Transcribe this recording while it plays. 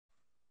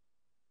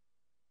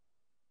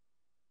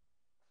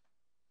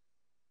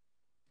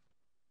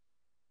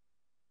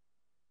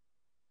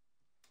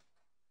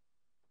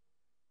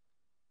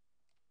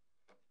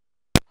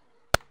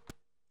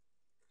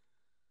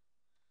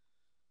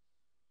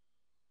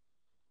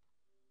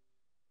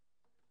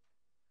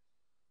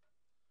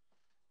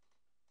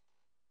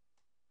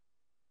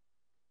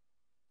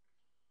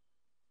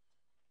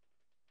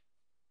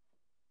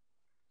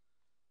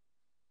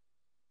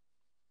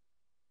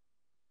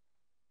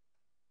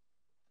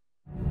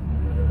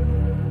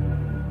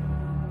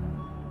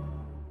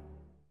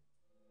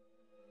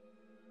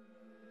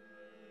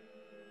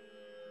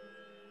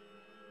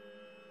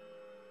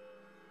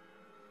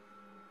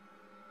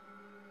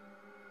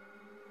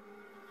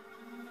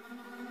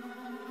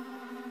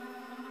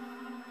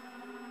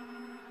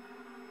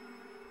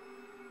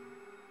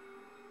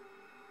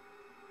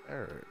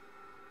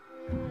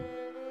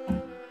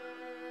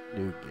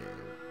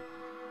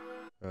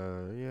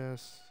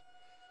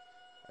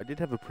I did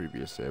have a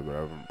previous save, but I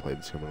haven't played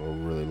this game in a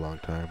really long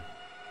time.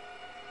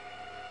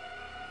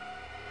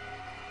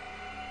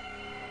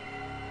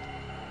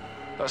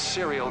 A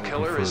serial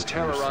killer is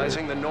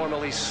terrorizing the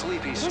normally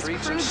sleepy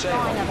streets of Salem. This crude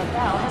drawing of a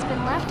bell has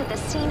been left at the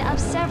scene of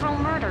several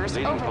murders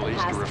Leading over the police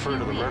past to refer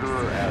to the few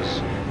murderer weeks.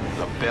 as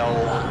the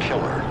Bell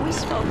Killer. We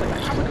spoke with a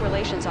public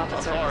relations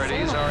officer.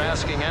 Authorities are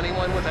asking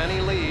anyone with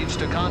any leads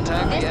to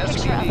contact the This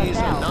picture of a SPD's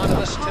bell,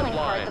 anonymous a calling tip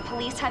card line. the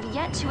police have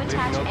yet to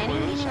attach no any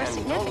clues meaning or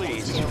and no significance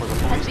leads to, for the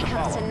has police to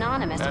become follow.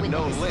 synonymous And with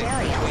no the link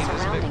hysteria between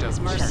his surrounding victims. his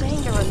You're murder. You're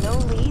saying there are no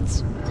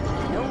leads?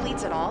 No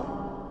leads at all?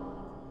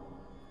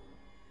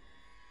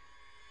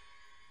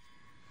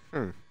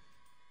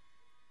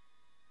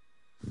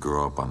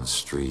 Grow up on the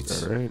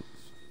streets. All right. You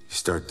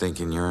start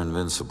thinking you're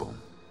invincible.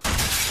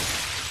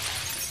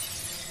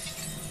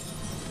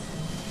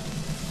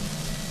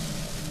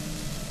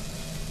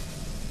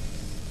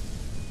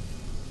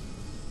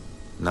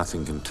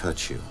 Nothing can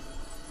touch you.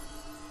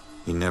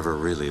 You never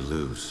really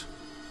lose.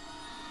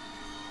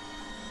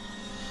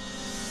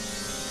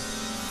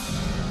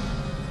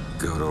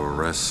 Go to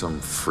arrest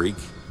some freak,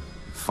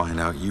 find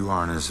out you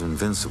aren't as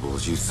invincible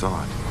as you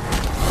thought.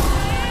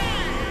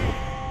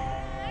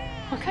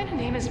 What kind of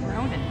name is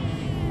Ronan?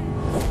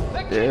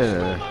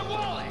 Yeah.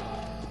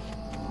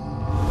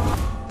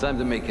 Time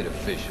to make it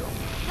official.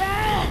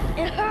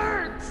 It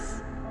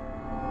hurts!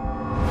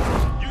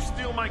 You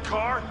steal my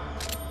car,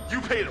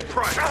 you pay the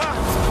price.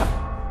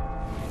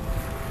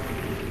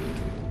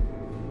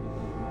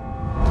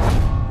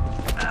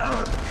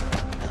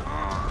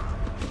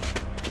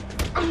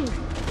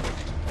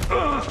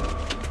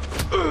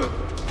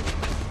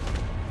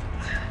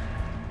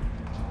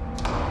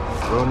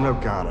 Ronan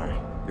O'Connor,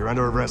 you're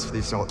under arrest for the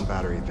assault and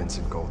battery of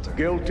Vincent Coulter.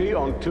 Guilty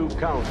on 2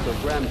 counts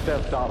of grand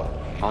theft auto.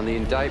 On the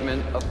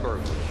indictment of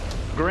burglary.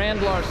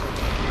 Grand larceny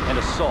and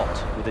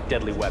assault with a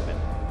deadly weapon.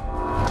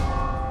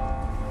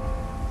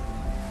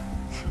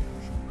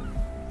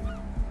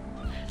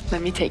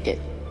 Let me take it.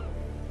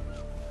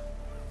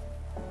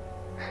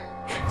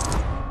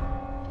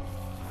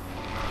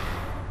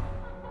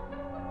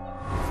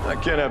 I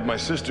can't have my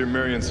sister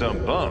marrying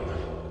some bum,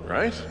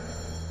 right?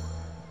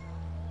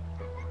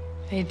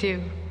 They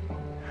do.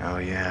 Hell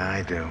yeah,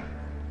 I do.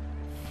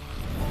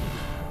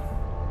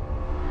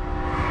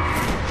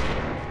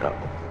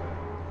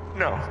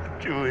 No,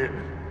 Juliet.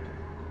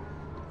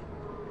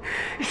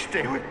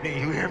 Stay with me,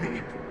 you hear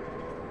me?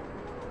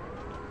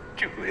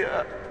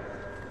 Julia.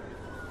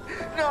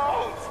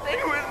 No,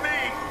 stay with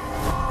me.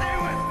 Stay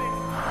with me.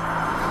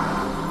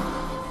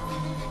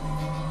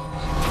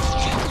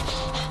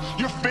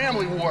 Your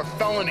family wore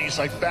felonies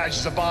like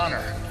badges of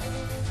honor.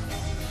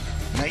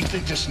 Now you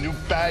think this new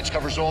badge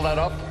covers all that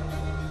up?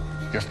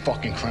 You're a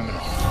fucking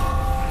criminal.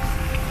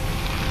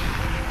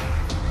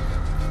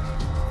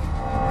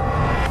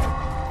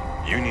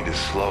 You need to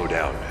slow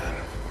down, man.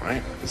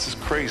 Right? This is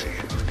crazy.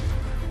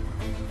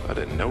 If I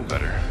didn't know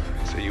better,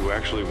 I'd say you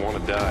actually want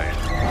to die.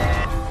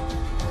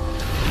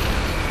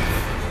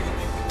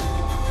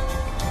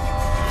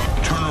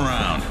 Turn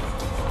around.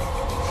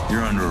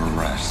 You're under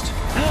arrest.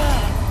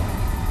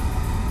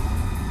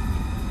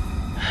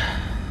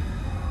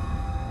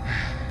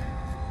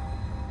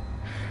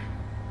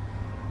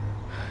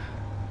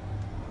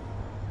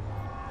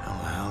 How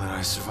the hell did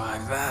I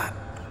survive that?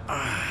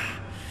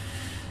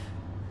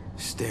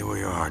 Stay where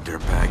you are,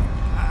 dirtbag.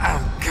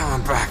 I'm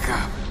coming back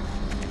up.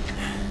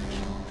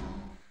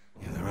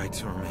 You have the right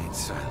to remain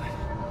silent.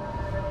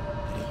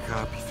 Any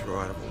cop you throw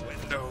out of a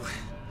window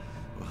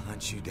will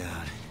hunt you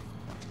down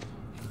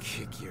and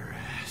kick your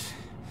ass.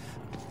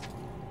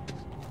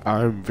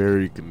 I'm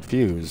very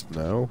confused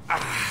now.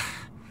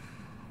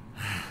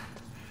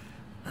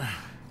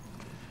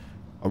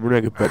 I'm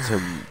gonna bet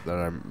him that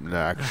I'm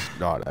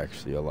not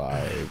actually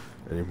alive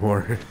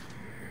anymore.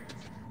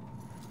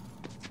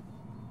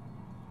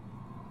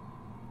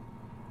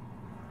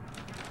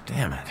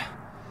 Damn it.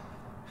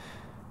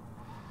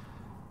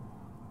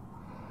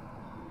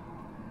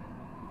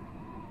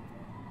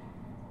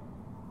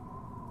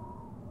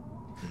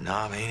 The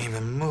knob ain't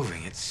even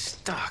moving, it's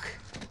stuck.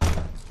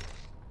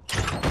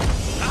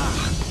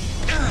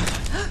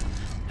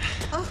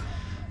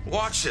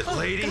 Watch it,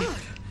 lady.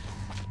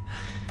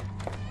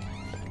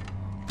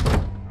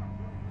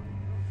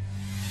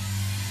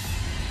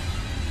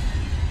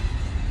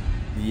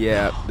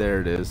 Yeah, there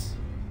it is.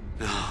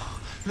 No.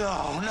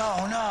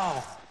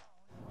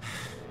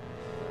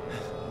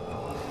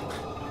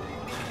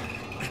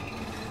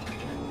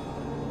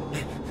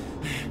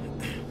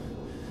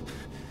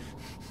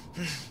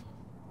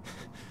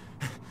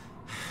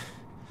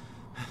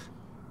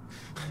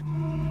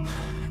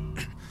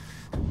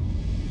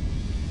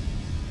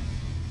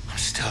 I'm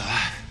still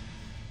alive.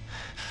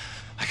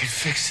 I can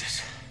fix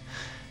this.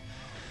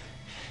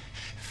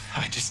 If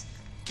I just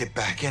get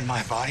back in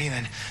my body,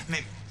 then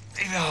maybe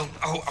I'll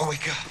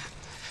wake up.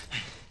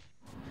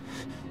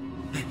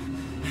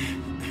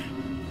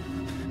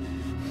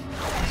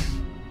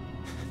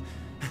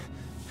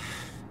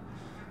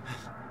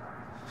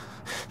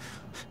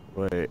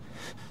 Wait.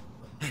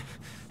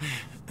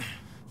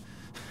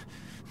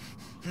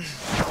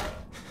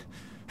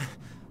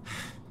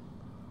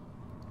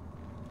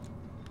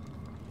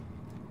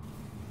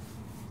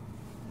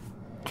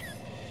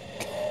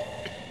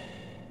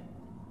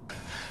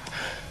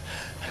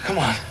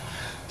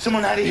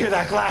 Someone had to hear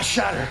that glass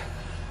shatter.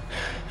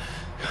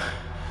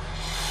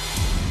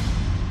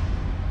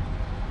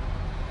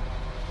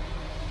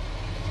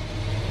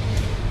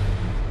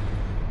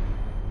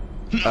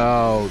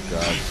 Oh,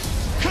 God.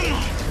 Come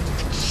on!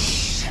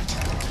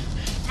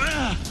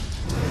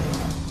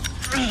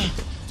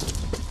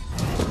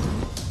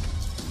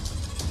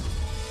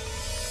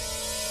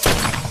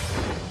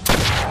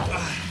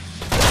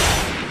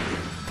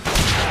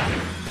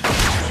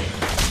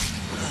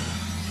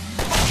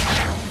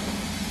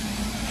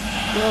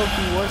 Well, if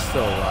he was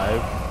still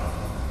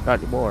alive. Not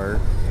anymore.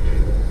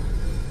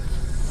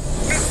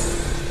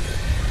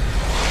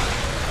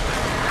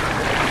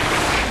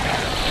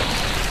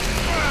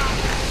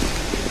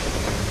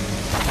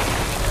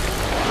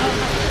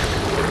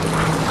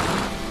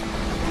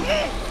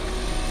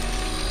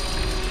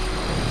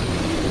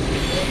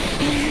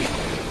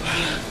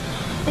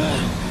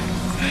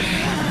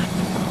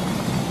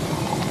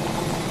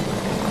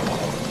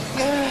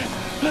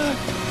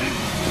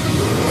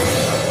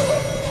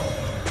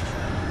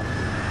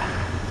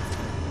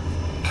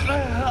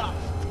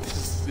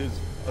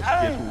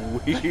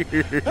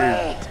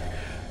 Weird.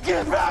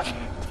 Get back!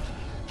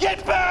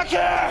 Get back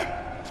here!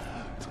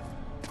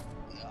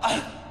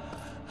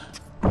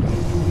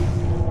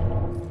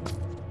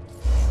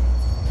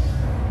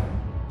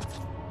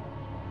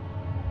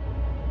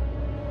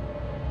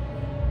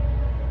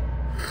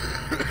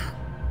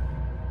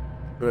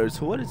 Alright,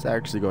 so what is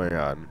actually going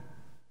on?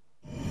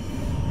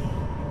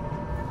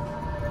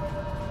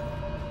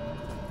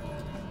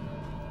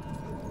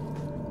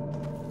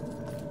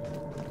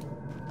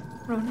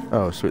 Ronan?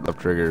 Oh, sweet love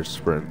triggers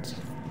sprints.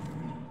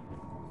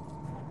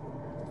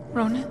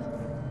 Ronan?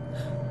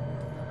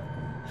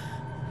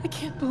 I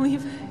can't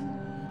believe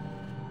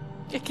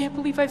it. I can't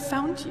believe I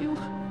found you.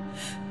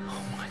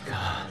 Oh my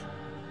God.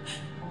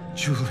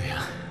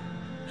 Julia.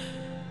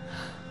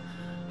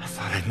 I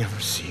thought I'd never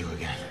see you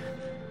again.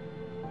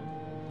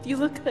 You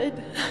look good.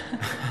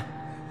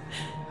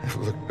 I've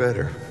looked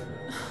better.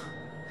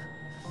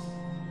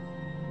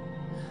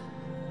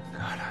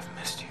 God, I've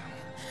missed you.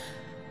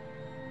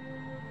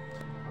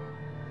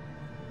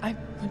 I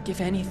would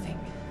give anything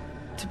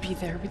to be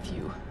there with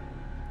you.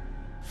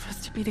 For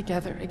us to be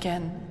together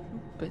again,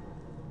 but...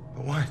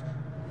 But what?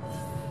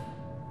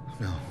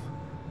 No.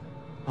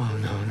 Oh,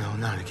 no,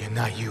 not again,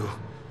 not you.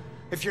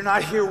 If you're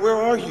not here, where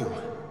are you?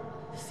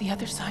 It's the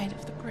other side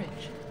of the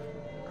bridge.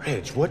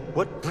 Bridge?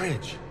 What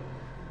bridge?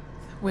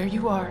 Where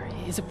you are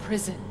is a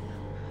prison.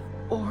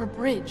 Or a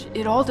bridge.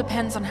 It all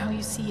depends on how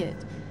you see it.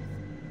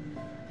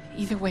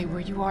 Either way, where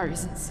you are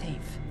isn't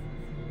safe.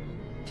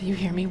 Do you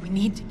hear me? We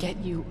need to get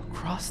you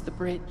across the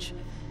bridge.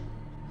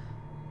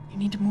 You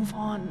need to move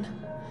on.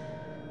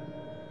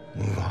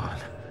 Move on?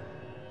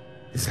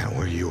 Is that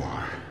where you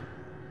are?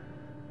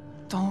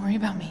 Don't worry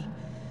about me.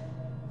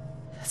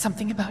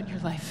 Something about your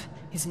life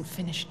isn't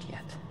finished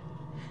yet.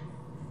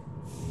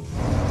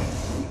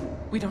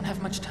 We don't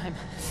have much time.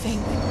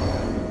 Think.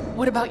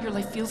 What about your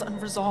life feels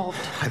unresolved?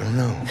 I don't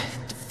know.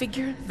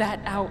 Figure that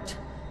out.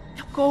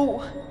 Now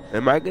go.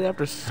 Am I gonna have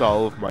to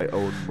solve my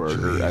own murder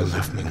Julia, as you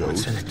left me a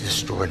once ghost? and it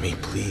destroyed me.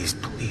 Please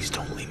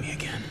don't leave me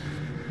again.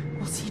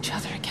 We'll see each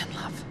other again,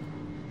 love.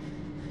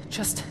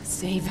 Just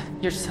save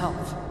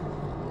yourself.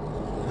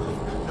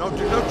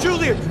 No,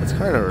 Julia! That's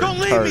kind of Don't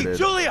retarded. leave me,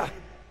 Julia!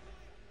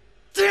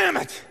 Damn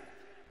it!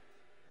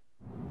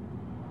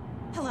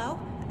 Hello?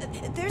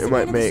 There's It a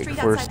might man in the make street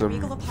for outside the some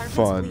Regal Apartments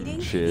fun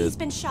bleeding. shit. He's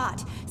been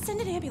shot. Send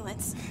an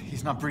ambulance.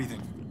 He's not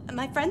breathing.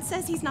 My friend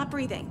says he's not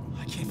breathing.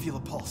 I can't feel a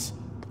pulse.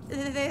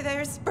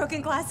 There's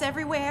broken glass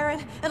everywhere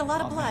and a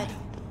lot of blood. Man.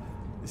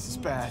 This is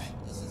bad.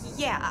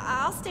 Yeah,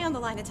 I'll stay on the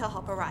line until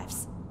help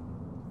arrives.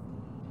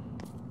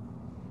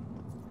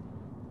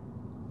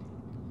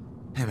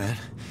 Hey, man.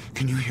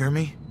 Can you hear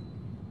me?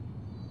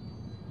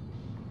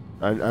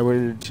 I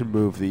wanted to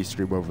move the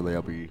stream overlay.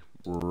 I'll be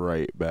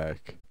right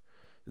back.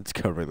 It's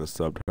covering the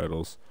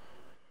subtitles.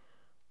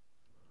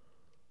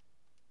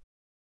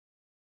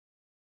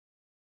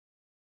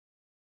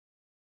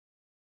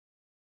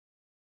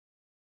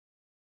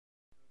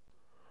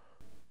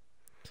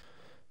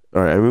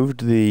 Alright, I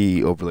moved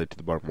the overlay to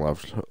the bottom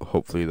left.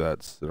 Hopefully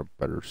that's in a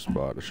better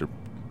spot. I should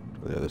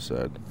on the other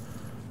side.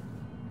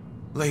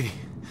 Lady,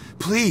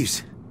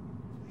 please!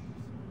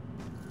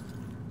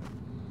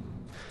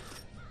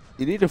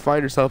 You need to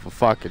find yourself a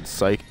fucking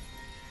psych.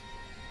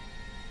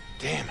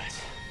 Damn it.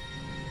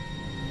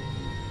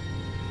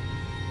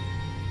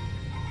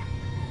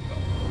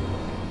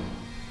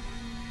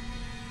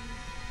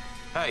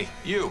 Hey,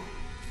 you!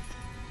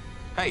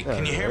 Hey,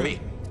 can you hear me?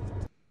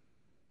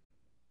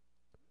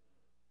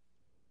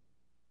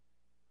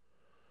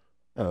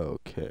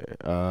 Okay,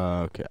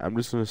 okay. I'm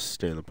just gonna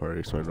stay in the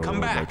party so I know Come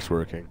when my back. mic's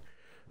working.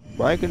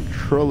 My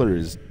controller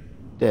is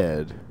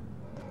dead.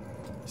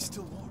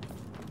 Still warm.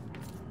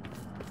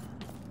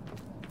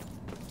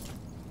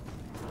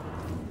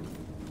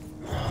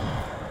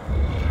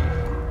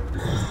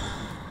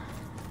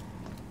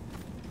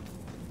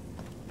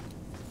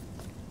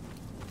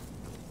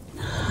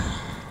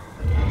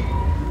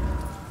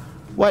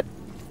 What?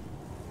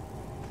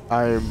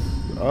 I'm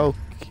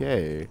okay.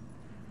 Okay.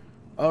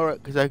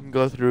 Alright, because I can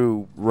go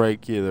through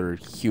regular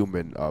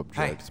human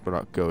objects, but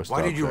not ghost Why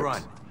objects. did you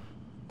run?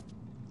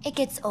 It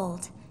gets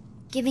old,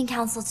 giving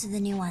counsel to the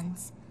new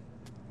ones.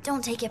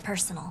 Don't take it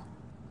personal.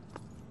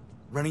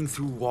 Running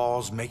through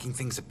walls, making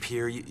things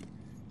appear. You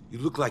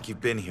look like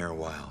you've been here a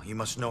while. You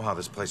must know how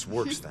this place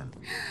works then.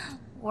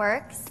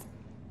 Works?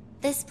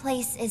 This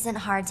place isn't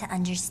hard to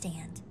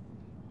understand.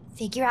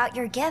 Figure out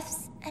your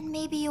gifts, and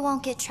maybe you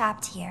won't get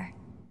trapped here.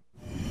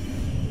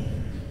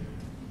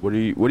 What do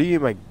you mean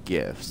by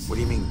gifts? What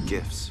do you mean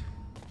gifts?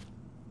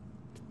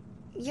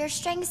 Your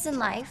strengths in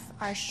life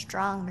are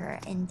stronger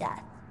in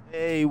death.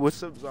 Hey,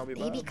 what's up, zombie?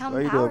 They Bob? become How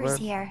you doing, powers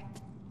man? here.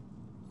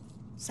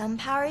 Some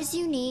powers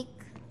unique,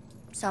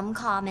 some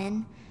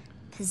common.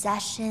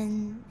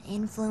 Possession,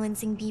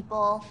 influencing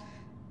people,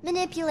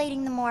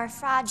 manipulating the more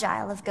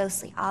fragile of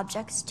ghostly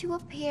objects to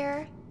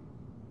appear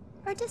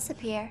or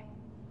disappear.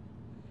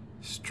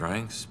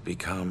 Strengths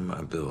become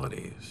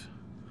abilities.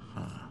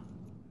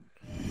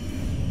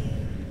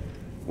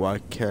 Why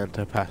can't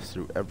I pass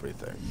through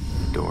everything?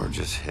 The door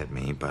just hit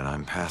me, but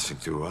I'm passing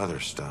through other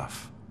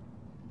stuff.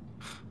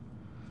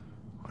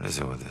 What is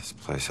it with this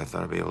place? I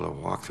thought I'd be able to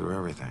walk through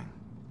everything.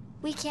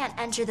 We can't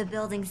enter the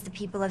buildings the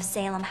people of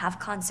Salem have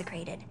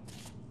consecrated.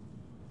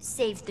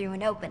 Save through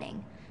an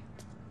opening.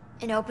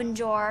 An open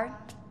door,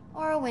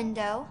 or a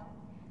window.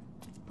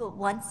 But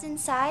once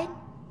inside,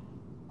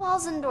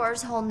 walls and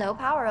doors hold no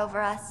power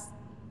over us.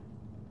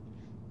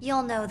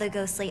 You'll know the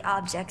ghostly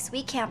objects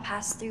we can't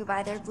pass through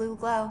by their blue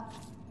glow.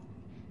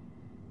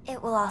 It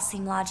will all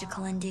seem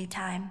logical in due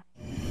time.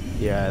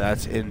 Yeah,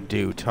 that's in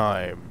due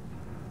time.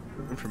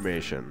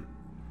 Information.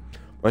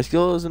 My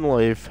skills in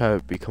life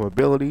have become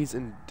abilities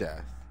in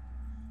death.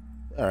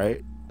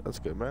 Alright, that's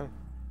good, man.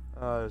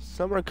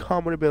 Some are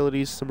common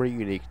abilities, some are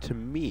unique to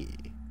me.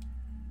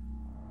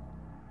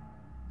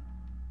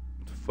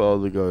 Follow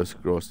the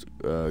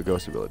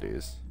ghost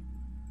abilities.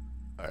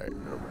 Alright,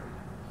 never mind.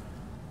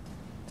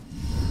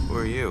 Who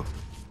are you?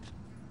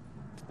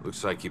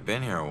 Looks like you've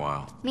been here a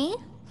while. Me?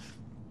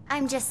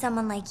 I'm just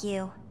someone like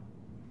you.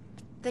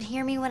 But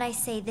hear me when I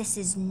say this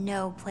is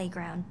no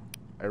playground.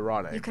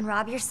 Ironic. You can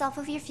rob yourself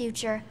of your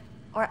future,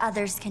 or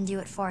others can do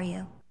it for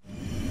you.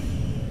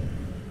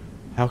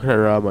 How can I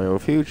rob my own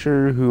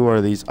future? Who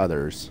are these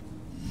others?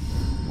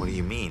 What do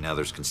you mean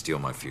others can steal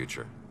my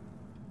future?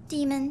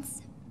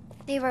 Demons.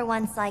 They were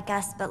once like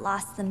us but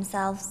lost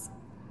themselves.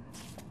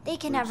 They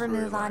can never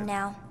move on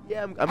now.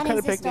 Yeah, I'm and kind of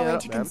exist picking it only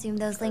up, to man. consume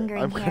those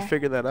lingering I'm here. kind of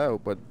figuring that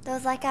out, but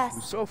Those like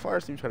us. so far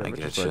it seems kind I of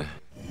getcha.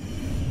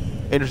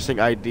 interesting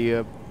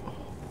idea.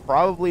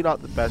 Probably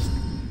not the best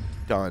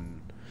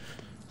done,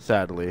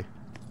 sadly.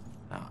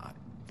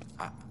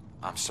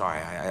 I'm sorry,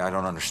 I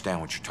don't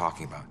understand what you're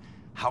talking about.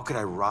 How could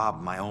I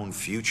rob my own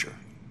future?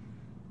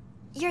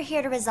 You're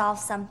here to resolve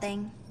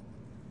something.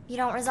 You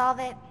don't resolve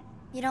it,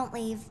 you don't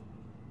leave.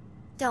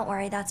 Don't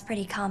worry, that's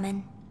pretty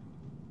common.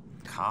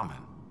 Common?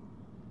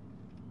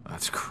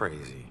 That's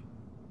crazy.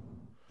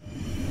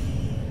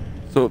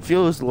 So it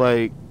feels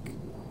like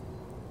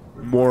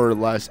more or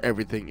less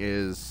everything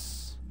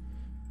is,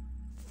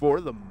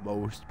 for the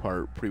most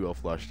part, pretty well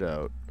fleshed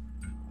out.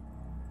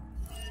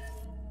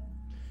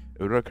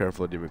 If we're not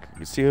careful, a demon can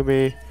conceal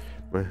me.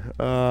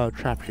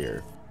 Trapped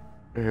here.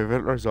 If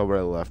event resolved where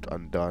I left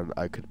undone,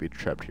 I could be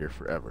trapped here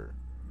forever.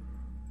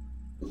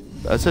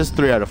 That says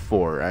 3 out of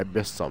 4. I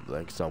missed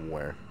something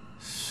somewhere.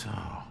 So,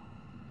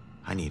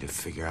 I need to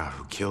figure out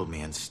who killed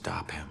me and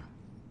stop him.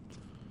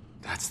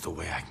 That's the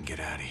way I can get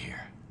out of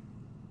here.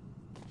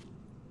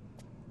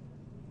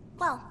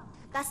 Well,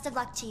 best of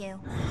luck to you.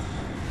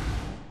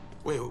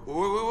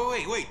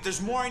 Wait,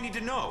 there's more I need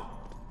to know.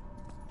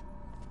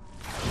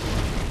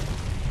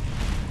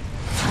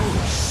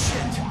 Holy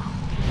shit!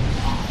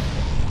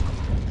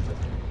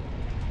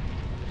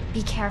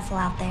 Be careful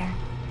out there.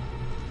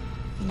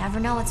 You never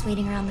know what's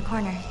waiting around the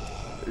corner.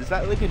 Is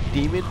that like a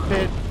demon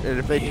pit? And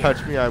if they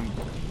touch me, I'm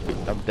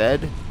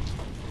dead?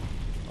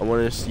 I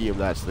want to see if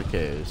that's the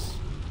case.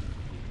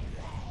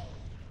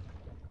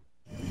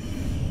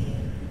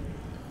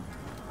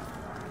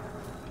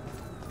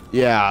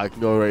 Yeah, I can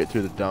go right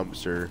through the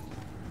dumpster.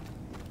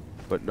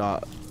 But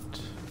not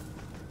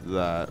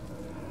that.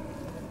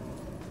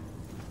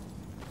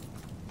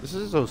 This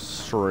is a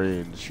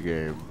strange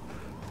game.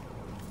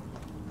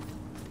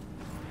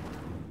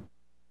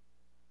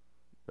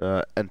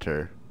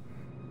 Enter.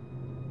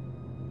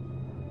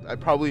 I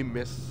probably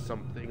missed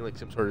something, like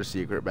some sort of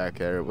secret back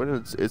there, but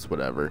it's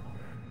whatever.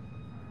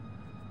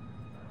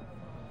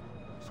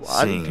 So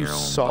I Seeing need to your own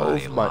solve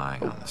body my.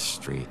 lying on the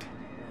street.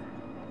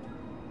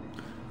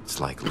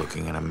 It's like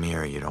looking in a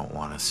mirror you don't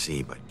want to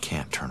see but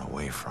can't turn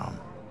away from.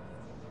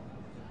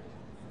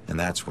 And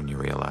that's when you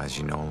realize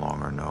you no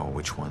longer know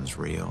which one's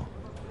real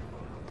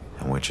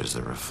and which is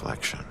the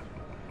reflection.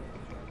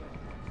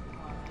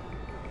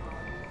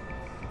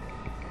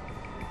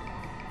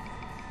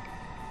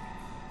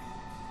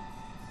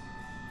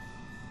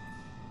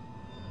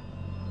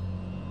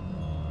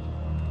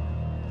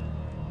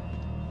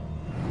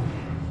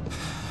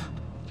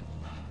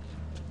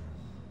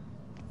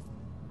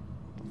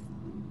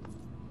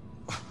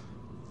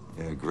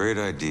 great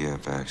idea,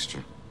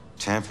 Baxter.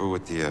 Tamper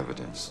with the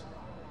evidence.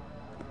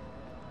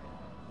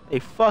 Hey,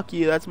 fuck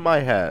you, that's my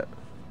hat.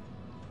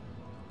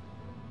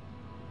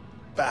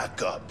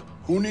 Backup.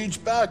 Who needs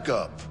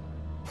backup?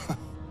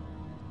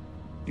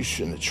 You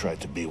shouldn't have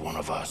tried to be one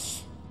of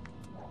us.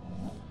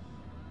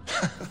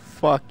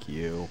 Fuck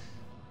you.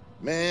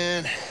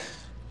 Man,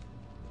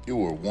 you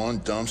were one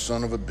dumb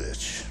son of a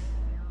bitch.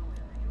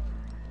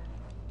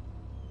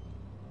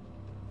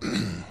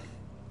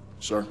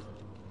 Sir?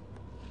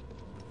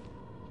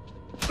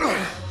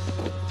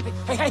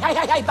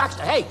 Hey,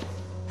 Baxter, hey!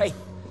 Hey,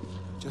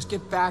 just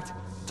get back to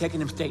taking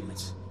them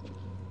statements.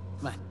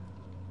 Come on.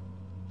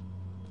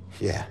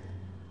 Yeah,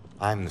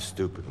 I'm the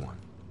stupid one.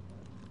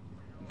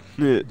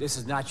 This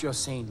is not your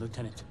scene,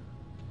 Lieutenant.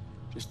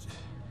 Just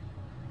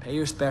pay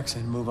your respects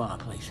and move on,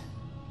 please.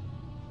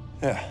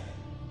 Yeah.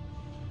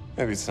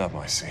 Maybe it's not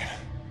my scene.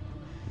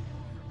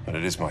 But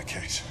it is my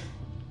case.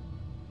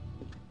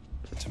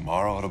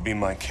 Tomorrow it'll be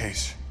my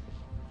case.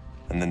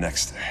 And the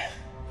next day.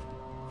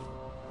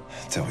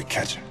 Until we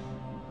catch him.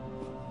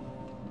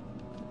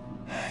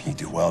 You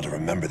do well to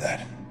remember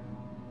that,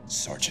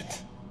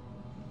 Sergeant.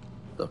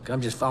 Look,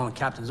 I'm just following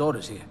Captain's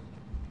orders here.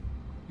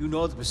 You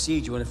know the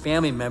procedure when a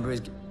family member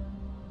is...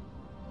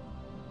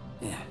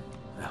 Yeah,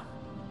 well...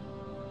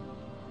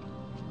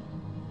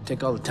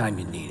 Take all the time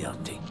you need,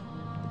 LT.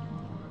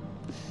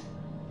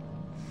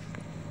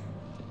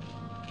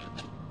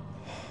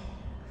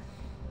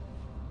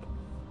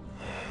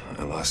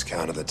 I lost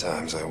count of the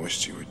times I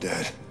wished you were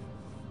dead.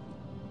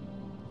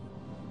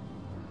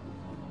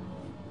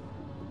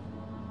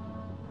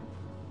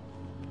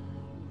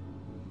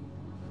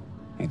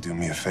 You do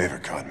me a favor,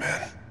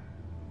 Conman.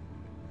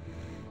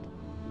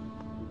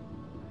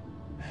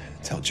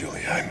 Tell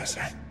Julie I miss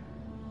her.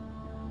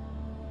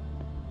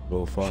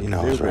 Well, fuck, she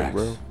knows, you, Rex.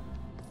 bro.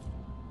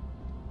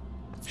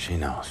 She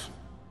knows.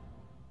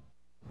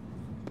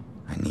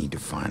 I need to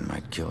find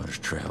my killer's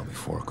trail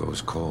before it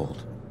goes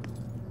cold.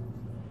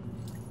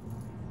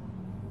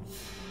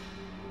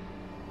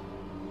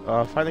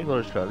 Finding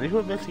Killer's trail. I need to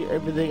investigate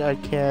everything I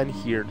can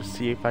here to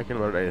see if I can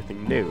learn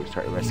anything new.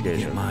 Start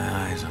investigation. Get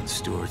my eyes on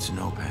Stewart's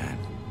notepad.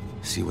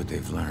 See what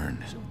they've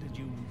learned. So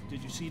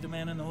did you see the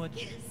man in the hood?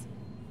 Yes.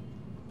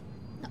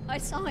 I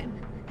saw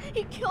him.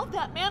 He killed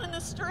that man in the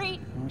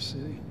street. Our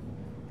city.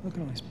 Look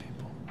at all these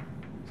people.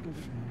 It's good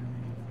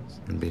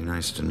family. It'd be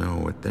nice to know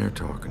what they're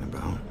talking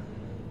about.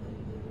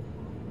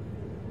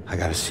 I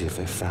gotta see if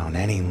they found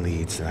any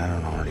leads that I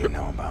don't already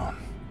know about.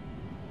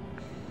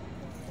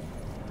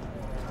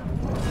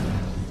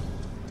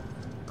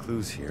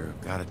 Clues here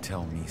have gotta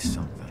tell me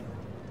something.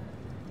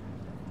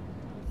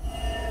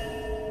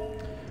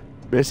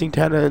 Missing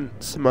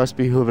tenants must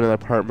be who live in an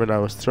apartment I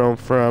was thrown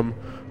from.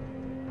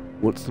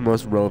 What's the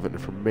most relevant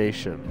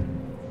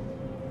information?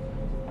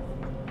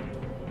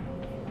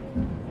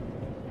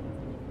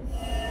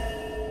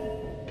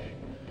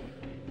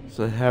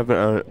 So I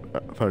haven't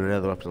found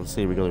another weapon on the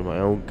scene regarding my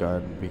own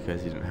gun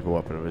because he didn't have a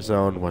weapon of his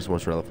own. What's the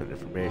most relevant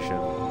information?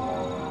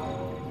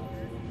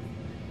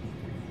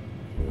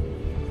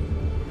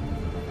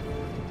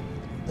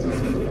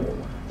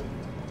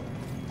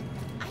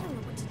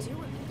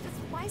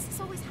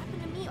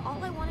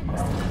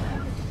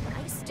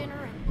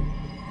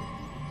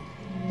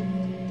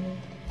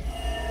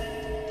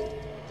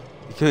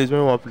 He used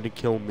my weapon to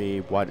kill me.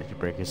 Why did he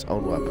bring his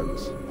own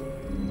weapons?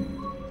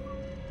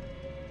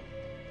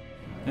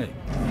 Hey,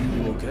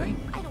 you okay?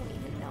 I don't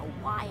even know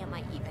why am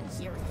I even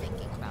here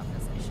thinking about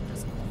this. I should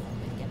just go home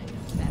and get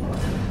into bed.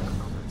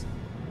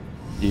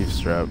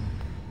 Eavesdrop.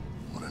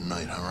 What a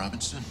night, huh,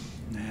 Robinson?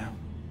 Yeah.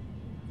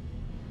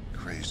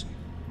 Crazy.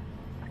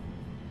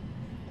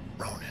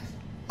 Ronan,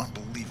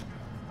 unbelievable.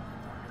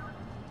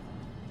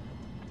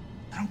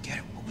 I don't get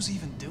it. What was he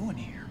even doing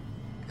here?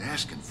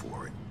 Asking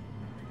for it.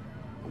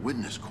 A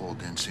witness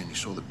called in saying he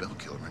saw the Bell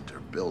Killer enter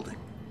a building.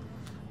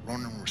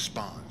 Ronan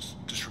responds,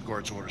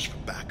 disregards orders for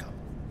backup.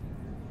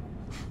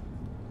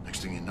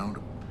 Next thing you know,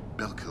 the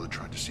Bell Killer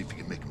tried to see if he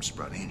could make him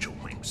sprout angel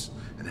wings.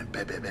 And then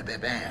bam, bam, bam,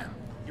 bam, bam.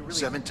 Really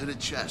 7 to the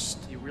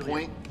chest.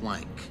 Point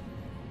blank.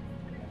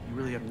 You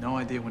really have no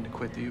idea when to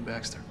quit, do you,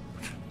 Baxter?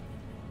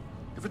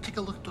 Ever take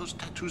a look at those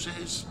tattoos of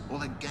his? All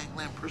that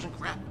gangland prison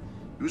crap?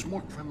 He was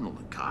more criminal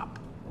than cop.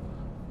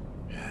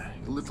 Yeah,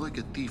 you live like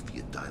a thief,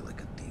 you die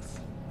like a thief.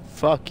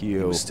 Fuck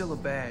you. It was still a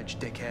badge,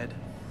 dickhead.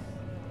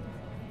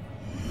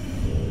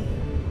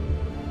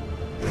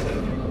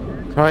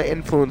 Can I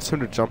influence him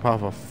to jump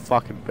off a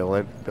fucking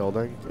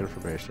building?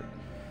 Information.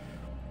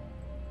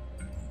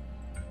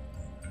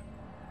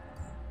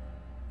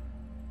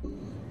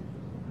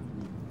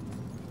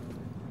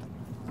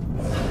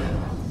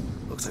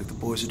 Looks like the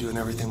boys are doing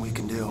everything we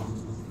can do.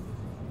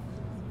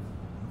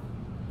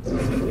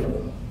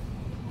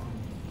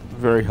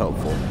 Very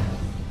helpful.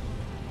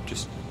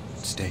 Just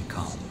stay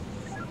calm.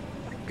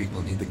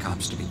 People need the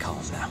cops to be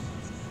calm now.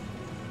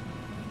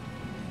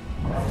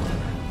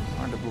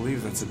 Hard to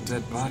believe that's a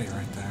dead body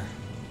right there.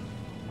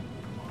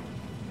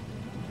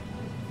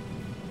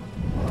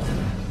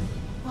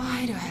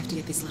 Why do I have to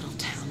get these little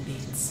town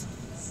beats?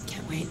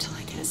 Can't wait till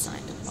I get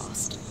assigned to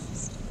Boston.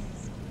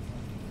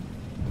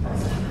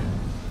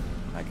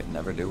 I could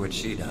never do what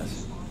she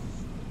does.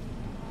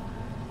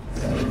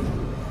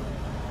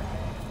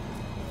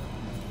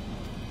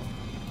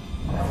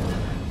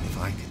 If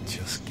I could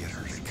just get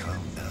her to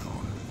calm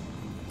down,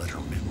 let her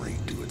memory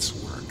do its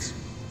work.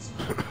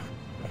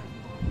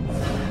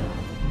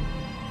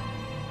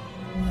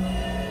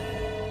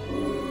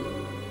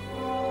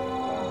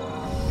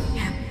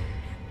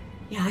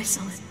 Yeah, I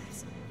saw it.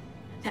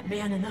 That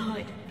man in the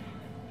hood.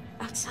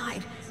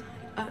 Outside.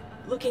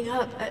 Looking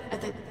up at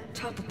the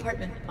top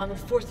apartment on the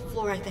 4th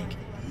floor, I think.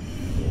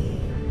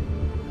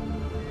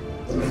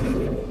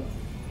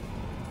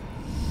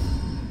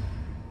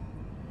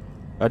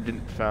 I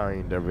didn't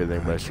find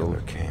everything myself.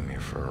 The killer came here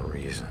for a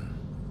reason.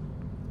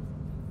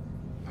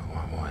 But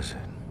what was it?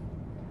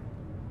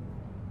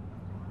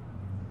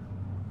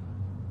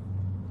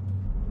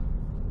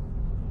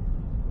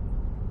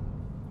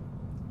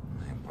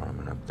 The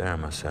apartment up there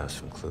must have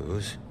some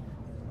clues.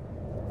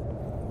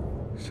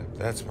 Except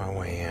that's my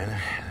way in,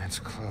 and it's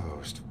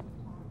closed.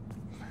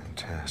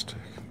 Fantastic.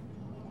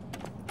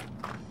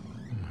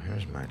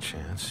 Here's my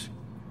chance.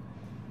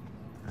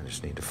 I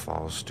just need to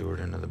follow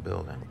Stewart into the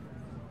building.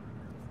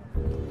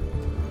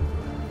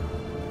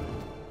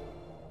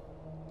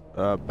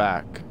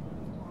 Back.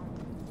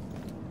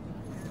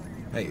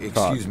 Hey,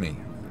 excuse me.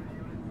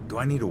 Do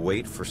I need to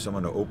wait for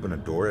someone to open a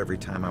door every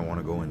time I want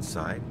to go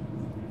inside?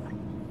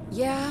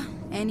 Yeah,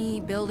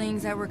 any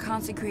buildings that were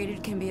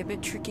consecrated can be a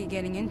bit tricky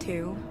getting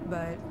into,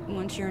 but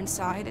once you're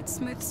inside, it's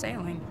smooth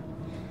sailing.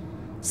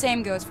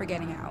 Same goes for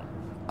getting out.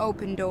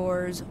 Open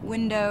doors,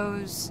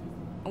 windows,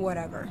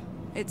 whatever.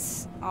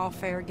 It's all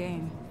fair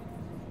game.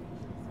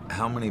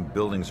 How many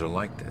buildings are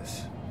like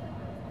this?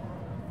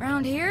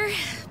 Around here,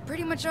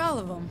 pretty much all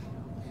of them.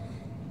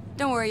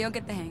 Don't worry, you'll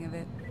get the hang of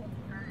it.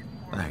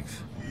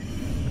 Thanks.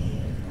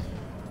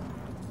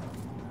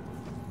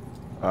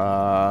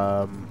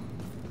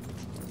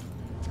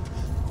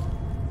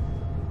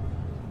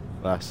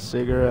 Last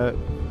cigarette.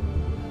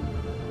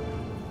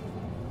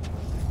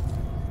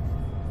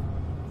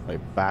 My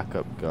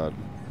backup gun.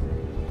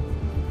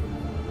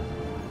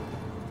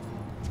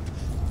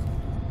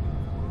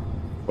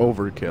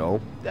 Overkill.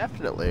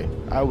 Definitely.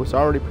 I was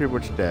already pretty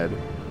much dead.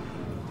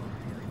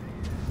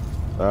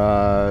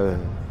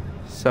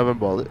 7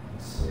 bullets.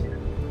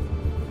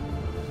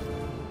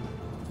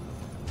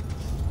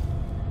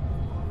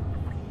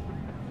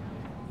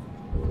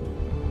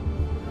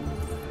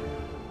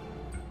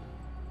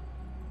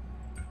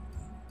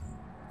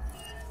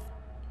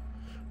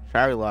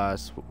 Harry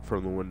lost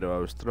from the window I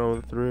was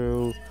thrown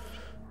through.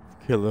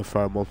 Killer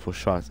fired multiple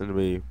shots into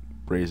me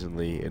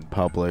brazenly in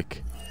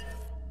public.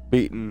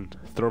 Beaten,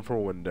 thrown from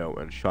a window,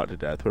 and shot to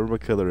death. Whoever my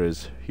killer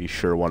is, he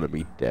sure wanted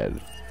me dead.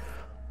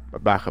 My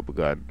backup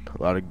gun.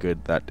 A lot of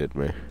good that did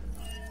me.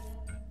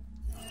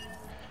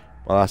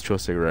 My last chill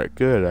cigarette.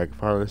 Good, I can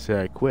finally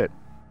say I quit.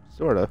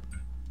 Sorta.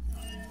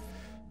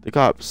 The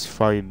cops'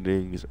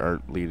 findings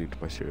aren't leading to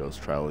my serial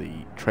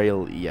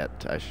trail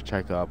yet. I should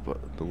check up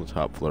on the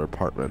top floor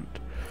apartment.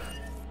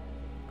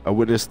 A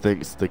witness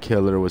thinks the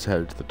killer was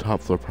headed to the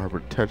top floor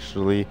apartment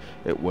intentionally.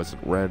 It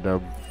wasn't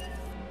random.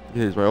 He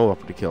used my own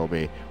weapon to kill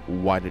me.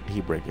 Why didn't he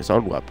bring his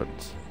own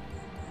weapons?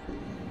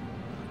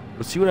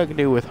 Let's see what I can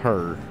do with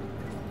her.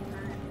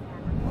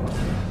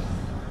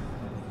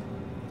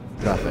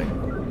 Nothing.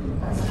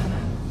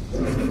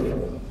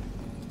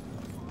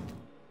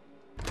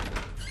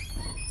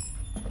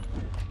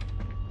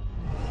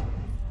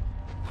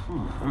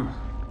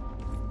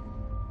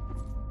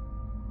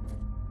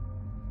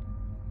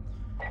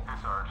 Hey,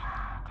 Sarge.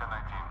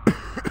 1019.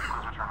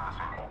 Please return to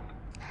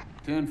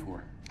the scene.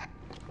 10-4.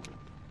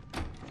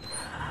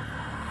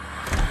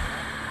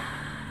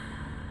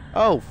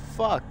 Oh,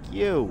 fuck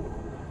you.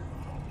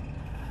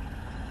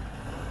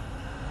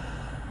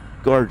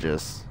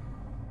 Gorgeous.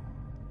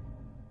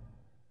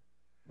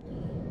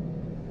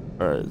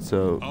 Alright,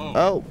 so...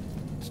 Oh!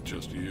 It's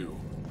just you.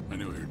 I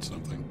knew I heard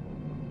something.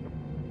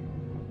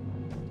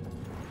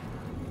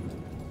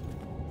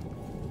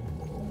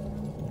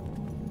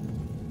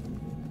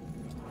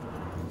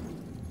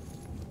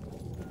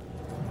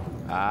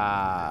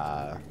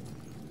 Ah.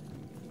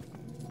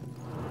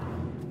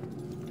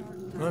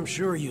 I'm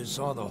sure you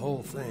saw the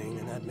whole thing,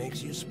 and that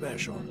makes you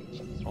special.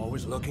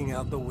 Always looking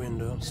out the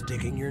window,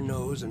 sticking your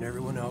nose in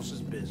everyone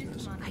else's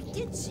business. I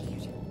did see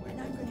it.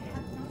 And I'm gonna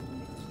have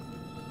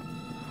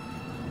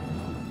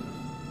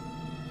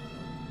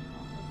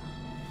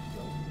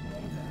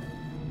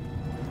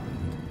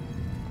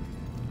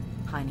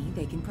Honey,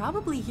 they can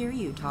probably hear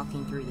you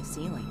talking through the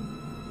ceiling.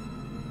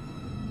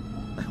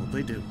 I hope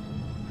they do.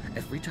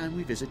 Every time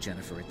we visit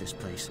Jennifer at this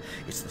place,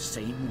 it's the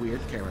same weird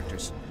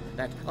characters.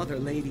 That other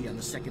lady on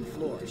the 2nd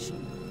floor, she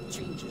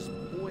changes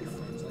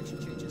boyfriends like she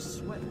changes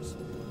sweaters.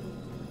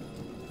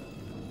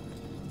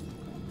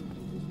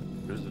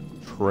 There's a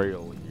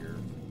trail here.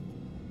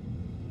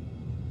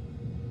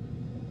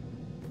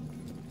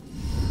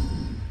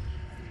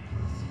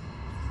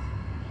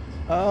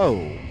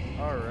 Oh,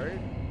 alright.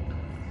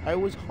 I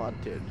was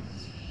haunted.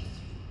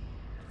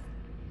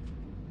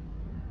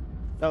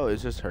 No,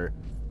 it's just her.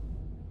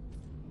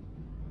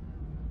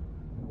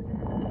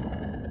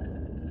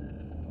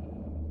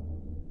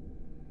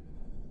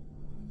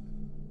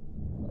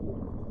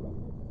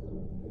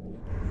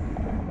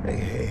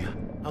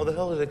 How the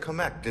hell did it come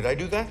back? Did I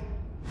do that?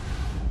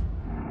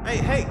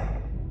 Hey,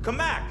 come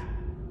back!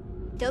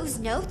 Those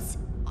notes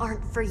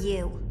aren't for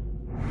you.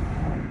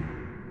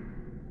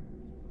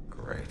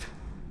 Great.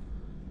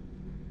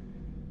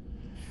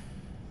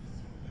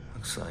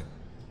 Looks like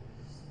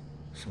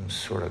some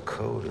sort of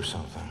code or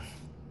something.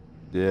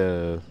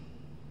 Yeah.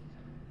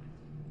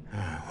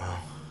 Alright, well,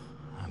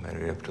 I made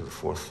it up to the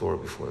 4th floor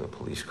before the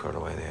police cart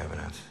away the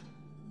evidence.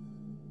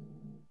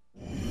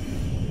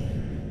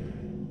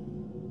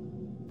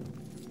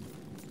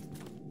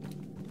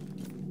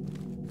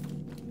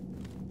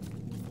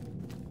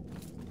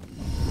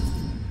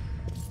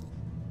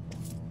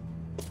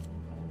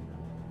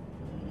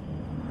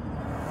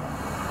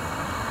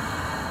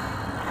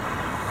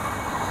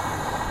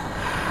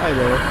 Hi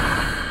there.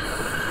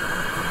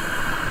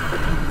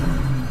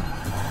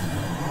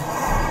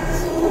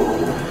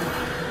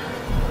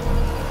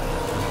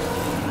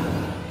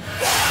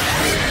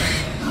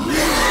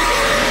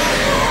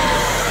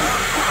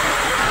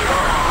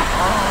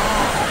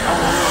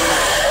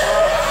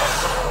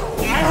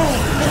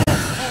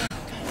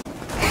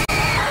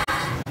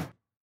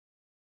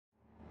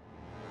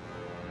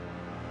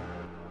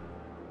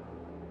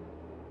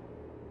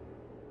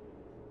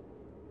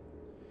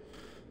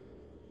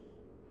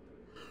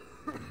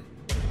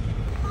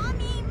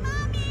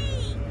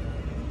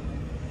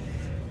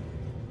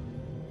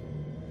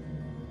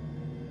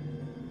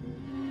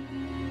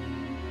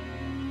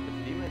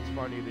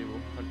 Funny, they will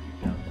hunt you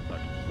down to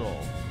suck your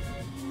soul.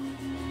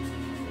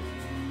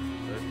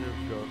 There's no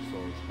ghost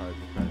souls hide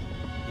the presence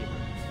of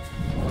demons.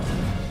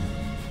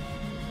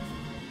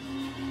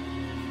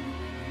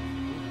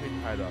 We can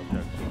hide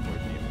objects before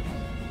demons.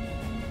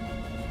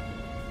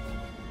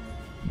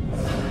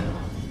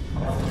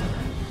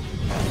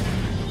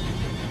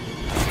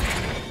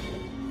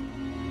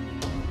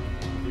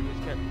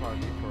 Demons can't harm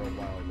you for a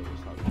while, though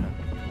it's not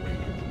technically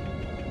great.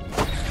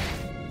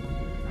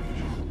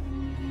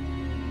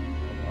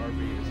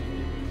 RVs,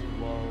 demons,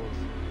 walls.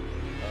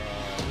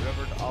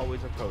 Remember to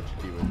always approach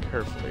a demon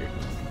carefully.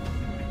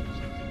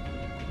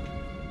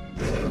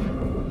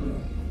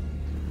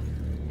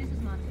 This is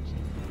Monster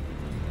Chief.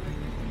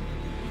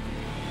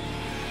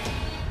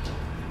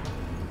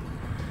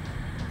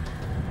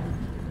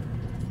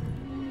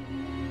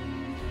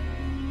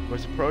 You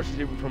must approach the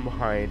demon from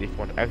behind if you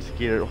want to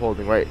execute it.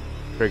 Holding right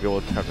trigger will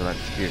attempt an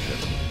execution.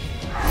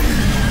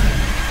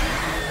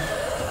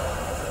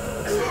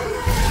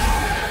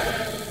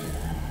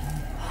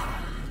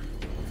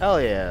 Hell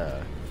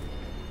yeah.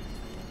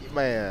 Eat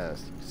my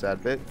ass, you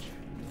sad bitch.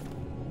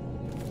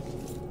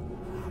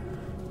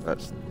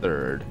 That's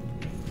 3rd.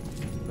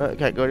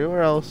 Can't go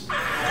anywhere else.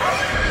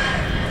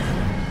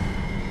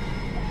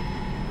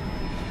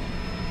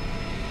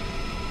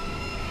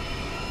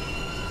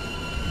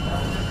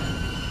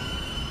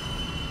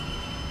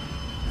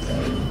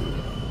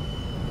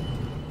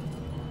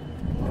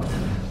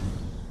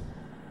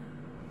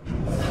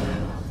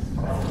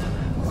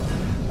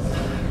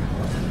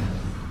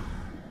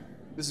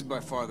 This is by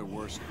far the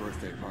worst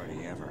birthday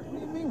party ever.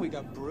 What do you mean? We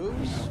got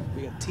brews,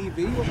 we got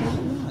TV, what do you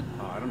want?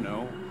 I don't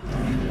know.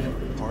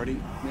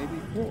 Party, maybe?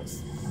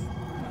 Yes.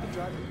 The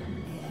driver.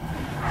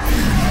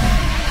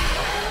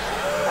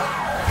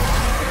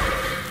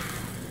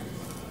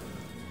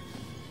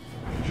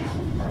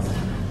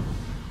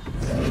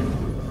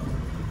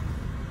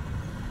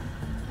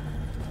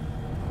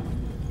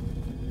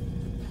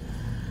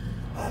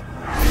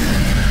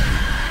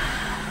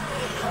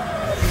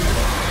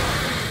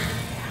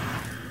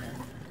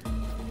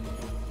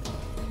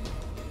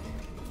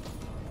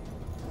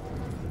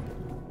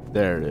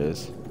 There it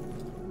is.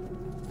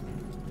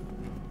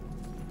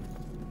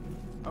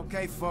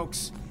 Okay,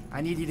 folks.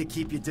 I need you to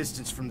keep your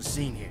distance from the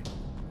scene here.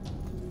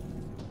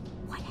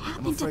 What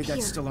happened I'm afraid up here?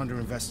 that's still under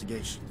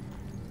investigation.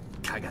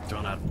 Guy got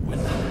thrown out of the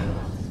window.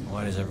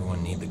 Why does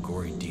everyone need the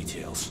gory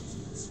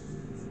details?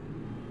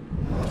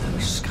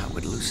 Wish Scott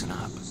would loosen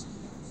up.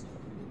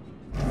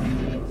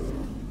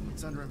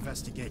 It's under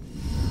investigation.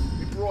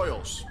 Hey,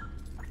 Broyles.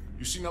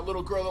 You seen that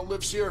little girl that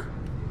lives here?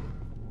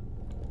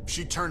 If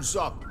she turns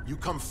up, you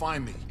come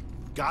find me.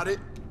 Got it?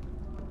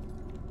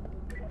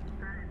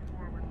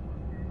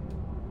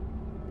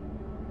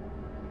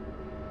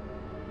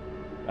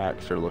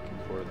 Baxter looking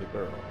for the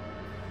girl.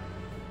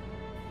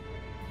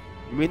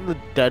 You mean the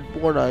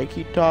Deadborn I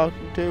keep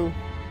talking to?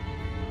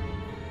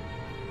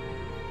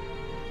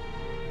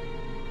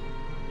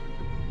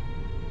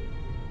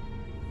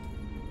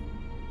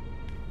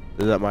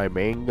 Is that my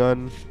main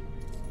gun?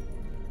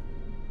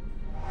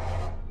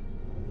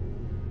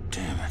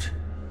 Damn it.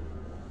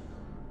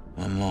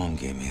 My mom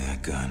gave me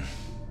that gun.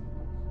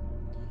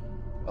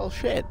 Oh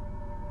shit.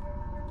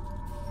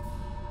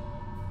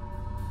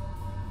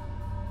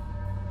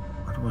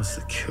 What was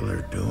the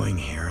killer doing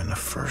here in the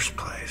first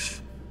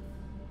place?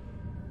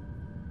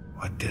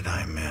 What did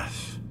I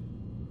miss?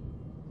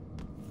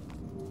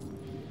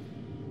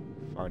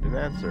 Find an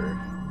answer.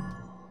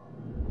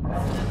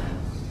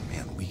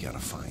 Man, we gotta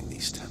find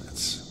these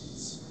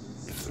tenants.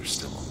 If they're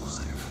still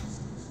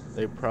alive.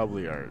 They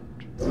probably aren't.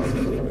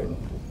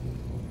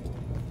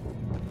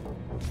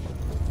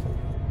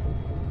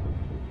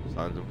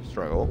 Signs of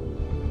struggle.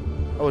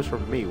 That was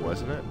from me,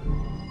 wasn't it?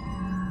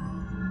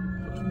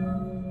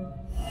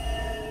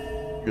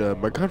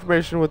 My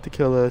confirmation with the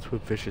killer to a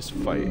vicious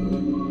fight.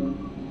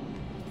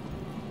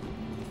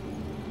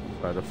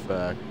 Side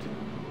effect.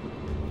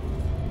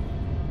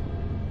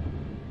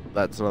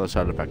 That's another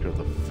side effect of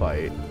the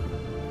fight.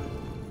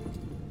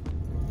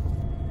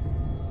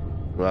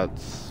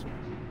 That's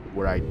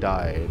where I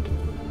died.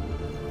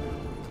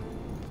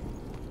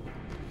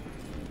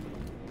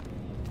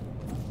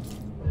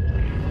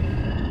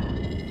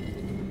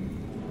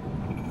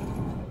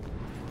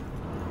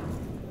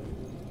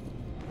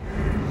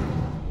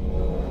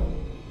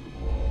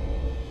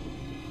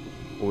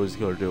 What was the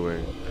killer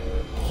doing?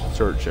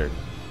 Searching.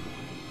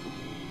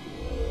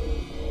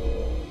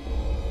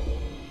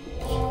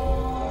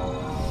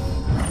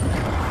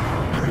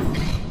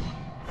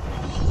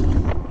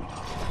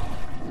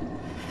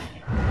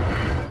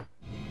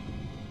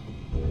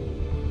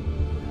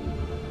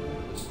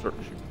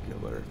 Searching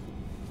killer.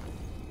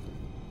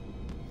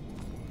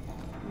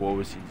 What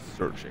was he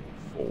searching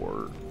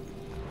for?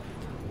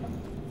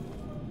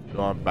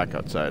 No, I'm back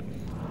outside.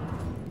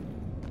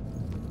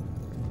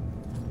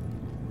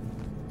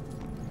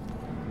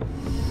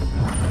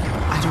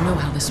 I don't know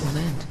how this will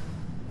end.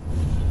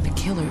 The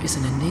killer is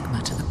an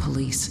enigma to the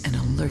police and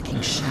a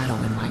lurking shadow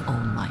in my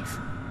own life.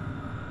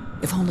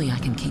 If only I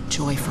can keep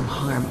Joy from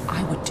harm,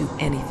 I would do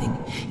anything,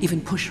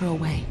 even push her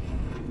away,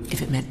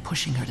 if it meant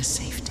pushing her to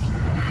safety.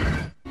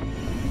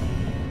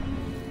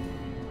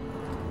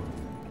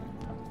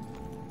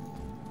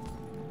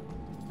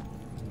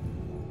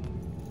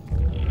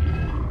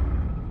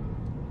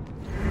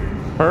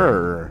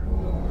 Her.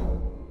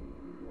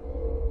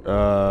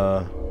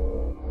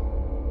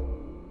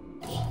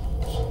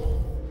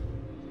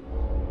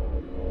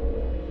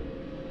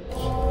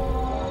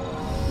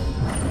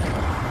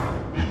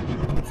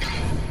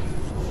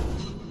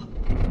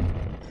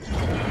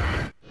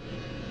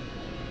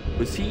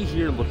 Was he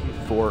here looking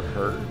for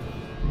her?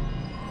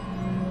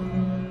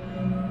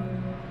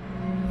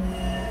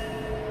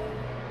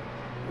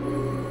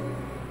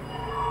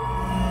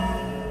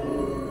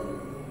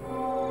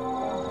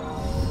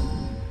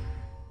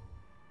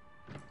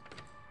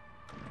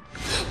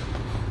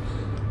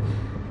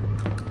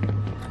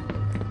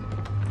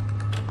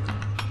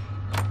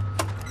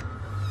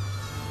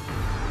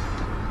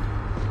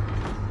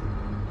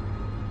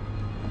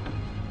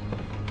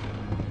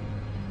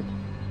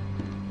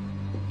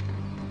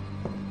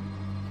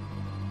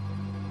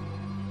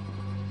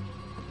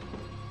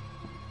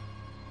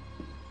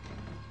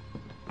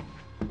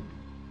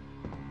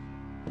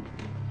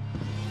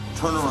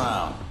 Turn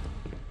around.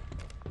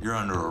 You're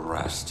under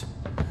arrest.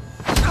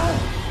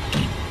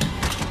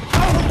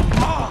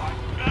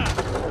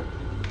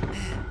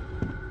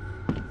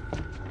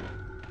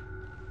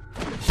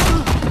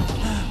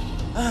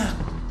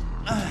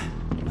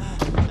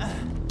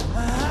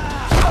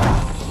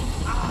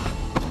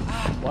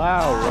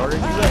 Wow, Rory,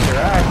 you got your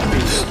ass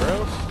beat, bro.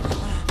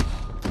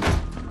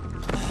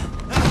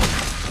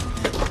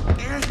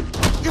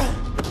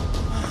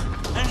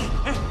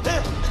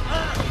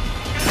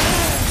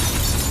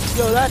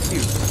 Yo, that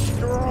dude's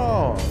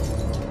strong.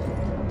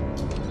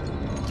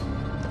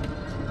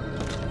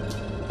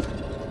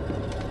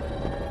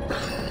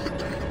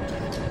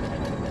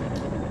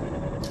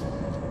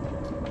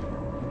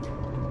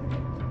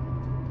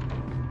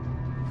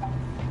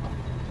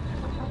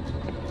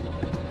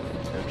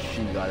 And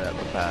she got out of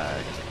the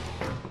bag.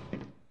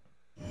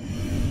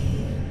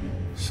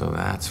 So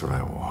that's what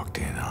I walked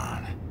in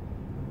on.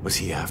 Was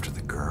he after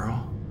the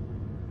girl?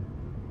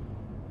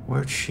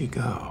 Where'd she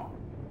go?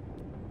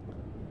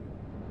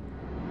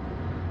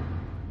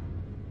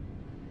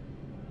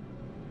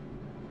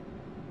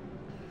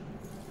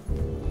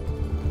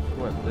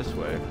 Went this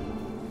way.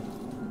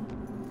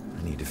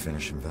 I need to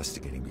finish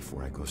investigating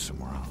before I go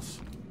somewhere else.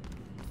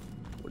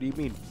 What do you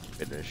mean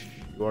finish?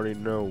 You already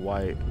know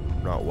why,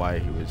 not why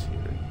he was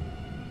here.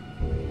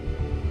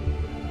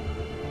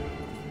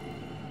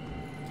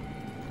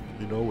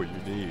 You know what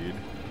you need.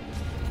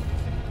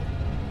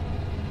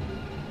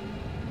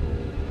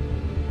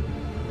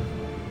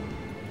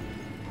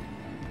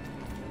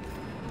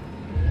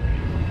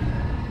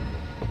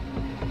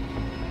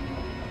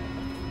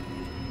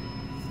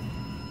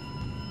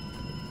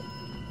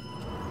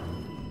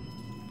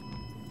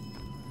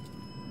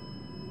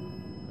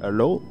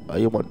 Hello?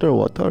 I want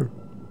water.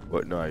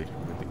 What? No, I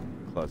think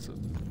the closet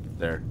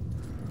there.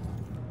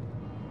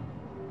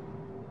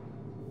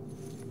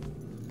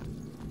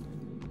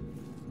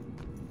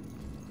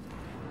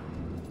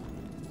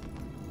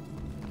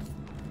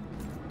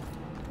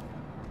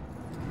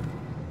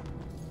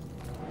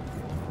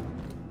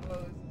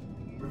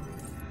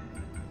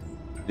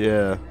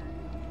 Yeah.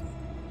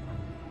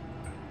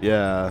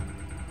 Yeah.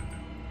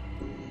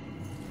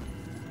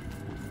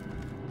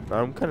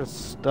 I'm kind of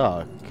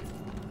stuck.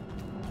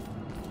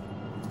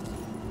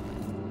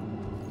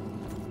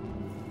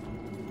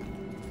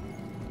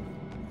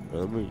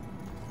 Let me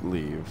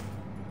leave.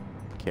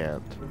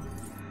 Can't.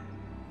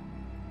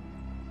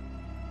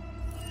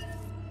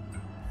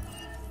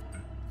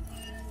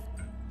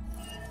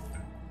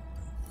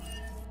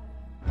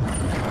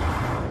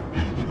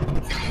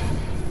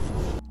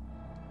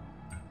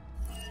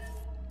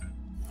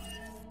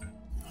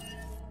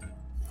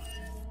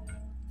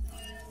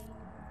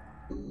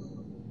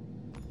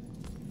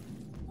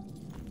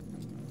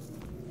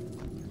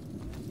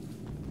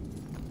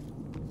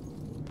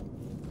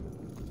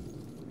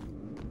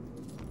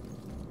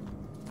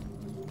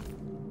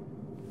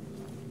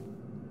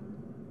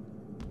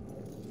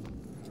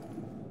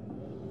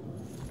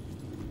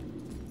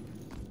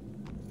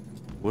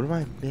 what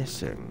am I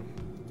missing?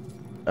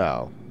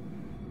 Oh.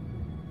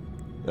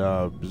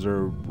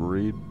 Observe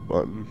read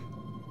button.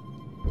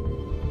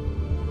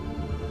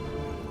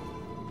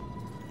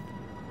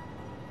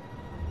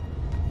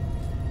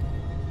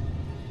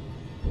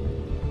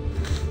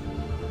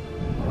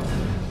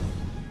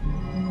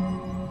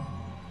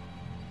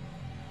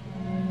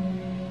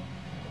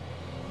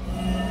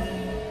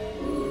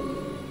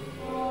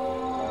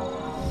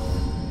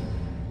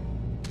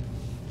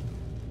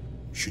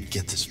 Should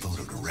get this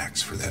photo to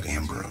Rex for that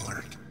Amber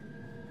Alert.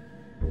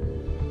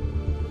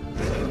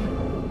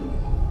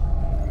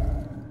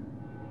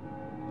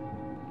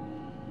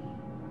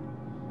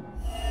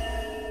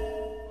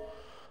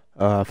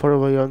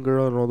 Photo of a young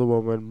girl and an older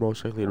woman,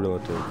 most likely a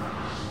relative.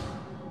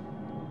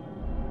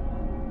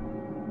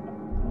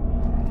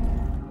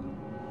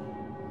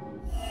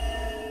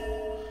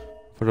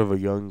 Photo of a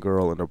young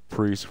girl and a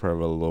priest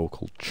from a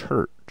local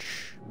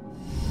church.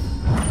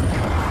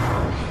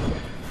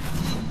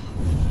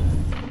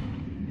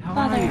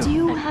 Father, do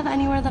you have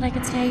anywhere that I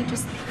could stay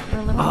just for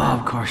a little Oh, while?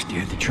 of course,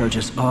 dear. The church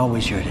is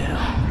always here to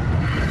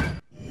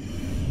help.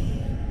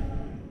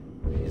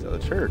 He's at the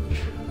church.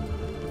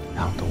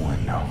 Out the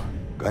window.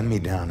 Gunned me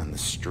down in the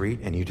street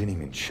and you didn't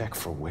even check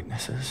for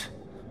witnesses?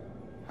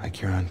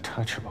 Like you're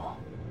untouchable.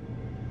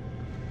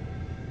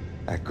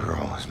 That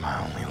girl is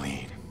my only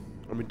lead.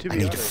 I mean, to I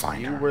be need to honest,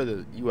 find you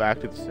her. You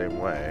acted the same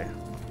way.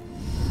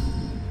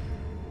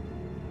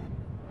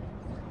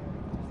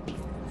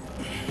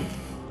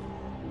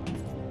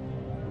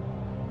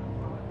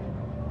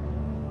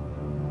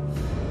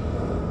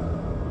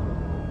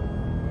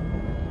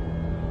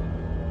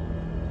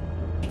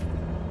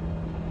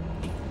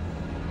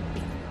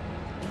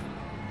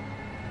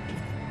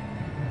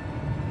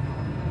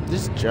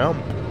 Just jump.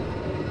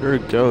 You're a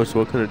ghost.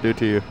 What could it do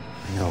to you?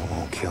 I know it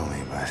won't kill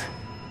me, but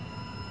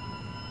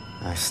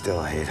I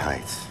still hate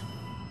heights.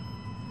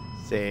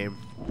 Same.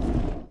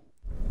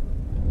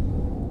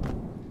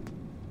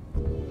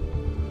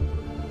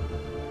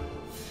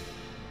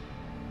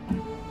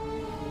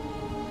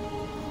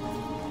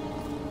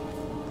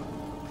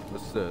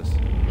 What's this?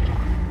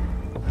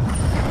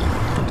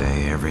 The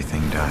day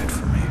everything died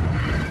for me.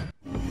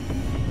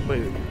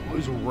 Wait, it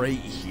was right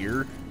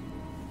here?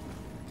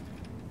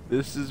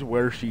 This is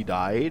where she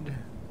died?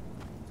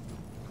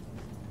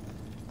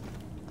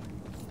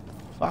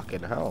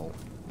 Fucking hell.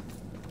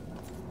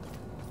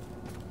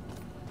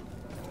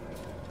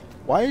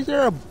 Why is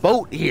there a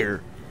boat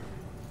here?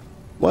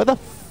 Why the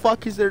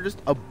fuck is there just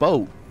a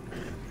boat?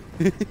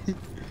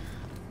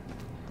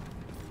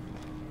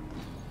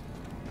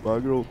 My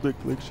girl think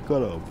like she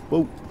got a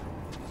boat.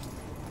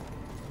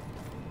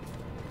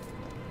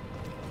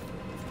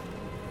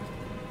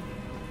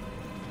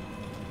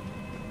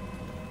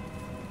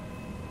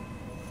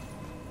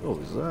 What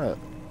was that?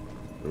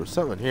 There was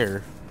something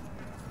here.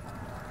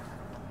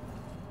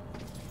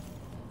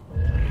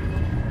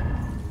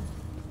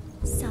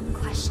 Some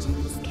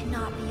questions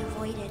cannot be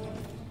avoided.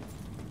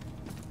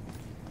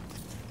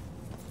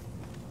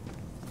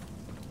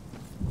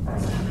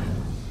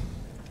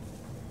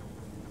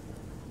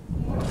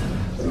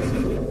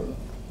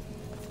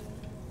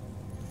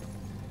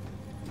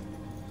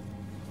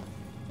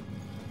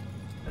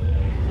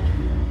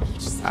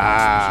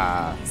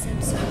 Ah.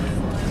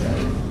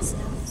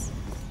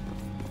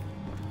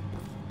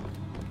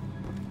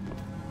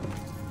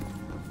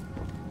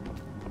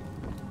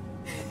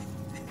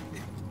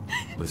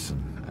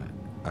 Listen,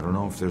 I don't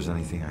know if there's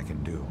anything I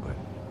can do, but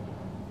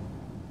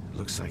it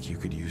looks like you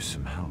could use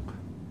some help.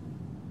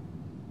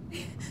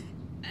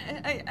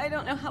 I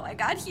don't know how I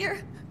got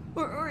here,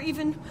 or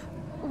even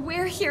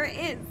where here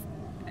is.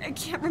 I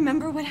can't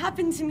remember what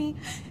happened to me.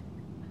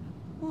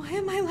 Why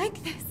am I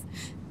like this?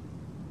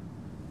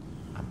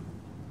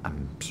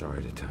 I'm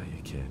sorry to tell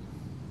you, kid.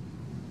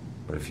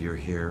 But if you're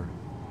here,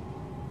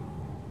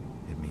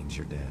 it means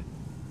you're dead.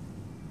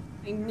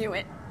 I knew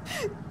it.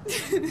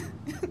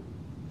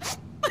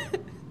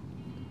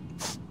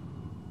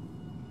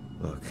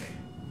 Look,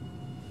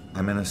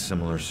 I'm in a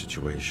similar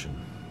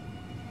situation.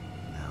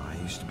 Now,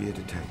 I used to be a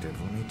detective.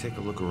 Let me take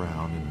a look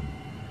around and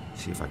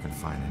see if I can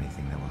find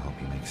anything that will help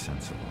you make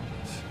sense of all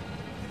this.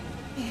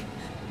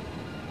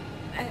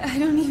 I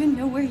don't even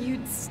know where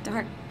you'd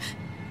start.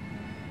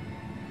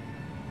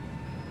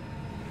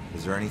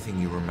 Is there anything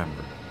you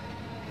remember?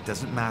 It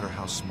doesn't matter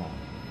how small.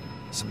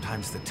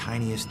 Sometimes the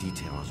tiniest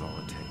detail is all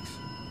it takes.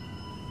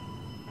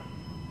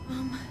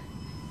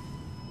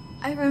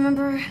 I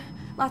remember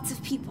lots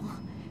of people.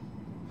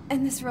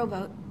 And this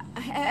rowboat.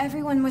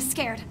 Everyone was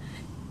scared.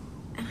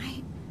 And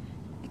I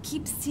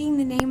keep seeing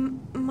the name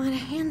Mona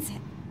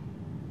Hansen.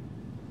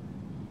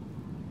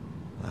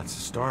 That's a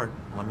start.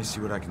 Let me see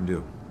what I can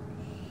do.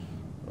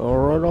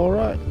 Alright,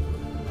 alright.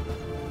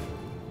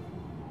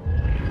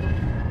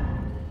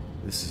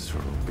 This is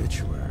her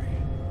obituary.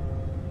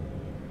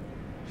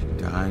 She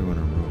died when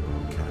her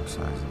rowboat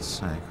capsized and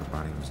sank. Her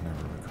body was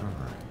never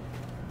recovered.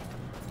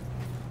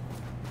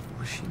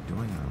 What was she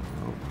doing on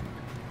a rowboat?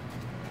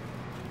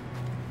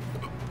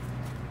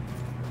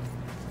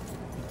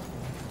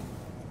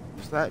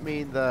 Does that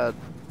mean that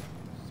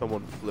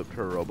Someone flipped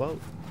her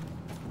rowboat.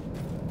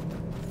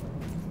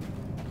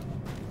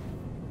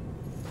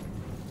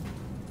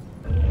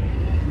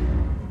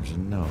 There's a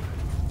note.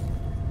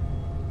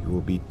 You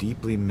will be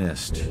deeply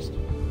missed.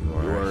 You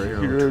are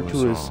a hero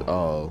to us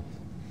all.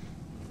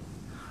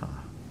 Huh.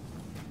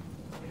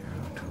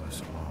 Hero to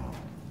us all.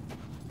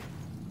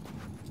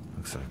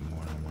 Looks like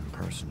more than one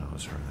person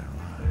owes her their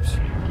lives.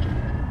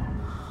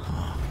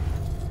 Huh.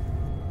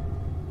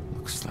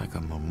 Looks like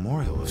a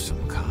memorial of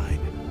some kind.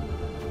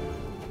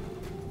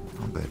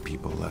 I'll bet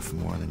people left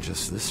more than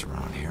just this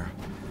around here.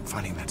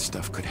 Finding that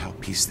stuff could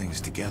help piece things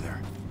together.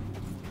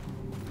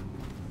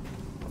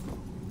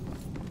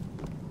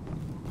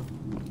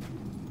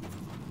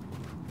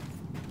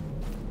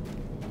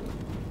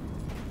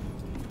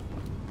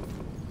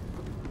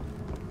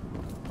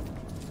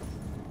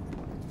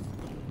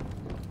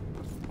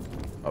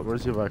 I'm gonna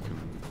see if I can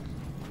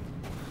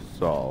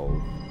solve.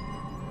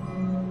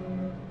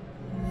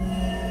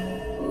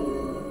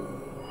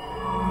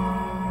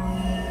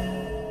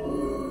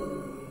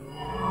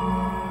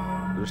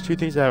 There's two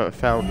things I haven't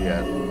found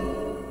yet.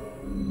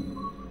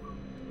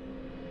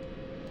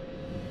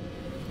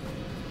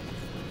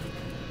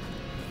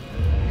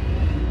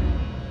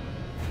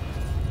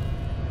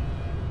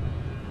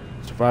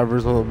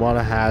 Survivors of the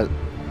Monahanset.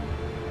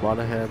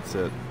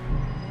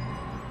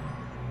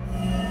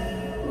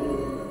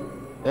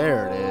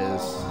 There it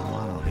is.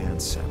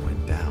 Monahanset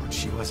went down.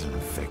 She wasn't a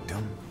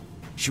victim.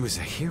 She was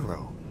a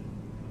hero.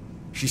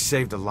 She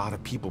saved a lot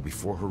of people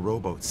before her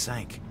rowboat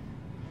sank.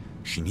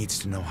 She needs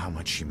to know how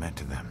much she meant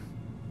to them.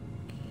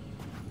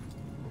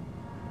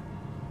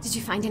 Did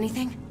you find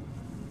anything?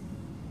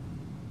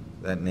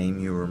 That name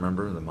you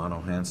remember, the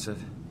Monahanset?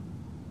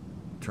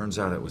 Turns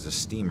out it was a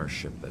steamer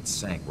ship that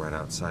sank right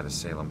outside of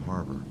Salem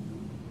Harbor.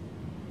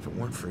 If it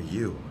weren't for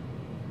you,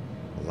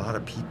 a lot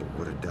of people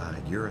would have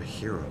died. You're a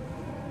hero.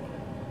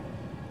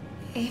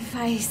 If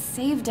I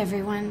saved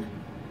everyone,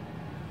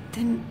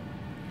 then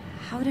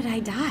how did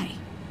I die?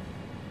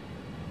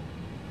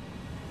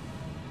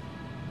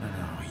 No,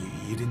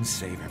 you didn't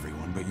save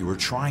everyone, but you were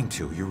trying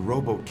to. Your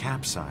rowboat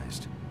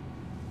capsized.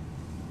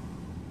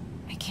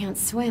 I can't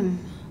swim,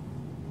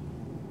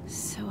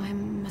 so I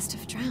must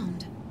have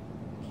drowned.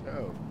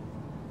 Oh.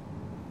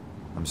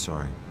 I'm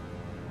sorry.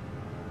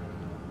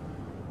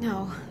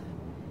 No,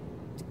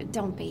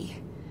 don't be.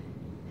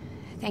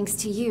 Thanks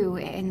to you,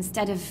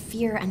 instead of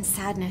fear and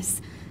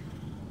sadness,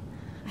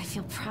 I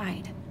feel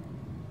pride.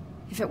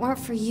 If it weren't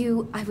for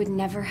you, I would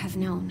never have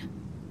known.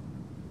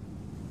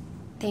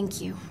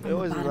 Thank you from the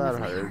bottom of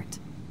my heart.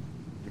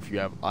 If you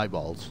have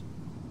eyeballs.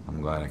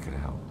 I'm glad I could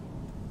help.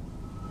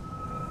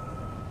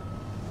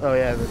 Oh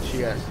yeah, then she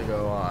has to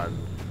go on.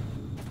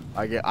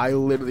 I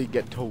literally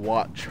get to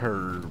watch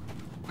her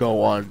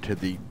go on to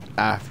the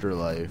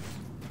afterlife.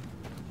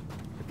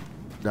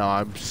 Now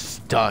I'm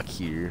stuck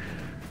here.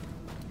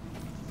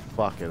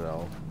 Fucking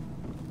hell.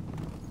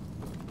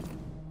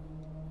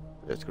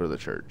 Let's go to the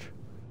church.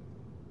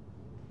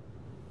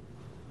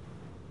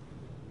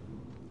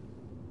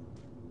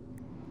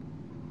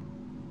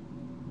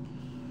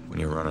 When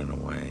you're running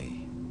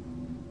away,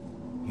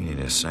 you need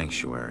a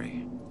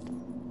sanctuary.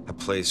 A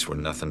place where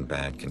nothing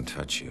bad can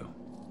touch you.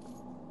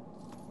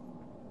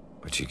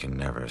 But you can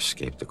never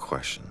escape the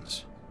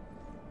questions.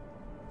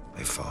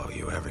 They follow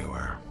you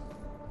everywhere.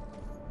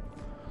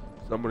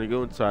 So I'm gonna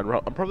go inside.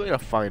 I'm probably gonna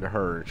find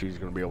her and she's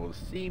gonna be able to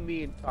see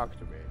me and talk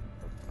to me.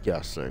 I'm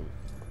guessing.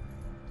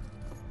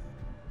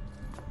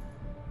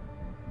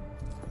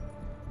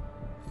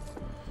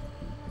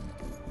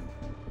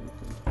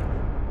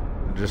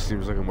 It just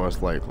seems like the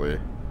most likely.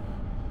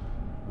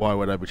 Why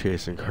would I be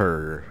chasing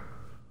her?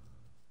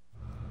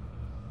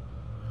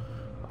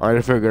 I need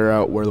to figure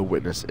out where the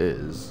witness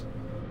is.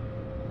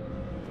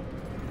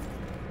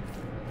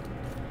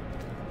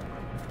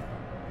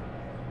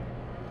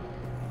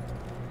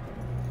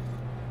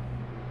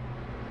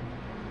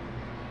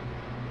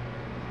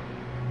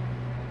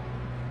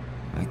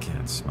 That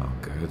can't smell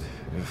good.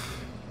 Ugh.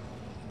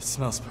 It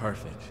smells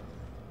perfect.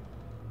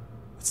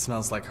 It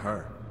smells like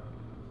her.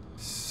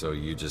 So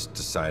you just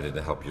decided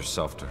to help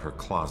yourself to her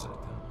closet?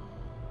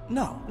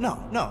 No.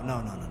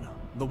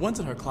 The ones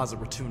in her closet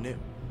were too new.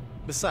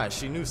 Besides,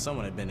 she knew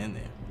someone had been in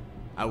there.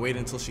 I waited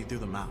until she threw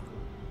them out.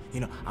 You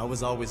know, I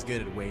was always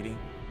good at waiting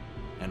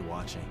and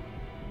watching.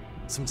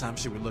 Sometimes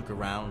she would look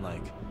around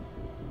like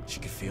she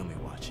could feel me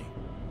watching.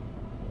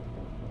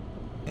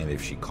 And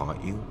if she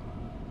caught you,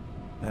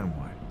 then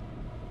what?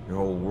 Your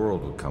whole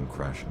world would come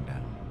crashing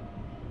down.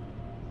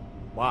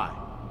 Why?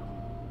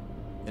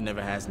 It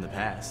never has in the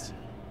past.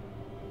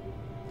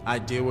 I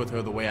deal with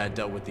her the way I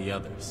dealt with the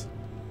others.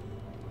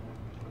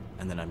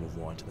 And then I move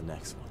on to the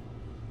next one.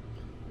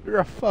 You're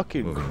a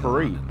fucking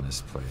creep. In this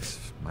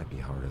place might be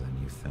harder than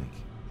you think.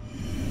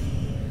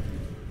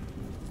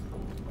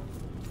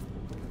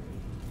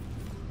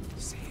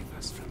 Save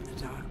us from the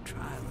dark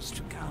trials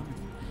to come.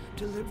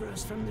 Deliver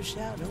us from the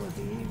shadow of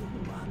the evil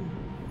one.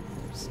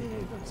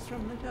 Save us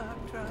from the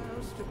dark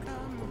trials to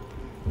come.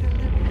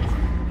 Deliver us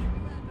from the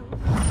shadow.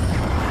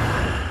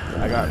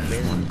 I got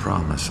one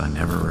promise I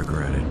never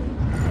regretted.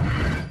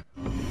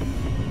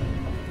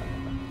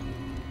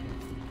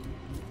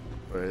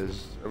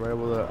 is. Am I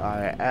able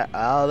to?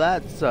 Oh,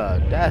 that's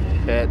a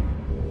death pit.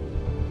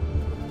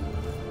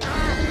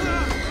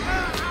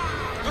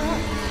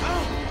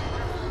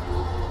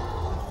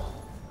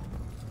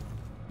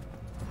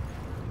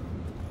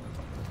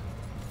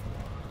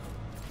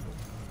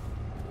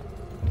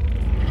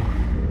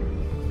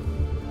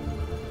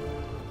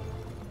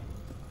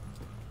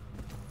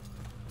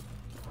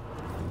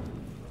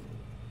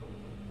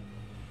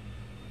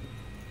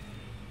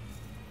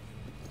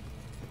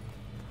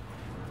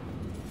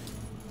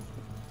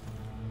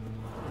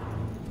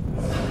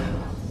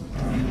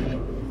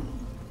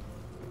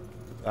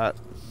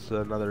 That's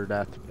another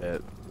death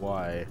pit.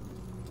 Why?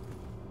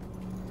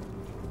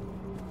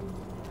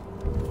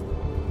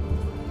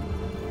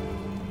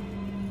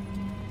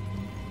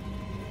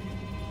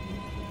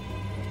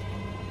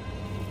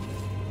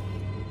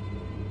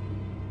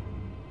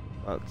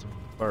 That's a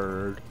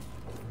bird.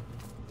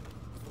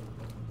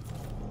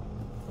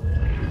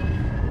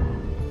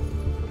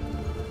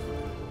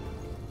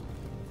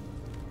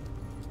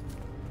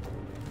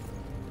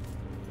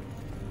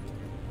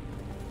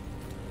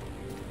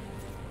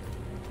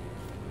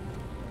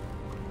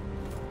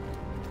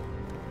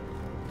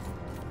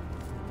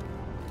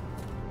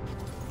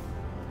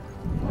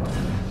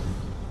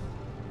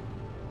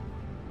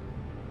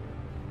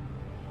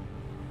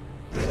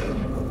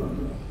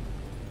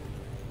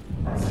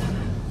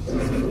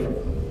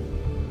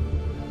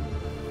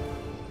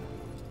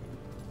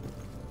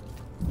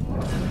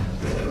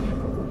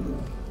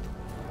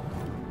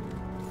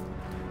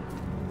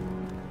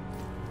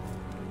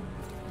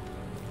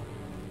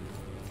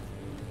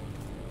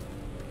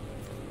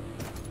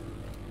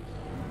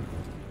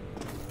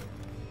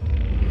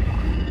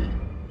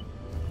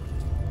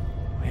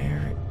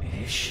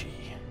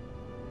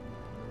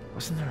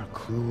 Wasn't there a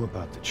clue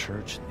about the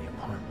church in the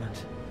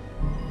apartment?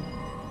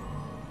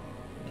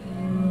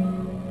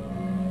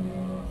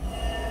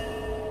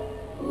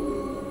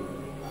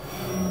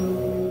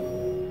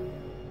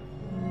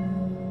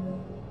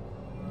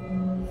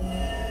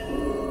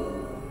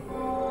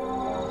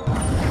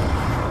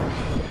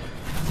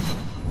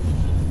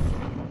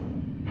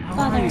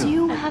 Father, do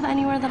you have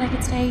anywhere that I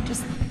could stay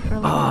just for a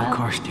little while? Of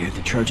course, dear.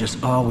 The church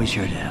is always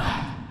here to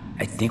help.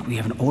 I think we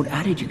have an old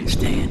attic you can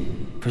stay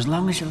in for as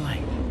long as you like.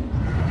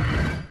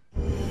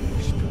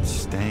 She's been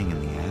staying in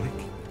the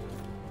attic?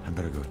 I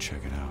better go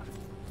check it out.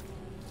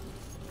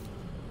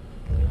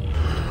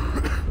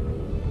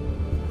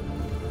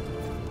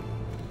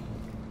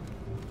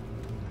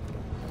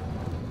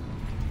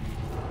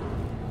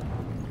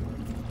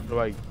 How do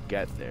I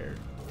get there?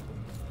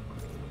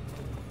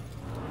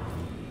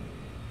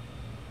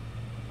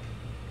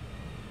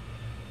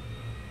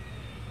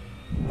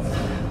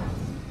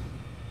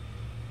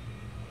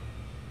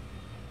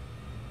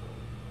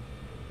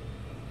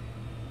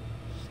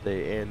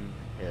 Stay in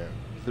here.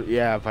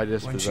 Yeah, if I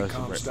just When she possess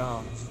him calms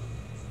down,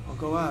 I'll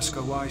go ask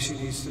her why she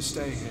needs to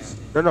stay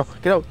here. No,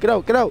 get out, get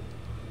out, get out!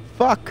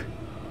 Fuck!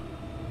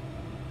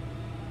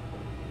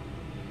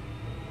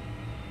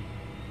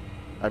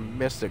 I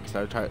missed it because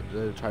I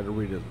tried to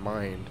read his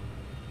mind.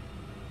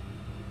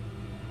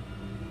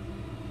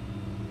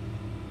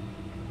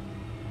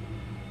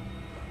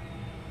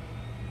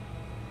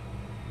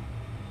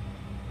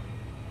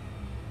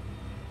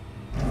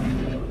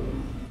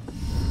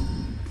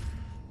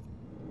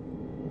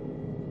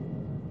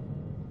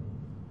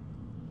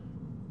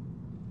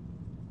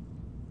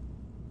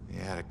 The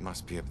attic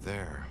must be up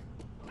there.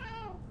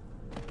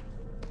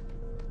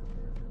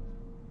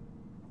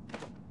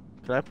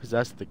 Can I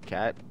possess the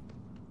cat?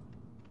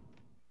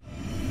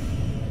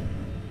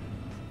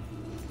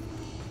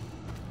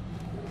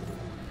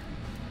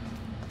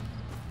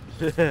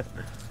 I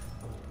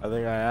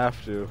think I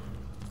have to.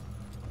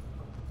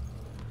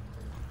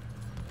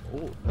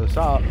 Oh, that's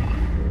up.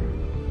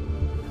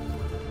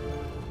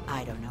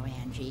 I don't know,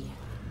 Angie.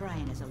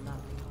 Brian is a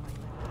lovely boy.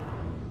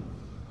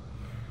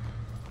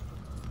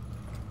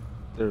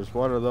 There's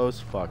one of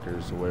those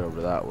fuckers way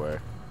over that way.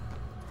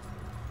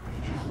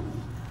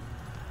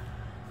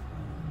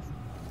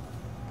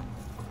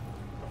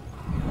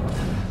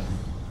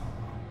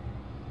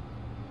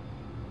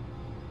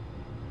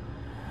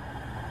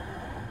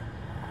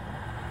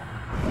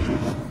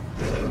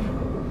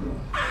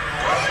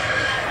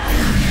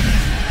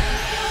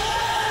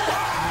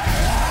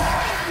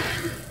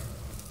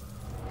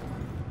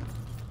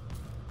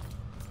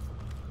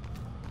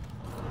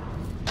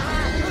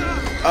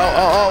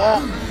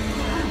 Oh.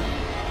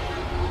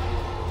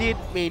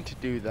 Didn't mean to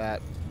do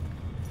that.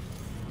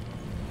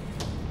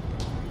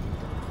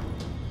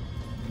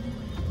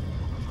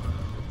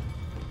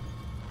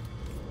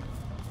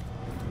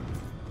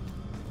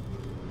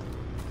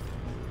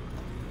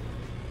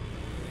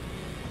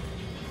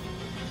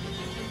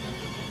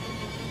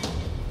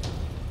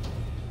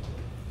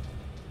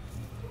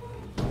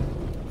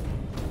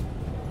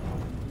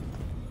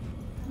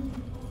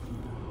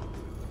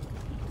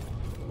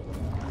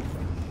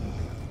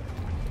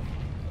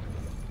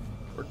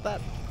 Where'd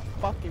that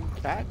fucking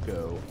cat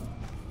go?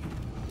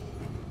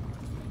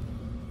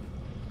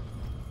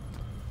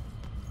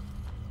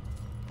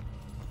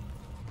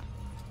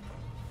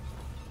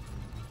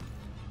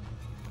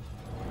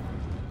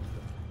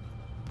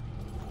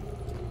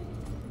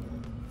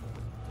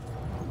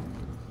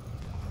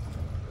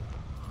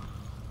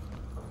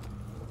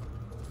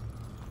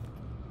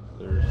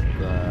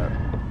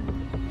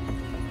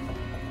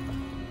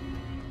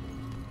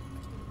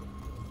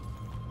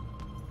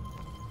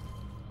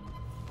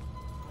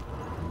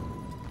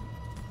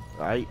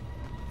 I.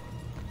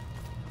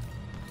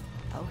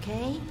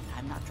 Okay,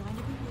 I'm not trying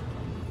to be rude.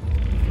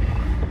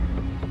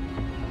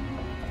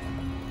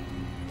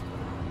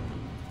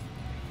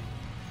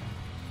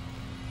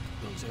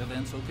 Those air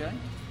vents okay?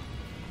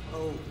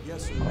 Oh,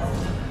 yes, sir.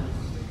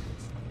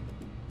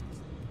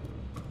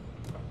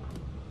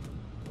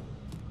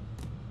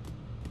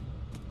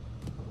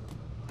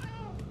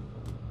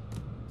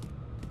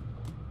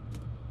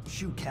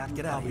 Shoot, Cat,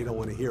 get out of here. You don't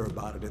want to hear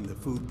about it in the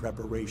food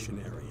preparation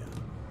area.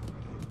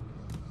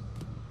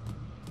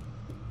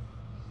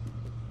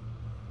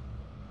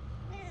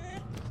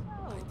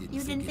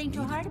 You didn't think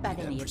too hard about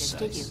any of this,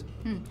 did you?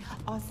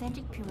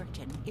 Authentic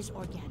Puritan is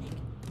organic,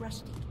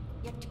 rustic,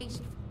 yet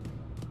tasteful.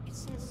 It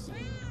says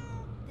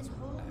this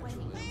whole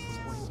wedding is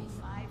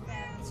my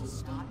family.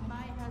 It's not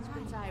my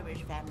husband's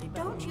Irish family,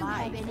 but don't you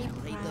have any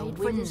pride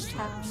for this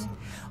town?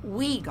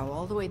 We go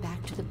all the way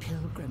back to the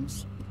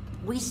Pilgrims.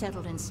 We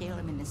settled in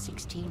Salem in the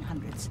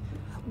 1600s.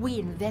 We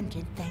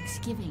invented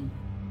Thanksgiving.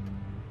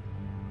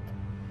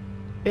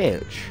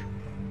 Bitch.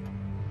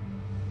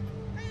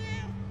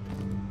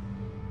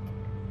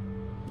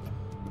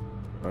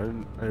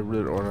 I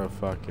really don't want to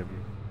fucking.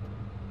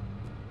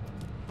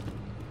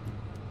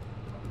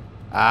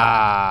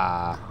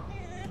 Ah.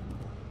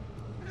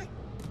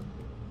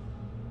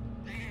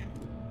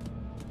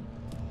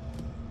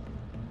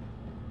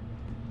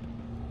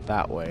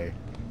 That way.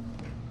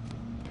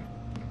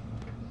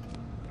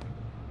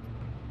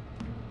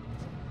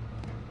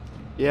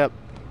 Yep.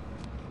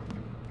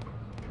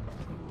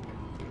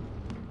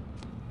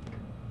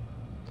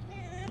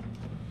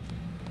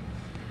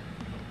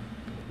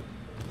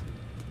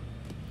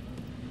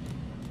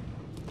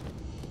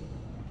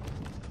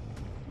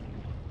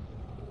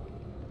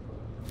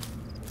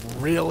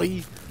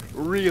 Really?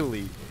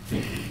 Really?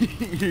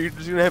 You're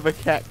just gonna have a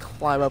cat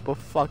climb up a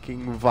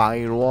fucking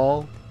vine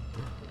wall?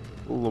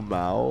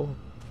 Lamau?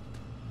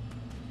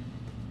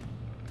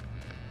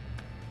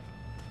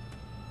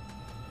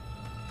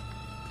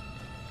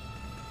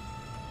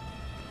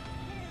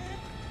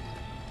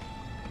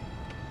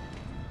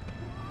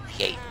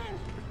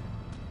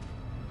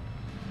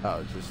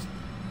 Oh, just...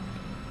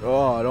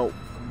 Oh, I don't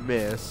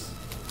miss.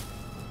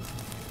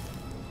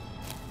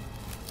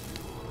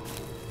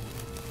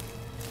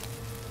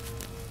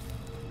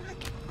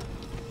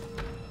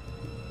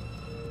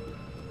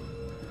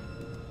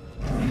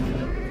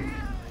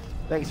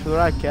 Thanks for the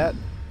ride, cat.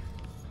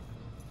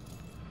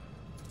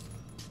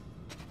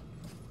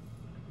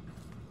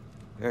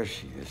 There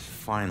she is,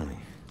 finally.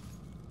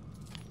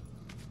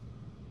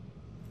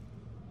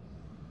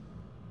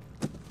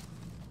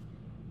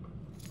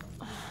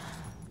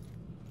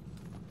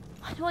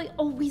 Why do I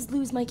always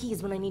lose my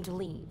keys when I need to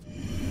leave?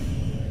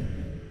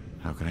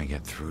 How can I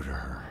get through to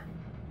her?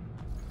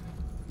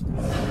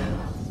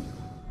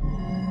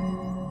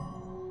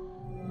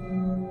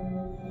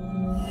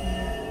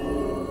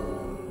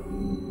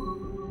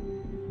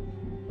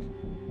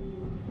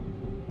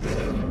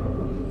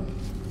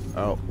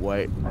 Oh,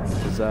 wait.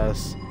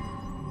 Possess.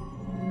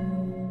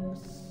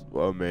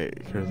 Well, mate,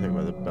 here's the thing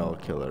about the Bell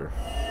Killer.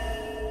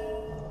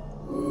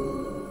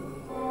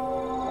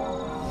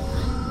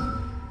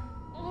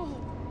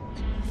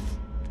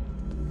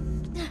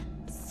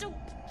 So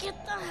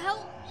get the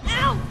hell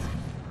out!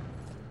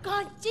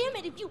 God damn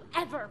it, if you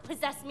ever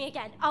possess me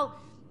again,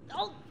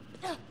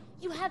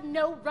 you have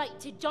no right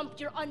to dump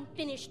your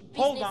unfinished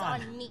business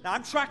on me. Now,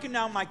 I'm tracking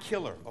down my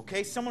killer,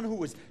 okay? Someone who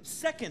was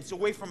seconds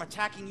away from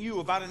attacking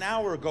you about an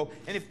hour ago,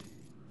 and if...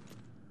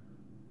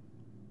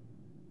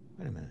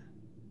 Wait a minute.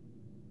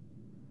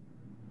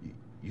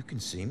 You can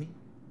see me?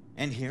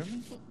 And hear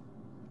me?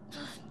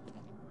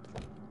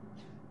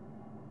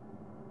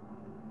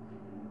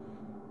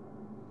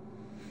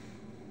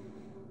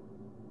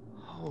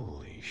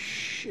 Holy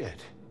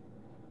shit.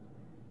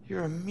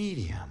 You're a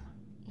medium.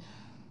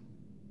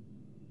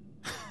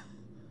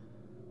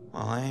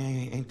 Well,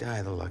 ain't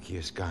I the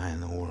luckiest guy in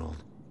the world?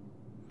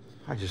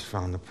 I just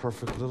found the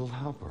perfect little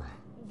helper.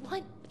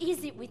 What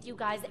is it with you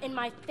guys and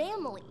my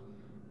family?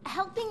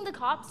 Helping the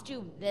cops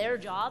do their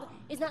job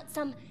is not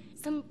some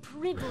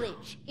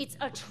privilege. It's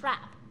a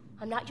trap.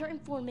 I'm not your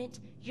informant,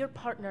 your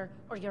partner,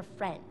 or your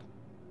friend.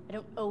 I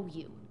don't owe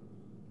you.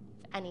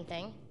 If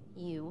anything,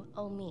 you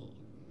owe me.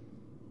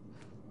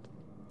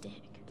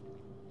 Dick.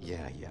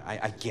 Yeah,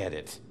 I get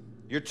it.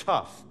 You're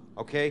tough,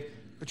 okay?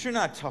 But you're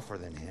not tougher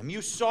than him.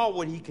 You saw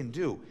what he can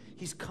do.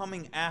 He's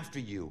coming after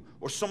you,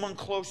 or someone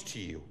close to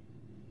you.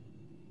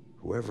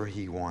 Whoever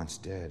he wants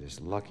dead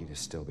is lucky to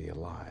still be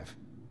alive.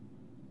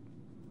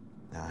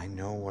 Now, I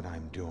know what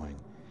I'm doing,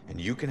 and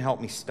you can help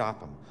me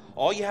stop him.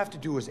 All you have to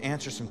do is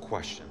answer some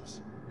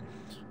questions.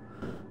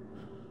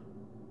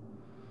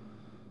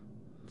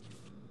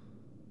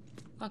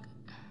 Look,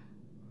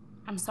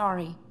 I'm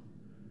sorry.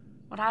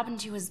 What happened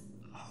to you is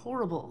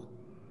horrible.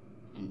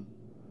 And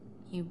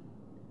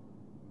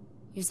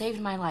you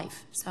saved my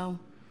life, so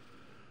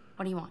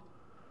what do you want?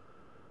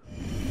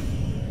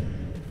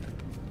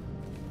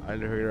 I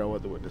need to figure out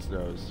what the witness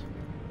knows.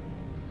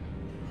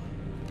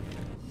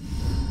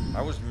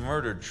 I was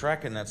murdered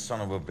tracking that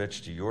son of a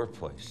bitch to your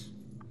place.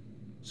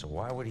 So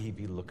why would he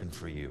be looking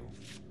for you?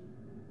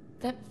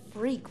 That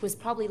freak was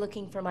probably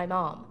looking for my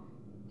mom.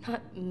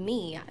 Not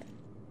me.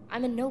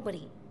 I'm a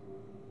nobody.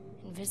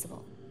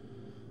 Invisible.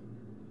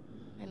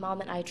 My mom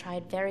and I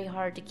tried very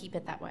hard to keep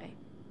it that way.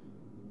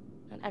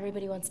 Not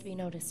everybody wants to be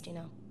noticed, you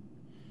know.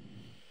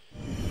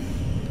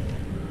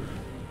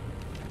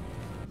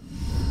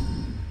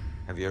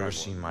 Have you ever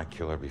seen my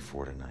killer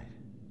before tonight?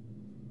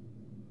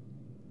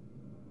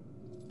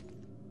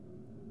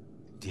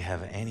 Do you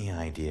have any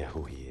idea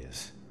who he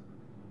is?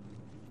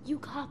 You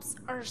cops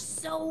are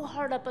so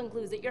hard up on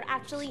clues that you're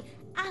actually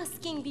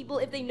asking people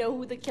if they know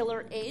who the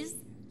killer is.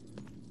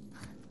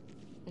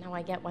 Now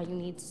I get why you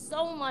need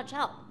so much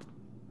help.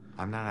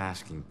 I'm not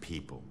asking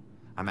people.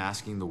 I'm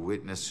asking the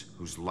witness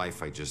whose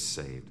life I just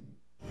saved.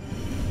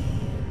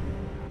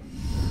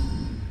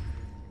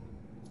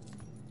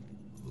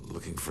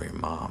 Looking for your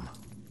mom.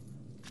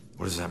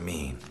 What does that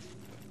mean?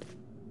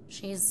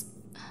 She's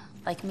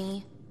like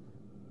me,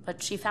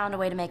 but she found a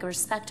way to make a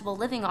respectable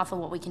living off of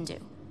what we can do.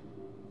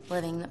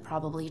 Living that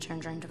probably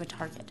turned her into a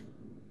target.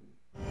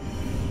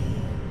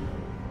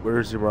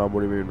 Where's your mom?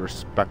 What do you mean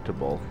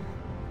respectable?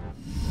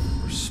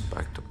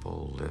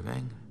 Respectable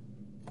living?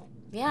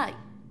 Yeah.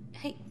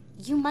 Hey,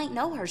 you might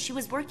know her. She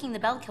was working the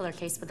Bell Killer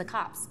case with the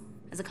cops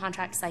as a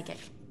contract psychic,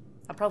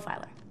 a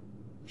profiler.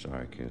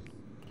 Sorry, kid.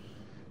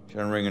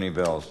 Can't ring any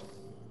bells.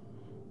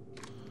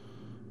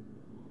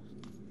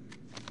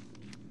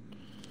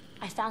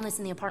 I found this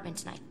in the apartment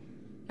tonight.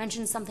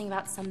 Mentioned something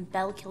about some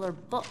Bell Killer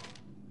book.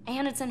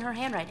 And it's in her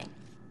handwriting.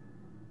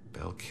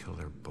 Bell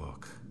Killer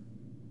book.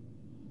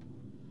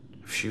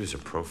 If she was a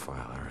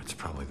profiler, it's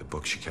probably the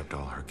book she kept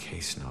all her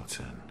case notes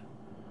in.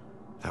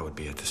 That would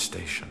be at the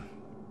station.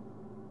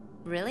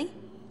 Really?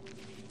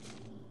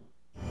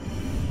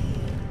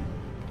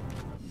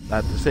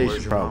 At the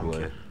station,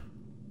 probably. Mom,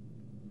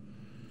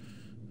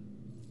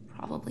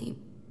 Probably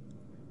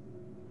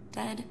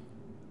dead.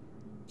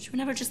 She would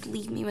never just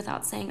leave me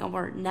without saying a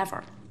word.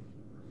 Never.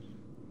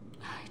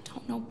 I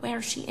don't know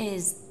where she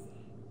is.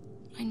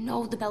 I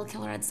know the Bell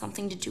Killer had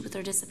something to do with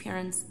her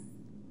disappearance.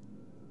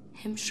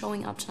 Him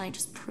showing up tonight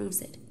just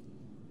proves it.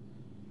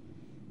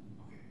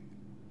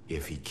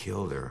 If he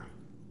killed her,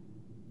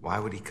 why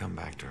would he come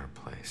back to her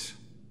place?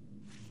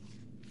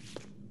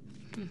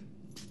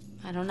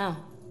 I don't know.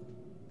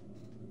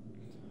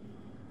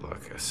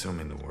 Look,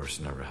 assuming the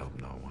worst never helped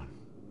no one.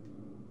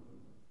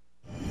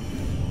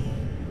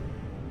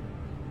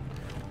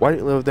 Why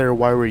didn't you live there?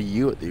 Why were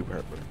you at the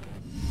apartment?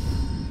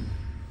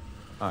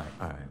 All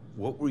right.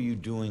 What were you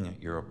doing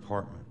at your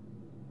apartment?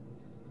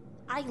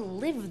 I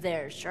live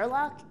there,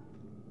 Sherlock.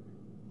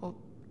 Well,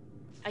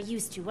 I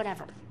used to,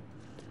 whatever.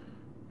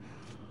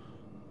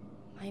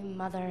 My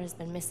mother has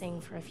been missing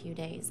for a few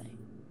days.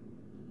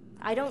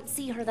 I don't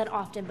see her that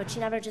often, but she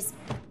never just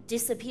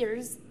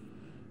disappears.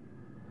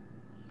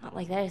 Not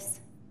like this.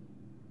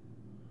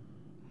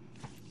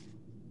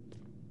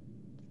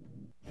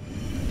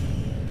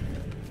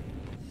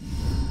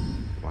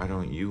 Why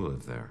don't you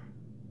live there?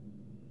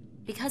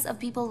 Because of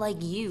people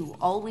like you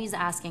always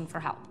asking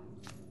for help.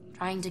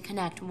 Trying to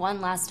connect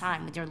one last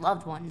time with your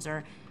loved ones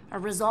or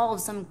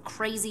resolve some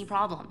crazy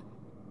problem.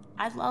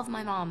 I love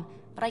my mom,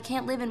 but I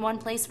can't live in one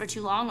place for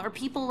too long or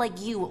people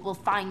like you will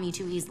find me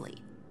too easily.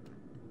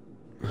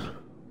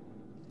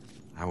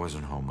 I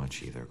wasn't home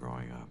much either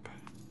growing up.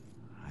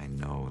 I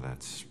know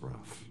that's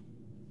rough.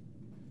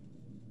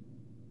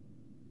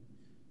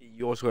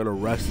 You also got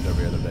arrested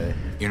every other day.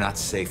 You're not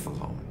safe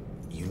alone.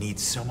 You need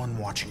someone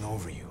watching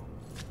over you.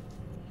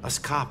 Us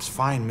cops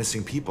find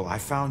missing people. I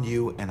found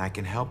you, and I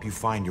can help you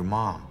find your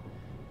mom.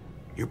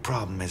 Your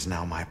problem is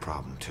now my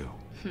problem, too.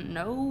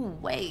 No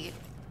way.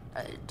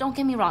 Don't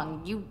get me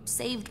wrong, you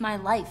saved my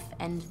life,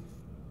 and...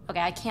 Okay,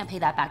 I can't pay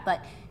that back,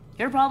 but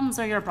your problems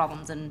are your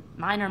problems, and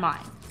mine are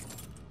mine.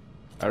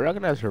 I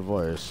recognize her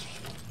voice.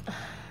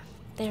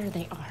 There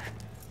they are.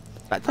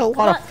 That's a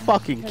lot of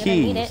fucking You're gonna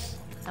need it. keys.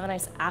 Have a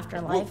nice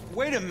afterlife.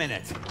 Wait a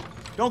minute.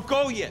 Don't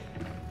go yet.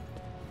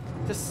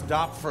 Just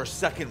stop for a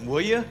second,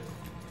 will you?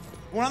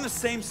 We're on the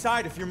same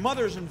side. If your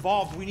mother's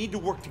involved, we need to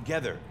work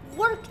together.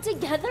 Work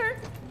together?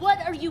 What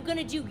are you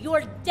gonna do?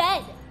 You're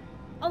dead.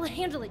 I'll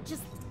handle it.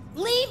 Just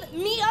leave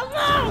me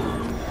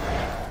alone!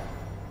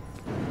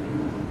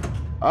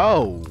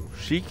 Oh,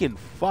 she can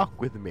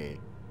fuck with me.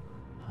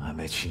 I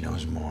bet she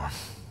knows more.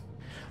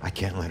 I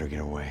can't let her get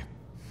away.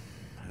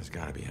 There's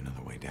gotta be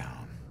another way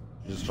down.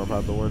 Just jump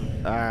out the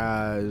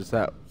window. Is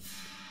that...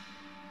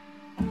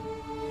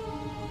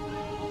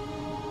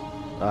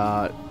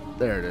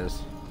 there it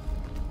is.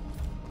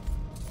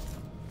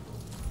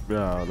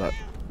 No, that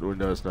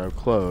window is now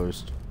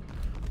closed.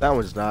 That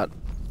one's not.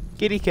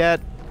 Kitty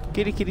cat.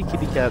 Kitty, kitty,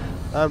 kitty cat.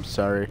 I'm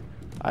sorry.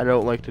 I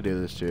don't like to do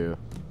this to you.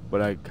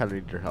 But I kind of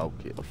need your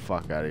help. Get the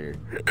fuck out of here.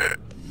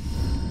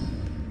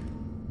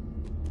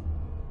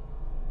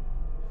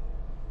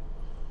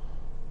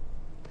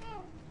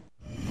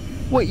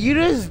 Wait, you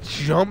just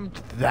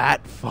jumped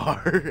that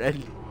far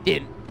and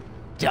didn't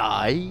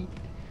die?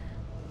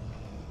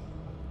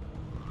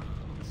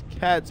 This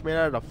cat's made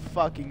out of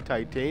fucking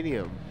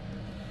titanium.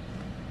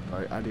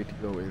 I need to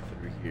go in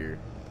through here.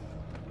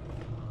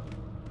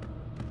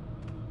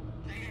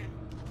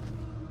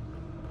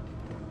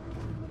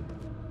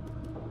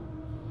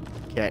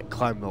 can't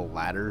climb the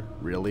ladder,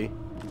 really?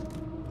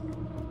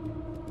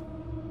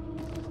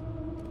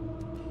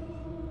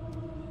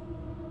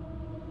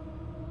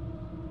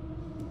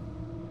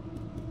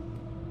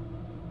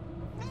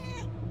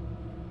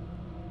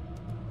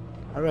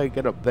 How do I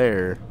get up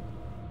there?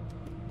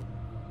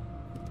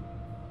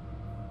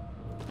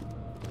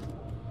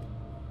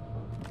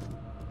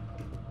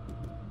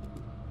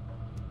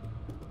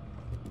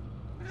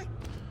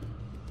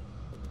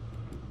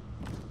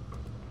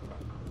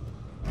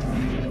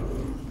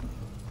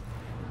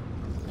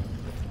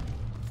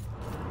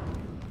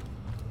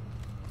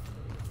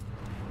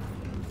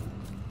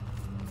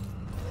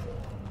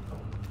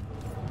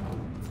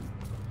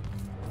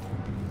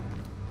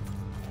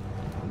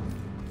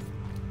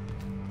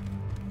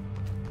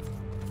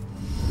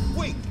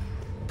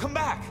 Come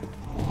back!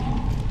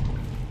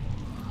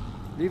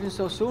 Leaving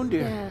so soon,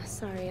 dear? Yeah,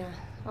 sorry.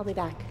 I'll be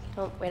back.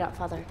 Don't wait out,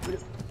 Father.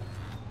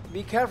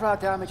 Be careful out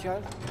there, my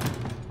child.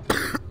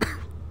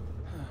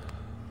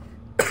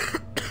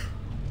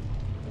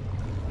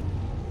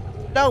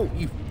 No,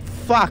 you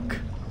fuck!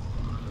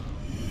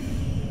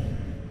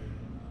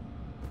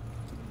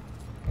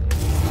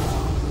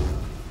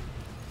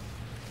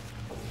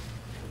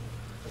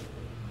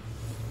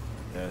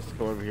 Yeah, let's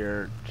go over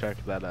here,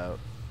 check that out.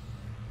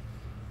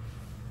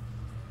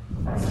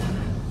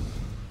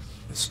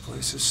 This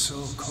place is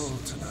so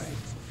cold tonight.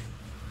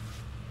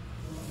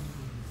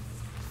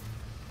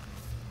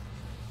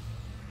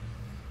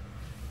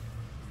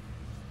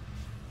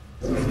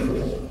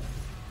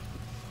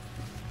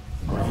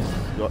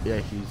 Yeah,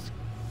 he's...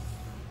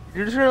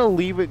 You're just gonna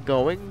leave it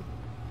going?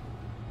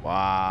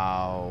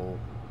 Wow.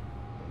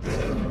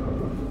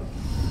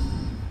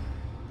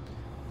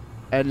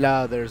 And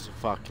now there's a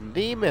fucking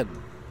demon.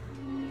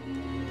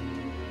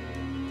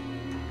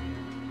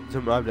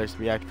 Some objects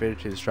be activated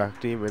to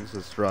distract demons.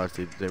 This draws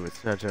the demon's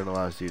attention and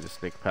allows you to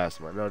sneak past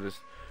them unnoticed.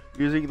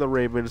 Using the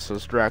ravens to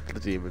distract the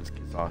demons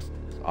is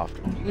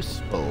often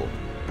useful.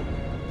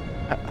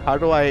 How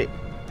do I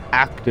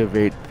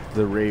activate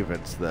the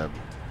ravens then?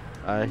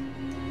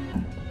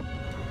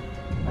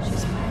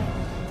 She's quiet.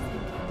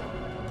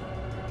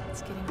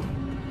 It's getting late.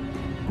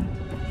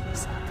 He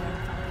sat there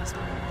with all these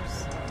murders.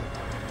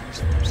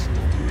 There's worse.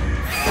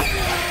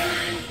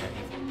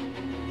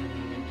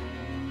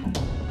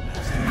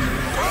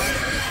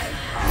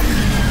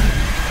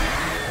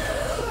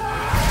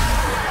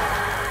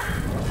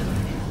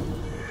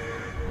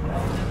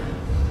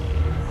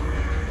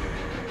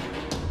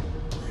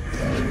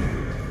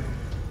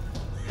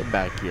 Come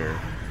back here,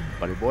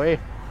 buddy boy.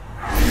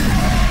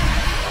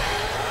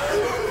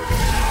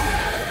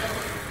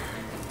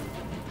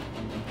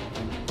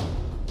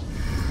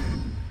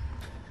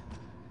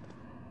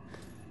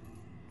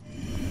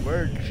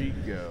 Where'd she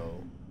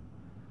go?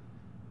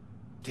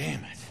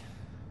 Damn it.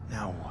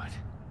 Now what?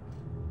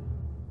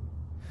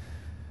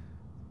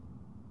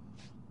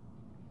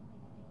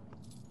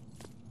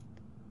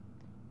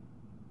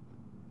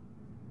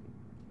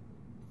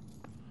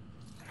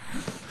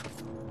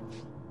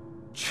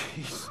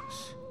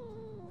 Jesus.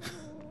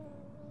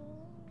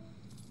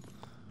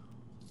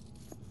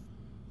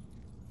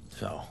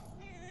 So,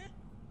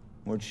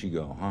 where'd she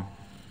go, huh?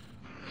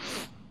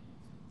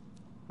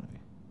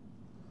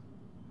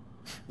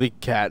 The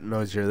cat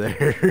knows you're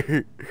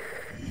there.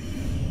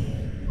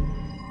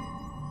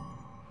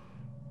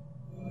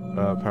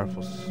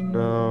 Powerful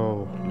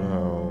snow.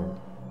 No.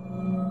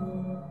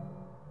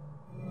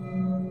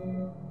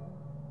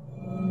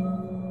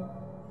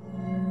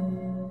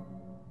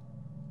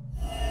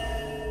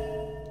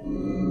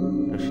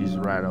 She's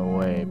right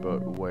away, but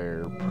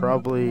where?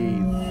 Probably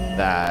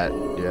that.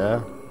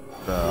 Yeah.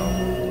 No.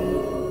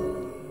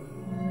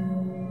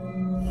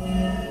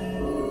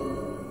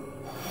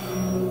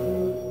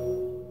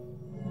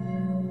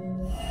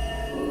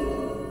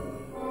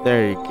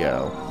 There you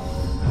go.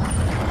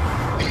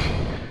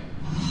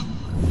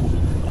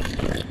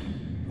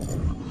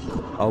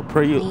 I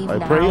pray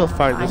you'll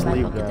find this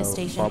leave now.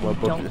 Mama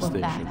book at the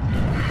station.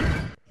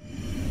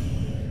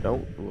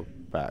 Don't look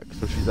back.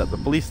 So she's at the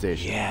police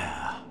station.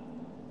 Yeah.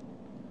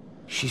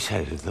 She's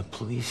headed to the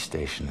police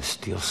station to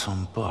steal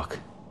some book.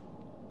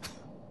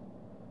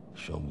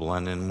 She'll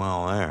blend in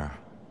well there.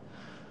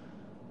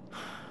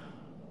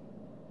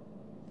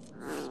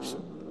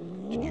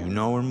 Did you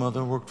know her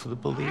mother worked for the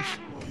police?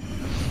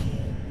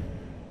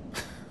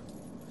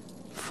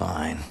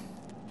 Fine.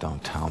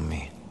 Don't tell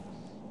me.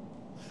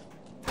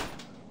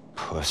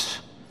 Puss.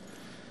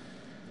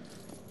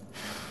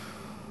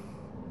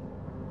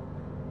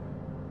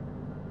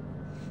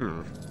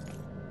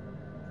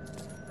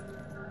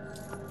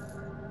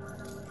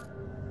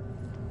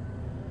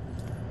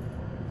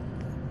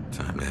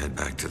 Time to head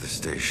back to the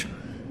station.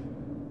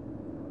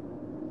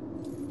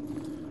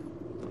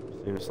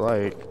 Seems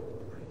like.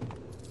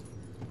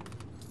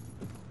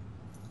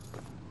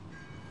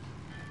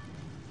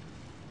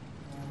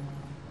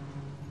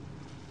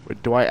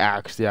 But do I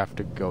actually have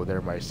to go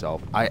there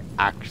myself? I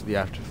actually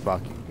have to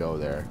fucking go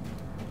there.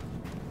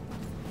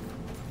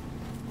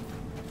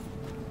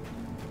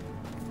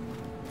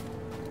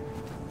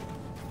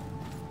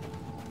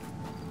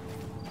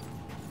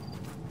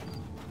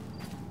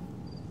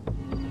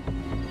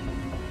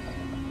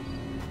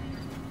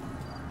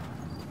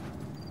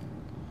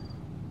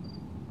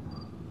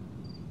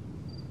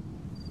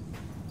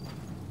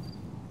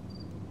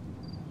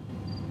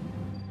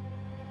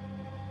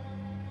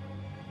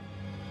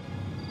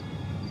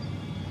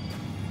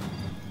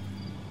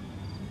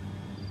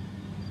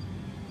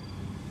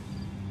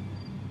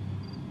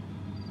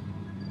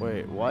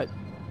 Wait, what?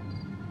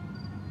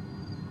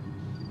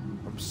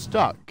 I'm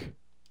stuck.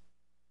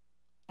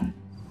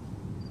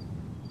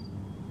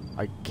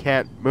 I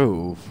can't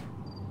move.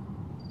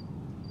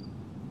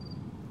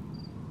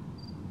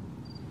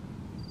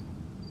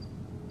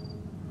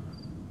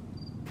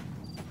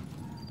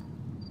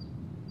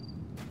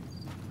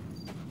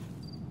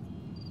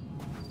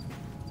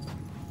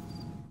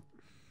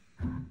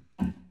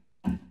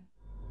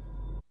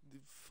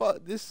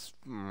 This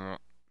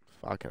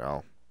fucking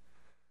hell.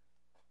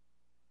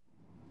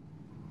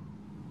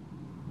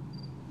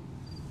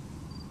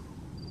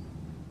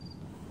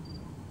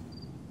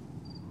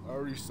 I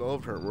already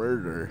solved her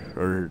murder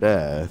or her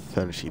death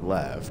and she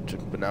left,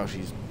 but now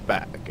she's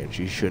back and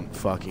she shouldn't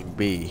fucking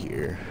be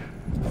here.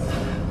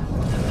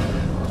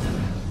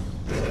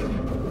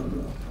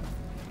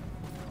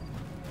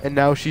 And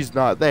now she's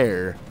not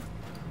there.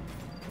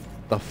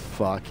 The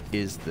fuck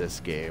is this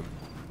game?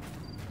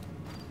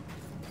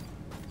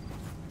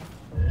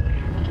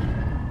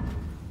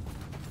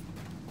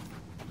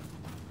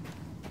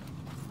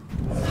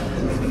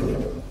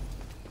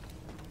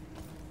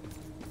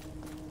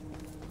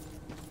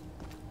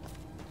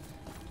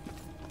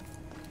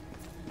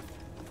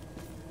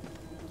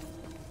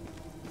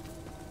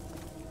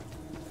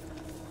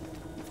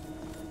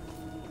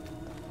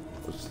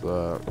 What's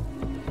that?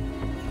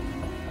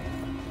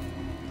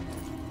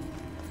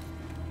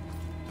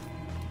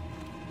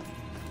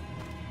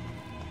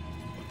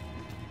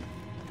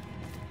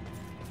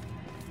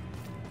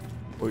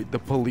 Wait, the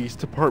police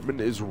department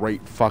is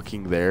right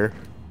fucking there.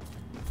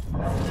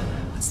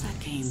 What's that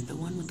game? The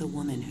one with the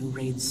woman who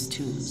raids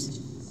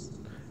tombs.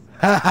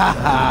 Ha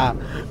ha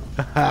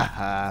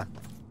ha!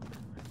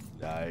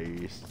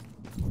 Nice.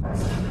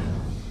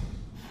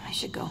 I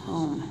should go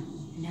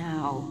home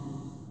now.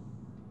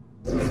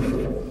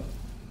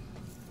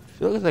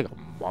 She looks like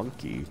a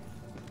monkey.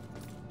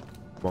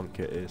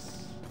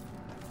 Monkey-is.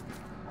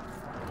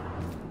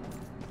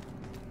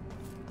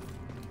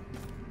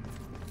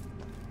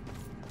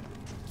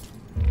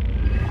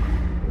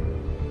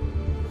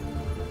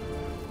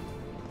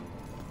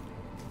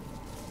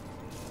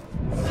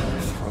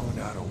 Thrown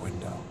out a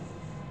window.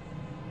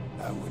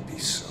 That would be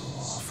so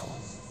awful.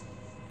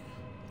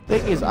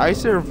 Thing is, I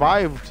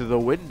survived the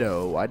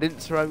window. I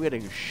didn't survive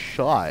getting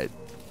shot.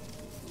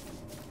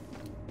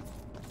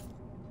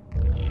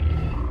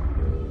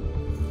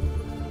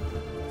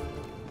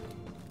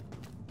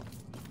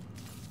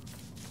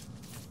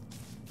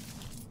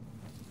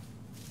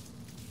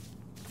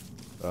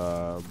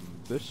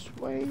 This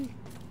way?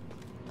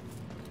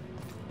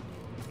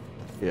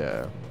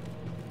 Yeah.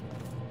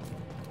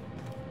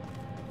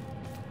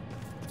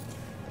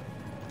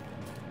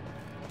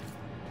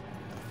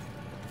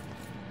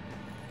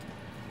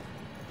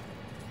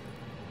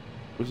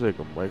 Looks like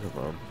a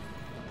microphone.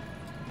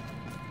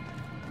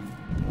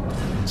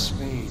 In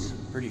Spain,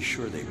 pretty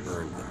sure they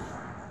burned them.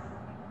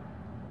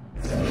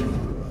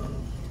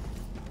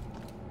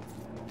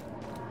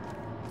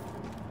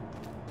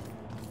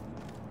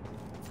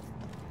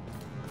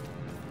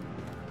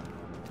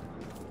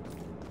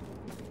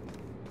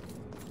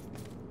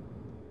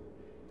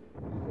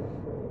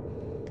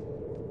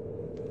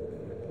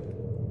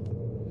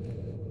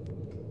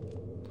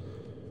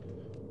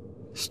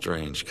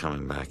 Strange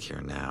coming back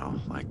here now,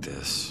 like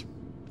this.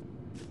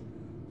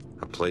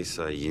 A place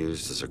I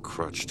used as a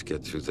crutch to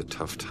get through the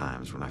tough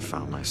times when I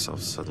found myself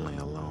suddenly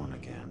alone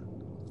again.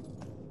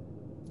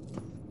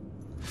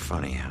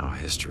 Funny how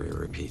history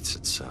repeats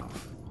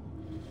itself.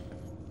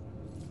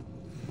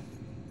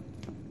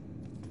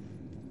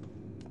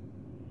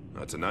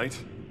 Tonight?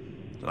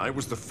 Tonight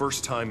was the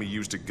first time he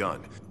used a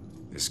gun.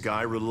 This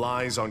guy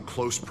relies on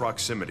close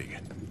proximity.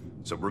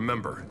 So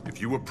remember, if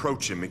you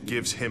approach him, it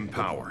gives him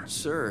power.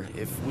 Sir,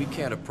 if we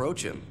can't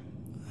approach him,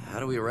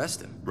 how do we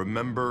arrest him?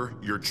 Remember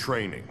your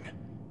training.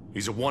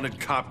 He's a wanted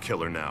cop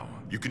killer now.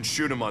 You can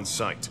shoot him on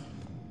sight.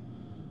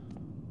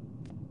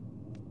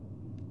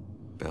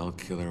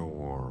 Bellkiller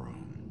War Room.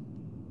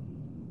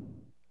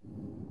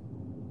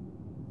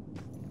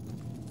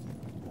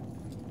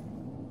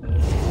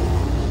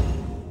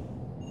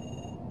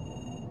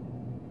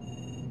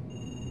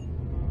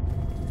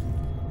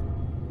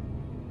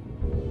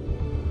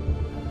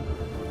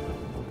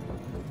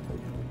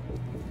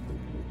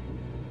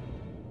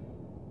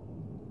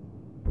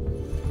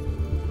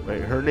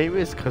 Wait, her name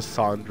is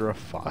Cassandra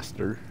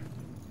Foster.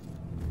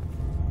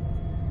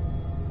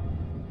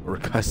 Or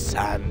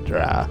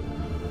Cassandra.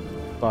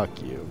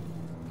 Fuck you.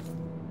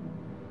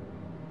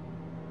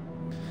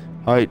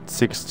 Height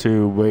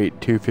 6'2",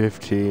 weight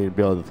 215,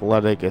 build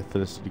athletic,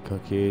 ethnicity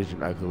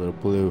Caucasian, eye color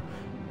blue.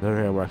 Never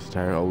hand wax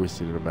attire, always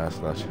seen in a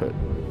mask / hood.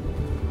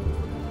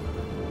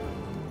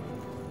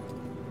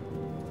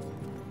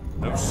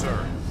 No,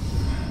 sir.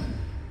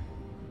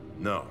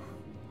 No.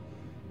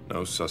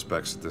 No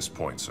suspects at this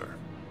point, sir.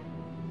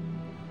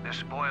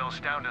 This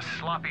boils down to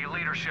sloppy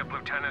leadership,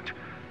 Lieutenant.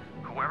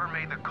 Whoever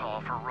made the call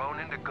for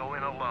Ronan to go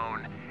in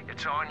alone,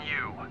 it's on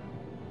you.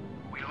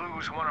 We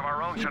lose one of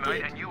our own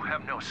tonight, and you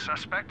have no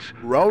suspects.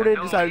 Ronan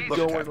No decided to leads.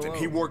 go Look, in Captain, alone.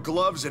 he wore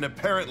gloves and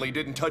apparently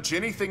didn't touch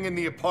anything in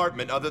the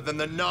apartment other than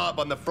the knob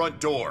on the front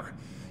door.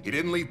 He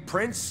didn't leave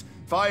prints,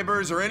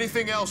 fibers, or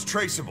anything else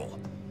traceable.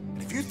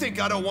 And if you think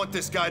I don't want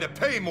this guy to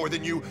pay more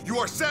than you, you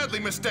are sadly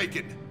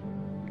mistaken.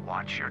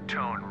 Watch your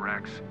tone,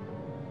 Rex.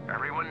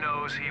 Everyone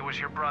knows he was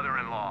your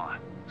brother-in-law,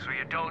 so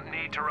you don't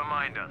need to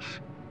remind us.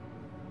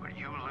 But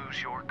you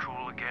lose your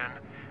cool again,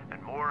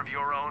 and more of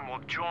your own will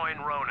join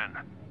Ronan.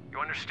 You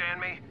understand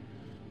me?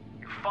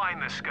 You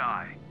find this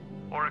guy,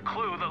 or a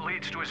clue that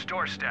leads to his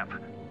doorstep.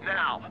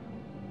 Now!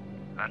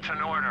 That's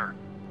an order.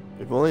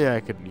 If only I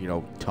could, you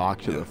know,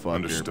 talk to the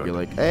funder and be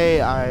like,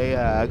 hey,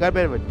 I got a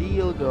bit of a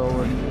deal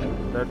going.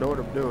 I know what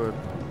I'm doing.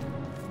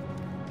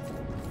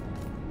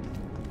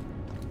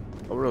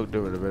 I'm really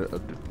doing a bit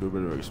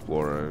of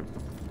exploring.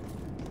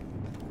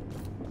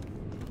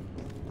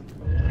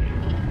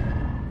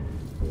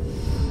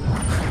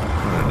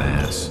 What an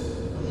ass.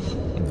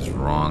 He was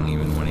wrong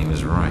even when he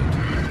was right.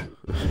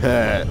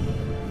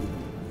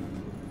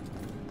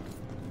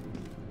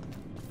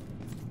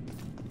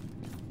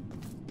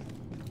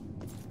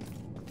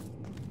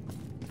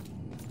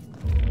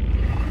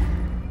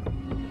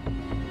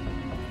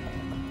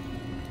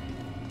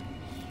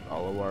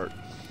 Stalwart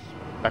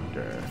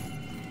Spectre.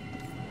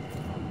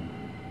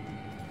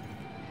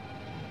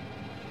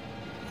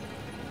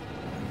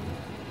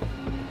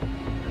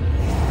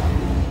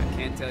 I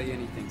can't tell you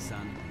anything,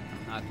 son.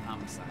 I'm not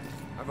homicide.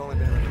 I've only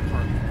been in the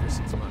department for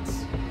 6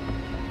 months.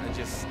 I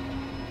just...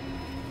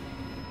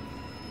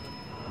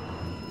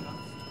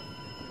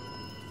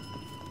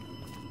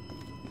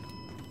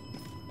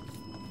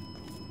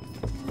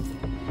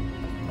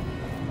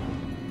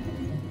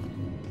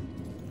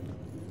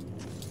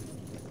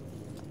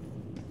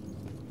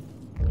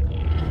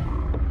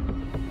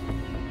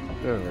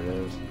 There it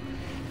is.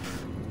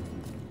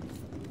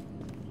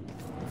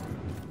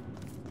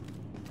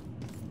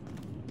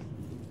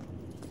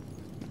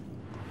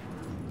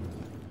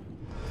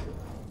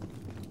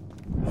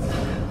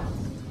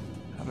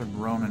 How did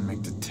Ronan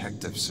make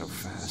detectives so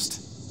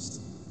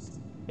fast?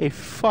 Hey,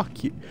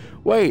 fuck you.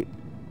 Wait.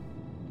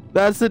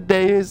 That's the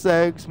Deus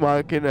Ex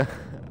Machina.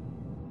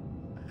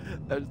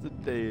 That's the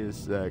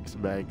Deus Ex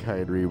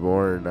Mankind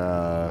Reborn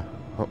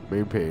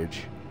main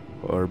page.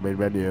 Or main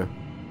menu.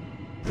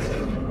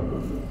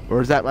 Or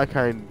is that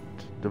Mankind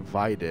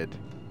Divided?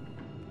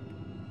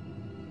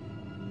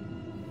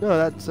 No,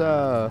 that's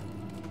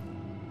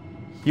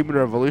Human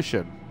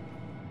Revolution.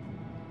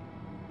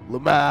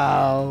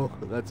 Lamau!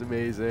 That's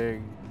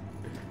amazing.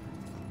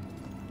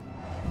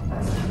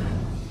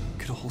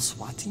 Could a whole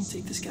SWAT team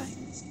take this guy?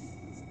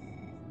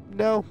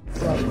 No.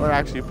 Or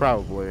actually,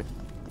 probably.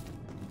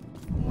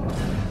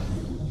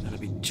 Gotta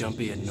be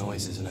jumpy at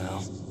noises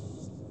now.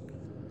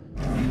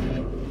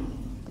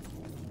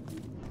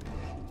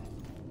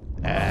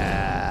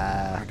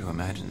 Hard to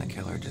imagine the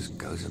killer just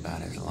goes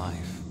about his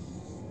life,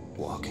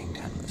 walking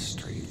down the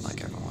street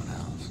like everyone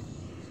else.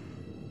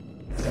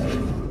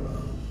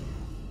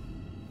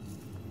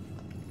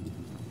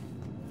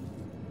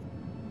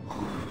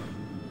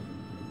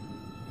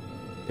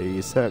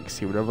 Deus Ex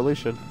Human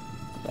Revolution.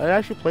 I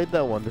actually played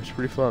that one. It's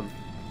pretty fun.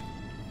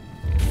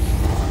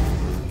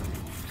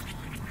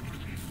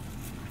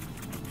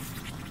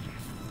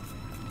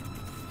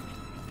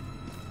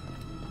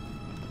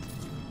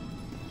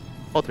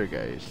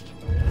 Poltergeist.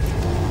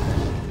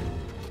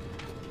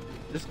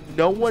 Just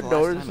no one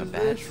notices a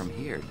badge this. from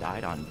here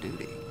died on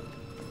duty.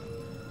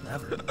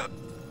 Never.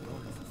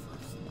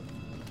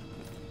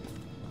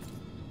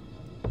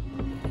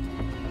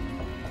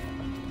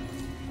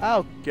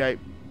 Okay.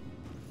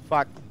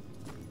 Fuck.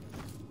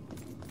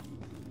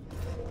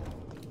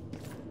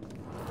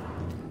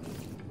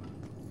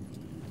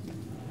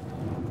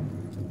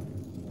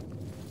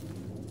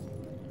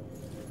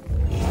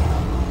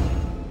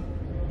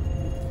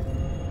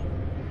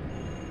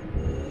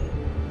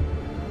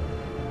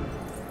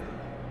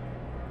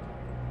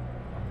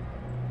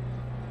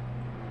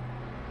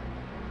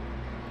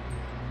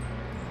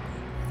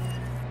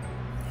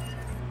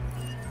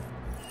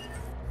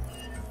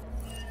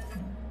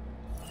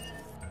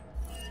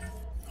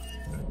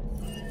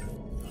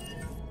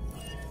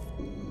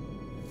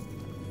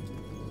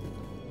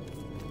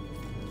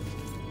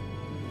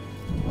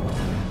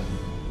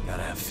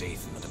 Gotta have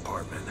faith in the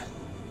department.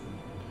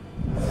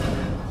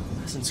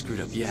 Hasn't screwed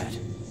up yet,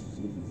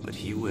 but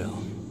he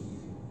will.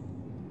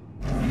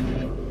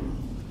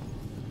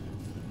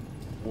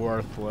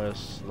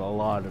 Worthless. A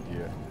lot of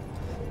you.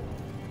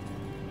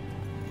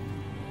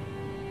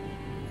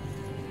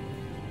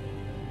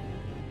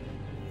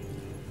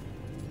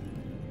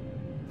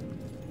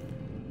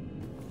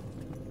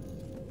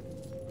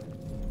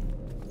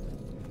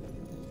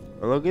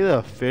 And look at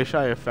the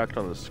fisheye effect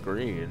on the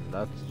screen.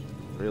 That's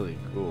really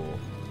cool.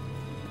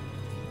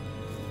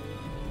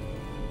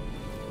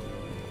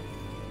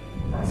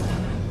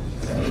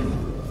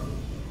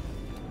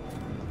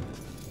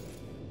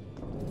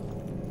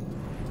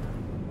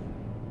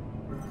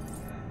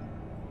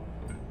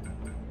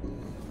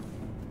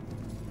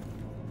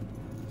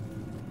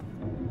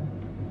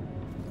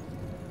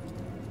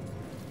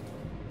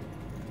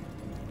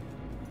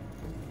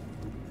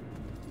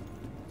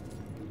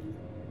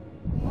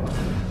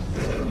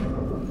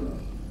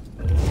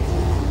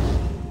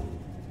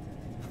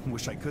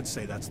 wish I could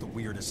say that's the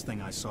weirdest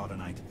thing I saw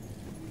tonight.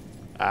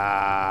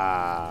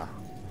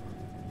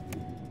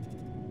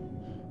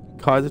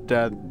 Cause of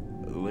death,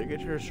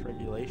 ligature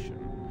strangulation.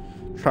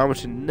 Trauma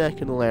to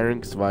neck and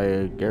larynx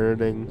via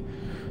garroting.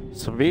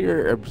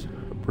 Severe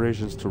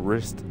abrasions to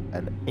wrist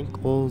and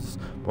ankles.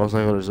 Most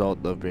likely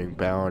result of being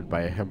bound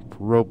by a hemp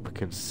rope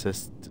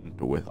consistent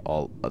with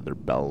all other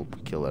Bell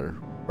killer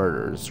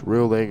murders.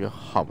 Ruling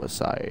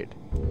homicide.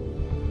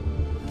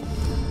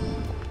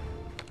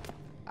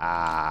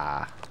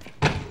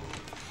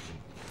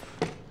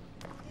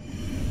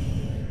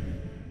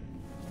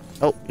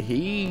 Oh,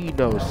 he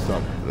knows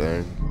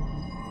something.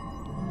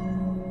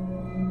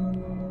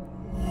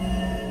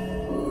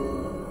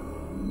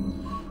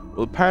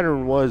 Well, the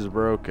pattern was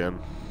broken.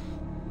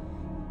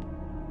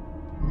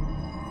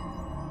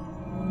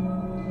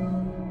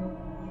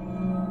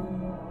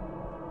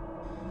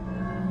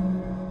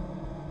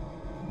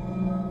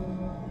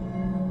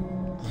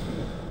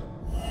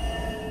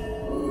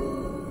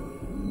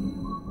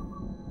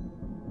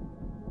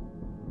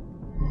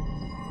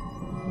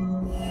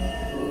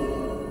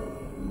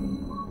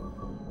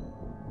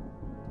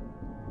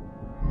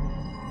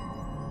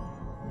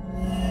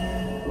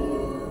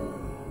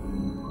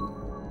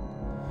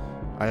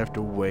 I have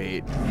to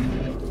wait.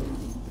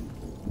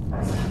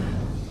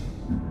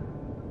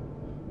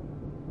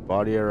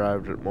 Body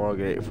arrived at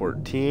morgue at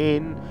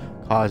 8:14.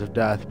 Cause of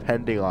death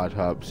pending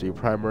autopsy.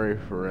 Primary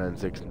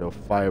forensics. No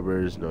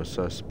fibers. No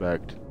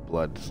suspect.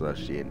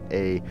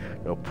 Blood/DNA.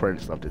 No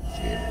prints left at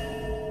scene.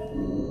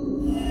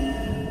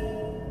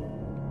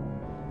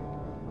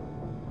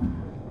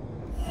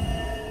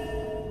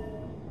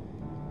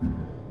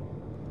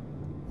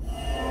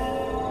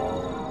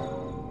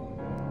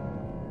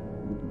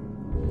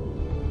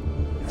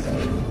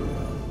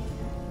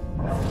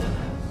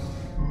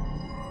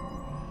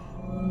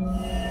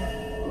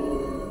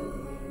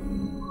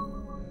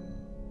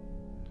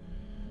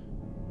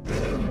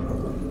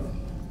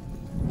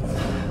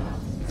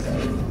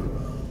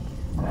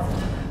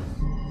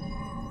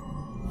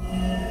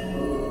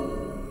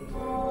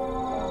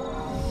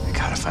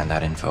 Find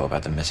that info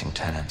about the missing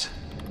tenants.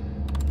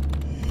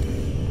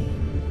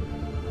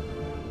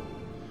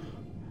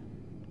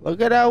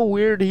 Look at how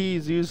weird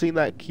he's using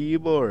that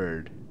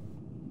keyboard.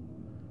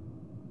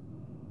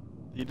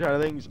 The entire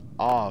thing's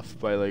off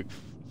by like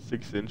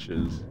 6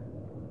 inches.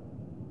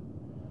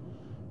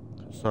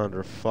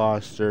 Cassandra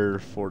Foster,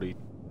 40.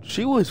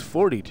 She was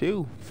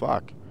 42.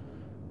 Fuck.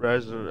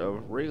 Resident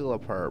of Regal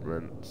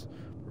Apartments.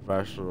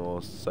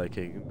 Professional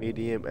psychic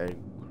medium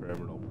and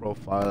criminal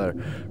profiler,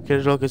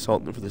 occasional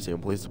consultant for the same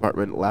police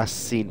department,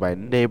 last seen by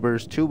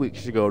neighbors 2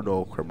 weeks ago,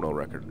 no criminal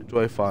record.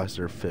 Joy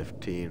Foster,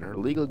 15. Her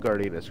legal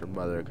guardian is her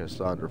mother,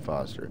 Cassandra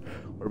Foster.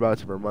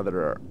 Whereabouts of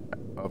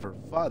her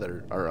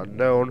father are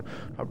unknown.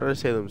 Dropped out of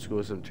Salem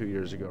School some 2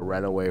 years ago,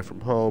 ran away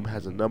from home,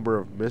 has a number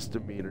of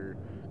misdemeanor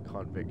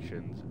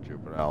convictions,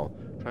 juvenile,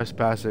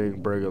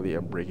 trespassing, burglary,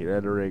 and breaking and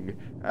entering.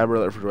 Amber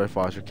alert for Joy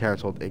Foster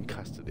canceled, in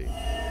custody.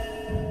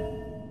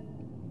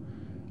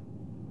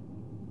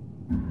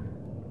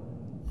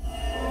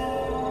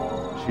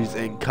 She's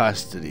in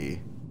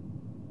custody.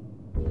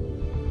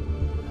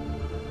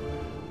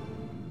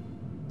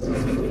 I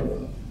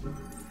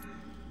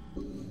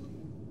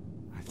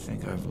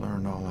think I've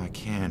learned all I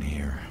can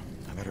here.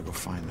 I better go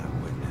find that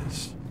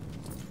witness.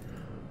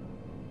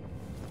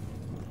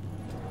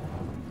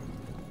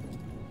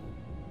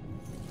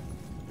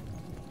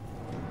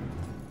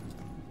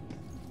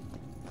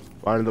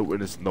 Find the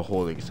witness in the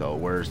holding cell.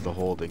 Where's the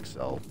holding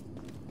cell?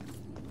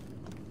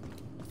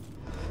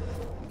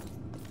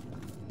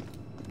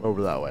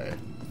 Over that way.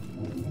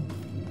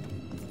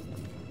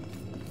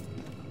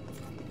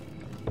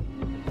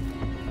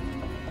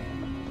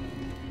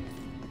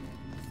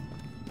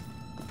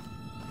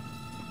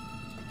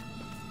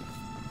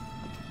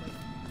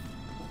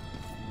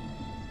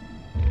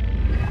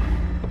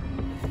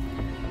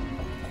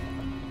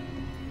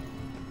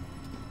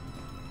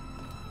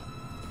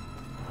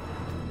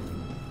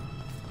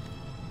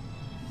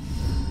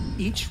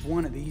 Each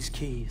one of these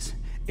keys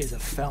is a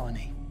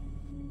felony.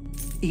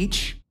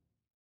 Each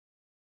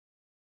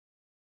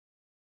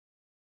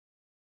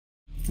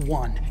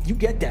one. You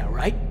get that,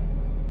 right?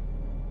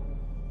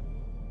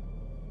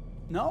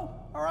 No?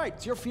 All right,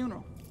 it's your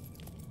funeral.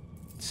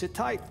 Sit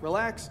tight,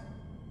 relax.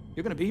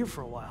 You're gonna be here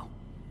for a while.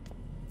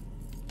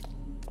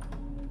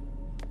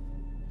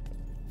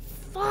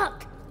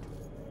 Fuck!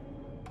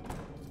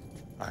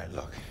 All right,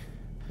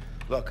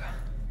 look,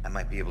 I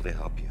might be able to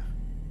help you.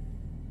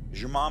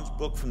 Is your mom's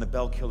book from the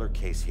Bell Killer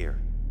case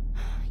here?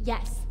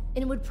 Yes,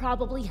 and it would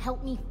probably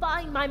help me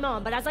find my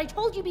mom, but as I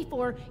told you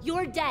before,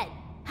 you're dead.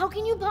 How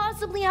can you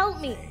possibly help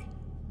me? Hey,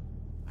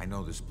 I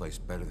know this place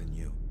better than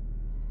you.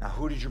 Now,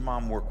 who did your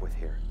mom work with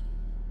here?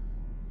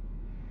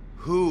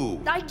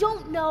 Who? I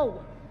don't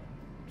know.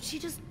 She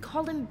just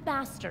called him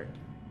Bastard.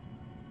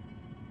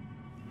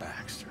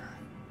 Baxter.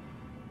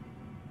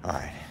 All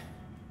right.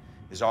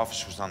 His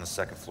office was on the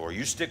 2nd floor.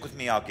 You stick with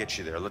me, I'll get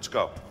you there. Let's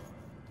go.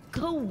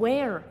 Go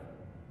where?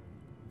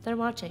 They're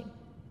watching.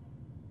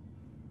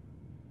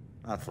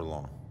 Not for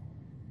long.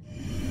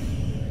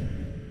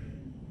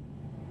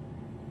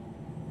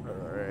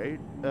 Alright,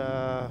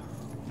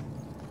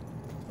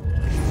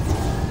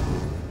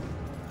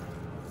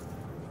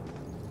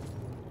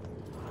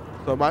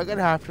 so am I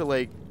gonna have to,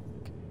 like,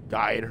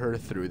 guide her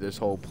through this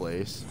whole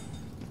place?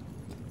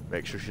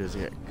 Make sure she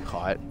doesn't get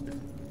caught?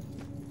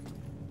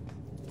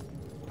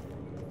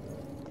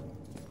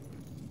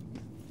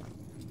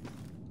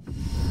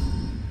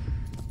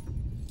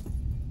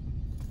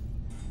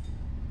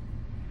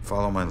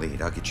 Follow my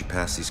lead. I'll get you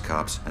past these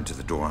cops and to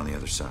the door on the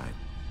other side.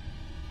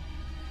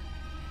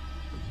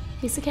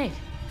 Piece of cake.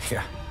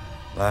 Yeah.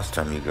 Last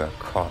time you got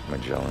caught,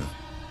 Magellan.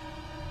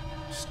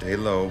 Stay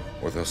low,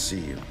 or they'll see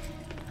you.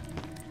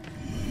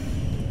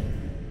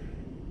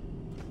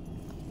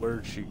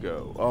 Where'd she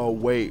go? Oh,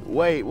 wait,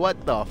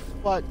 what the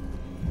fuck?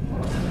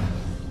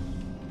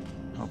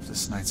 Hope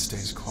this night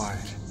stays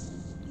quiet.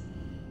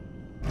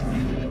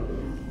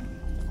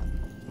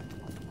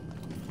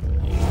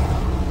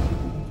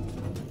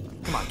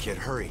 Come on, kid,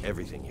 hurry.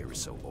 Everything here is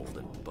so old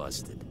and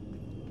busted.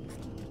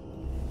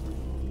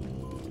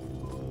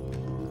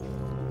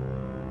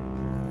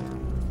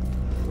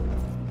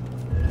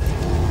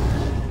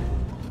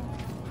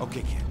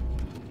 Okay, kid.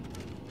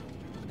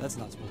 That's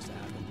not supposed to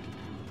happen.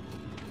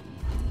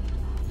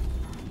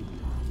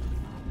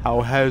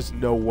 How has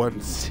no one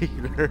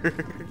seen her?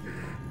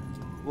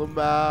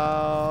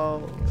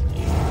 Lamau.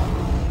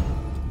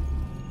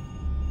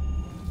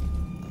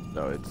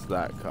 No, it's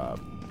that cop.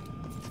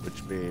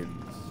 Which means...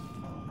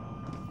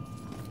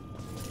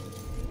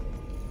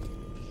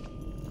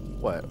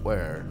 What?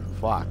 Where?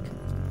 Fuck.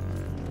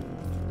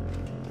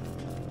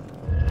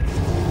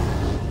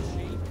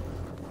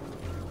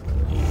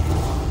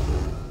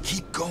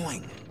 Keep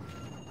going.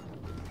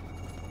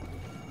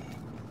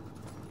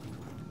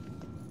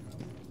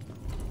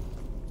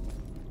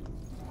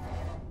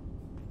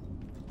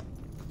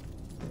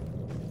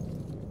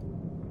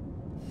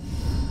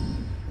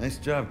 Nice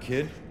job,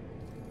 kid.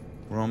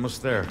 We're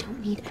almost there. I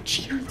don't need a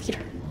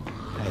cheerleader.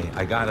 Hey,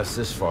 I got us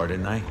this far,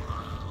 didn't I?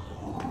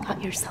 You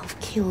got yourself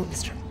killed,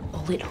 Mr.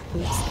 Bullet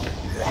Holes.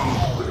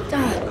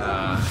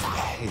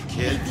 Hey,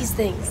 kid. I hate these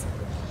things.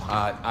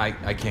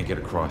 I can't get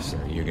across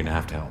there. You're gonna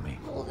have to help me.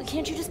 Well,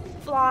 can't you just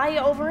fly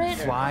over it?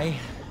 or- Fly?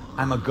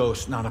 I'm a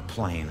ghost, not a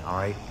plane, all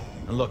right?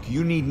 And look,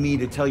 you need me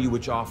to tell you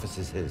which office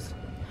is his.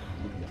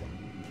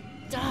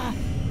 Duh.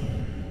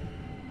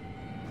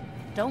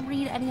 Don't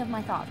read any of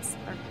my thoughts,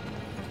 or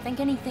think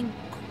anything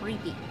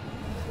creepy.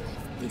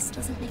 This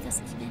doesn't make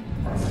us even.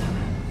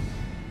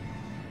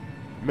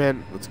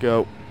 Man, let's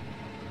go.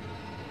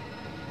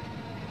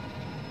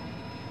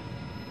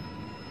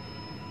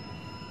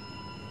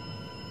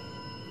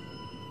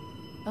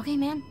 Okay,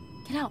 man,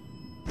 get out.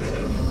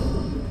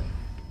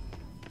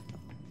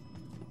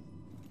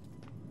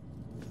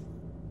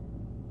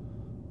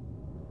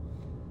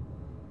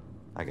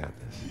 I got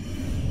this.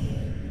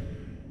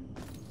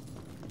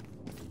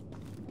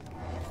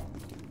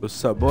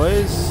 What's up,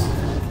 boys?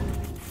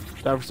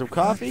 Time for some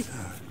coffee?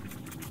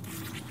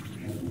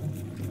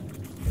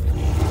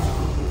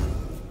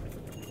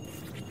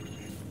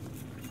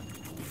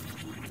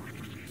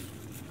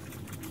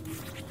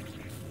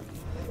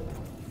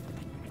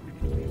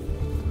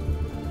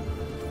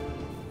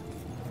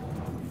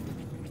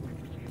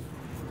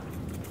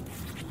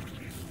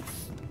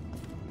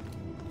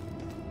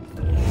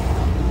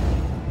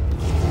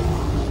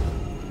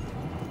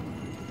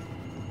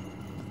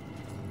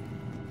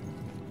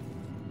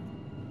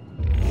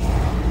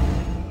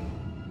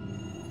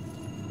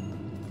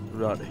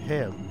 Not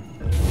him.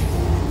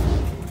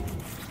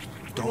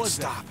 Don't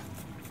stop.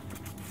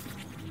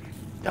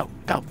 Go,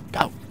 go,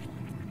 go.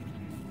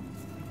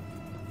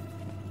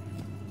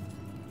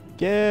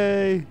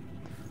 Yay.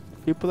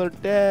 People are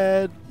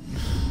dead.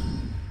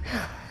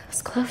 That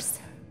was close.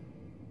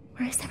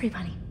 Where is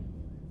everybody?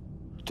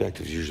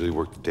 Detectives usually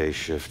work the day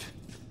shift.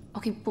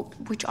 Okay, but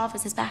which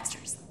office is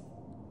Baxter's?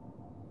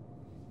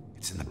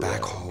 It's in the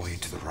back hallway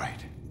to the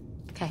right.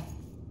 Okay.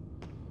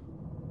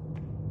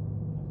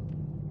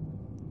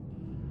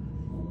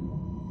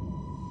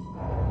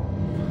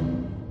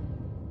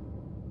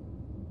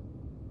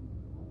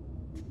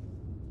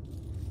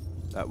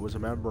 That was a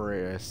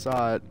memory. I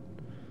saw it.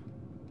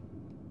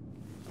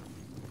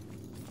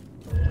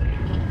 Healed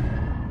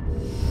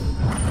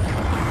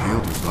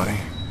her, buddy.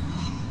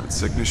 That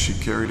sickness she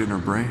carried in her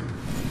brain,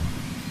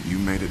 you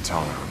made it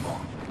tolerable.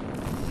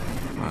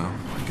 Well,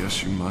 I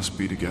guess you must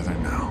be together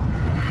now.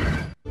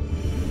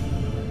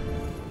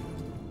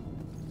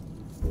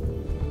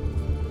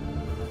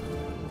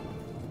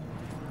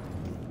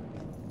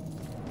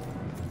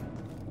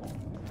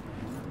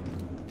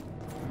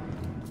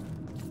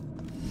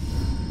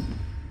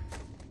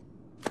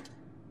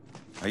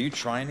 Are you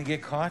trying to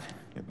get caught?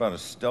 You're about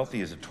as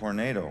stealthy as a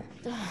tornado.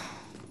 The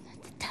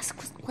desk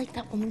was like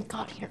that when we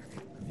got here.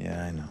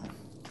 Yeah, I know.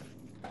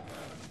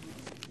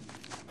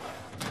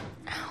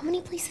 How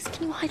many places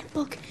can you hide a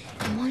book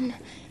in one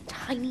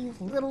tiny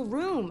little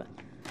room?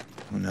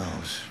 Who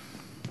knows?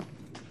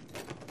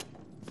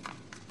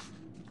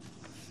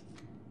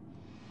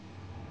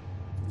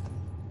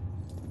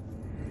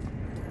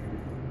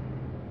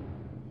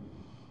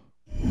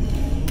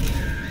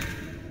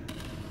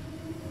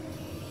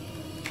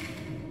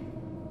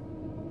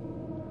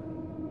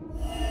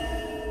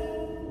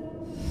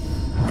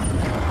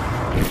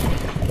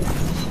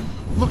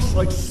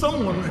 like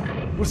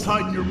someone was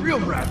hiding your real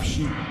rap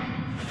sheet.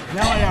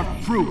 Now I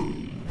have proof.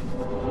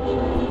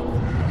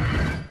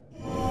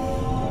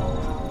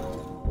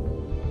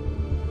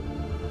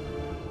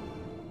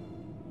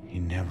 He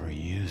never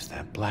used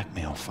that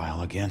blackmail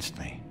file against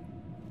me.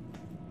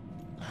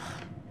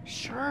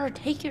 Sure,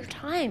 take your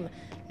time.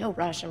 No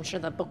rush, I'm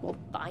sure the book will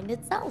bind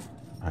itself.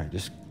 All right,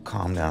 just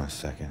calm down a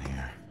second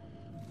here.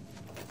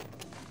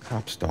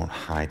 Cops don't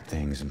hide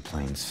things in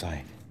plain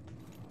sight.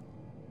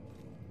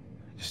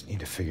 I just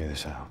need to figure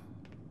this out.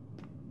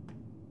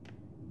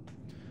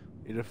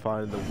 Need to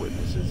find the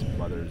witness's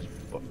mother's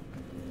book.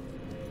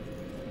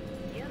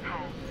 The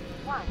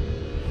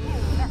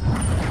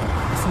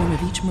form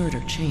of each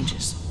murder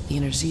changes. The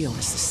inner zeal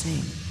is the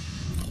same.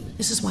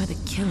 This is why the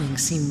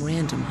killings seem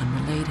random,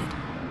 unrelated.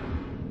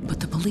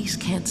 But the police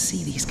can't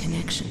see these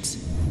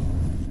connections.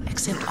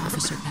 Except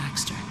Officer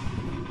Baxter.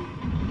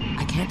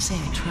 I can't say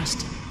I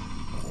trust him,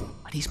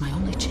 but he's my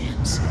only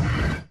chance.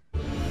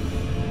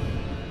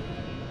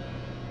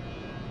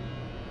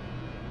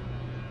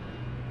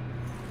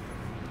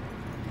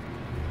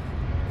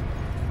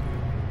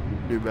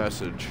 New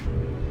message.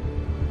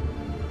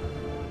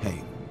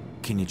 Hey,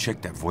 can you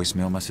check that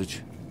voicemail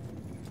message?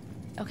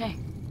 Okay.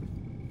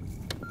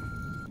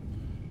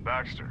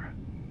 Baxter,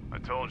 I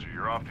told you,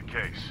 you're off the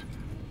case.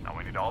 Now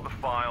we need all the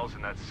files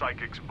in that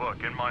psychic's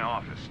book in my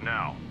office,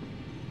 now.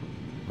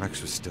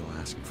 Rex was still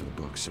asking for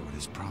the book, so it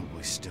is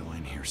probably still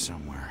in here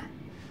somewhere.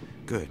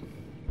 Good.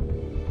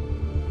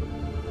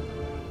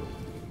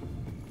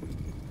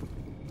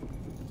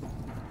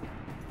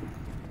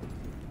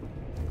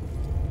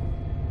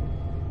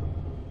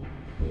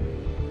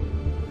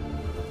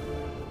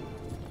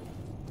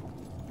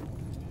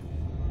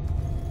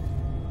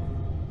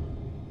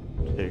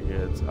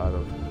 Tickets out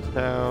of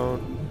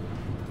town.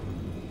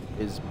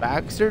 Is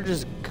Baxter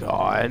just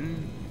gone?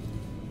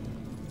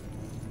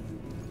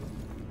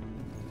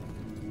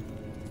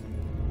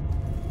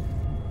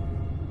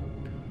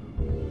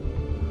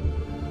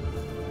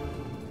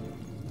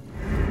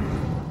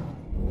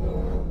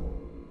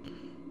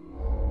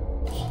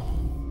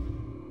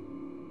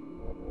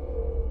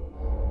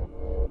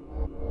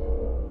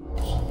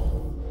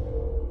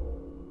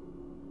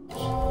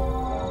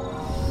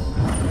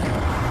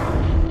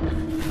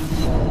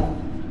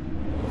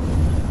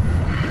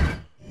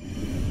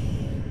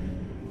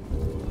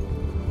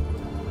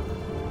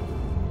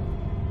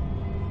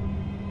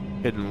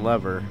 Hidden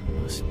lever.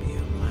 Must be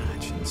a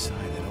latch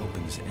inside that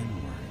opens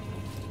inward.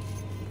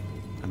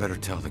 I better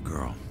tell the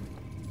girl.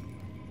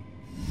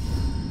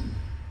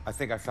 I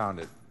think I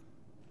found it.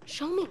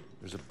 Show me.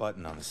 There's a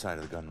button on the side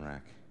of the gun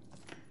rack.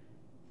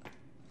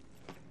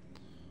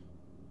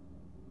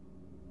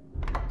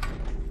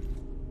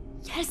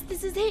 Yes,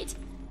 this is it.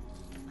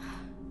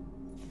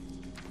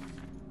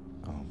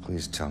 Oh,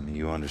 please tell me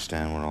you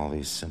understand what all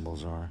these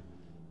symbols are.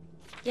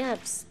 Yeah,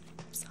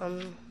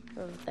 some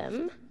of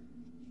them.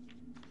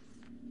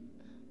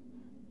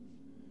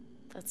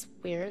 That's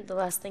weird. The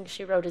last thing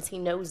she wrote is he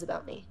knows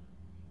about me.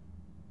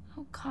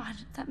 Oh God,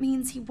 that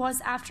means he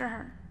was after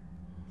her.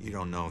 You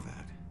don't know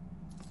that.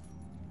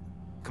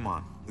 Come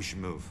on, we should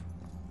move.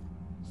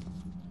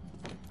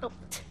 Oh,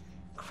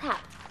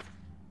 crap.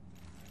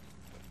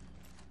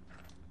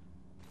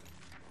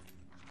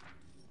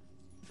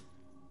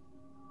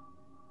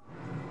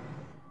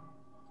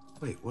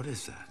 Wait, what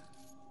is that?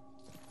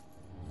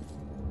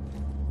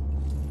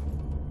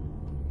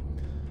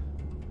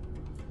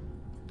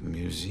 The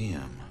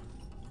museum.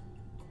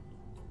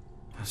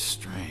 That's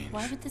strange.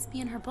 Why would this be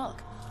in her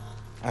book?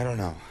 I don't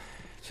know.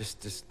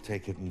 Just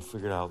take it and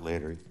figure it out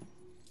later.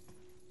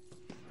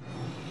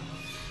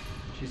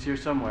 She's here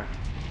somewhere.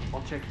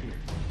 I'll check here.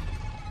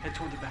 Head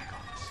toward the back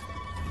office.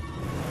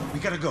 We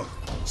gotta go.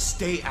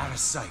 Stay out of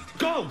sight.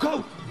 Go!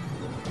 Go!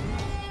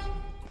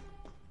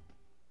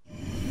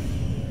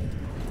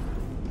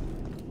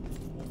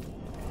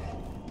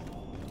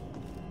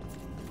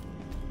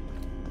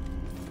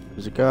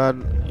 There's a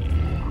gun.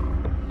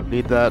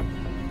 Need that.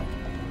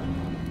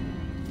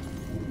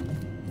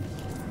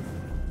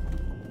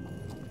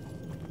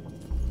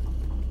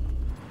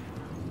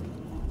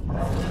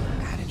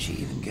 How did she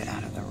even get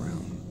out of the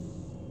room?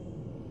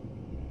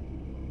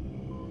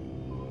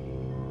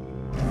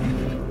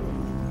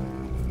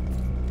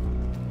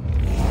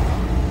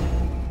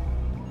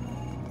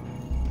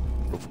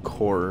 Of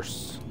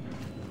course.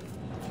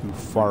 Too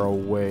far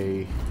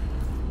away.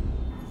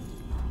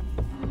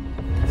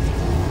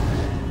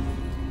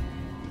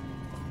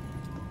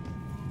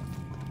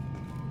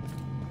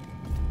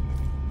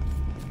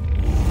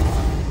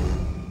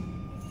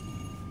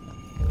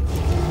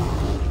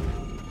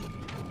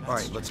 All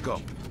right, let's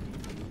go.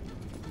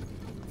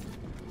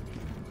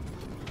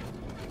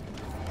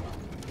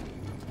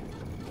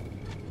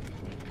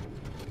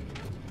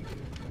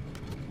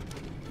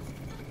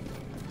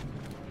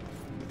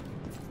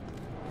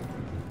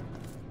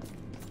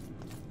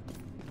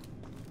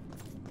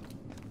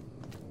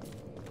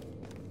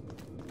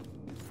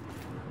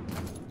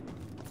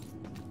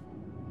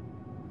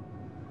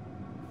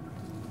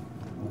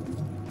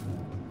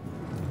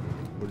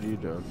 What are you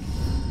doing?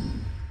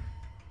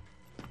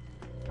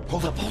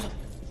 Hold up, hold up.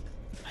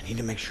 I need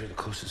to make sure the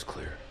coast is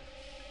clear.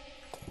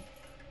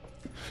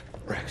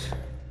 Rex.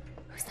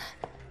 Who's that?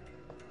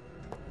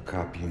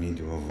 Cop you need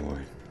to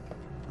avoid.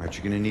 All right,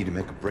 you're gonna need to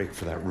make a break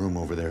for that room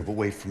over there, but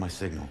wait for my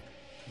signal.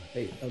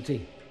 Hey,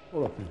 LT,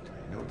 hold up. You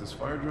know what this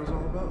fire drill's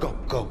all about? Go,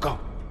 go, go.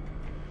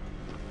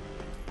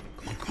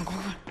 Come on, come on,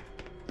 come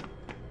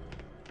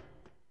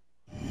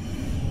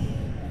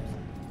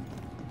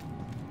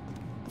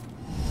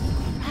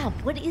on. Rob,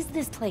 what is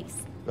this place?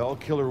 Bell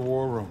Killer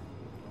War Room.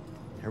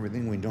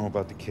 Everything we know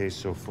about the case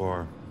so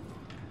far.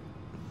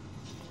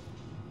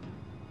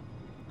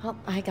 Well,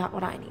 I got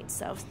what I need,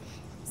 so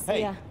see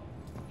Hey. ya.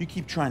 You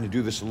keep trying to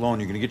do this alone,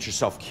 you're gonna get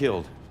yourself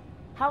killed.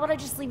 How about I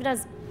just leave it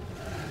as...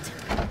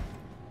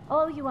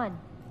 Oh, you won.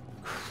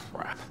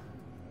 Crap.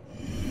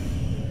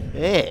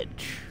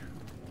 Edge.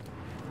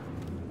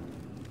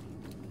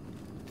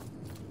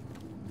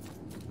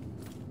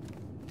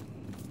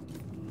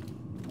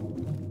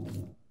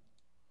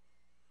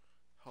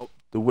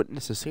 The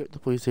witness escaped the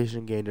police station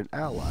and gained an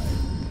ally.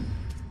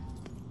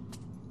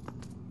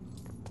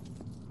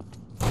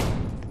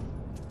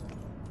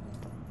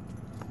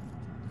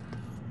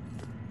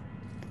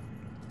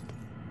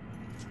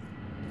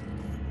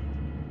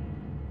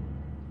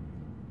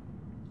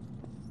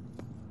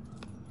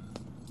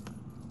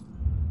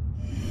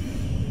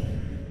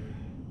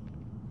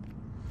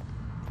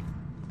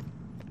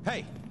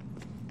 Hey!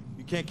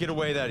 You can't get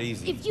away that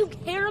easy. If you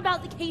care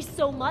about the case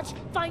so much,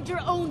 find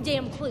your own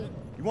damn clue.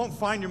 You won't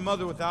find your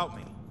mother without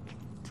me.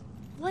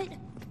 What?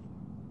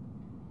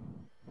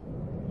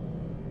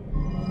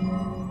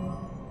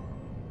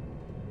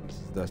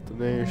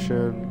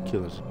 Destination,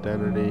 killer's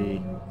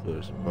identity,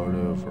 killer's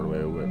motive, or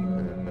way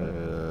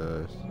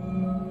witness.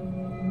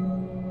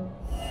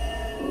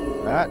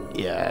 That,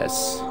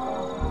 yes.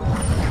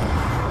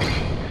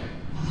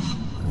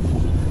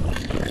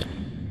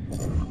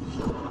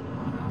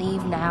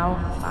 Leave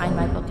now, find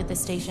my book at the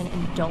station,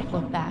 and don't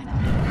look back.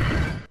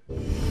 All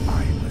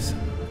right, listen.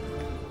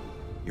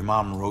 Your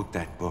mom wrote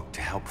that book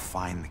to help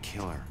find the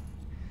killer.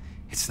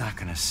 It's not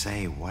gonna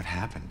say what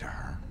happened to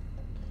her.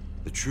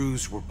 The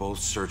truths we're both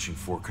searching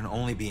for can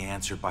only be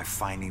answered by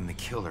finding the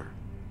killer.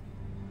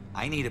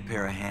 I need a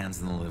pair of hands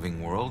in the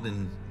living world,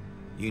 and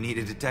you need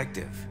a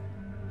detective.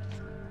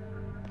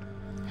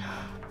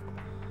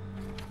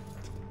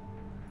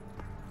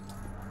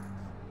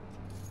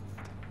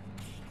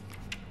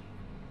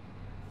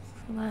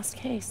 The last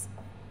case.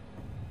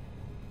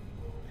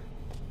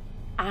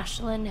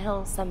 Ashland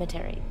Hill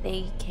Cemetery.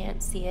 They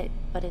can't see it,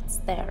 but it's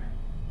there.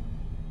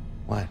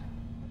 What?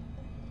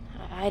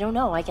 I don't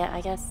know. I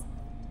guess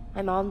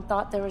my mom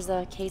thought there was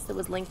a case that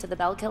was linked to the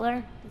Bell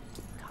Killer.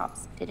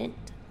 Cops didn't.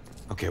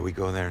 Okay, we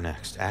go there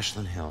next.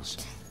 Ashland Hills.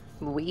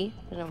 We?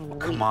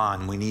 Come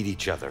on, we need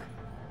each other.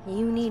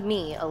 You need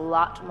me a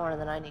lot more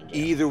than I need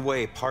you. Either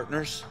way,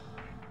 partners.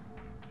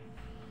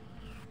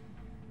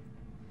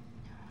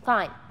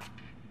 Fine.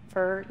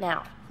 For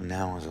now.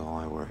 Now is all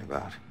I worry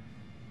about.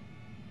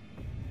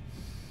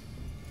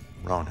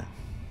 Ronan.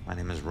 My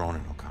name is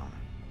Ronan O'Connor.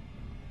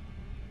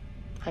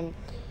 I'm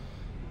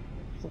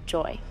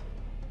Joy.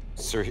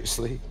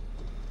 Seriously?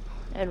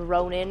 And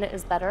Ronin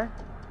is better?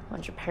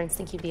 Don't your parents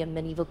think you'd be a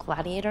medieval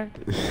gladiator?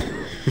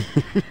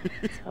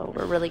 So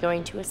we're really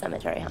going to a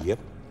cemetery, huh? Yep.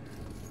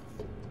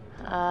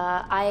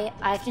 I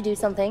have to do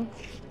something,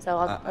 so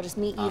I'll just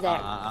meet you there.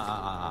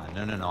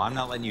 No, I'm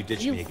not letting you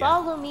ditch You me again.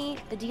 follow me,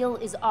 the deal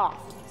is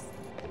off.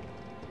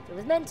 If it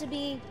was meant to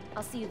be,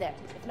 I'll see you there.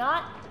 If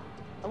not,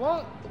 I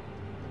won't.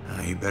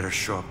 You better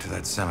show up to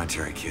that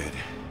cemetery, kid.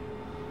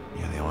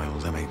 You're the only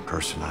living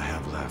person I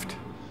have left.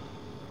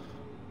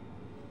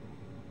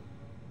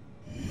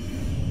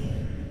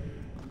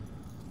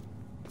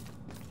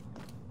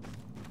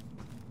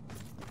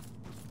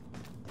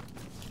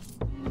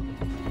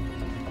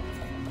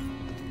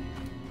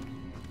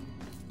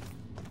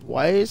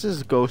 Why is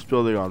this ghost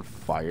building on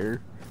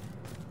fire?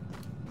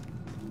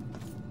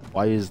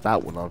 Why is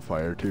that one on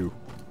fire too?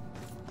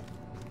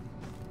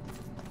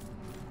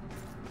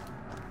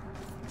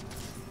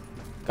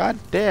 God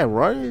damn,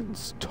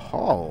 Ryan's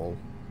tall.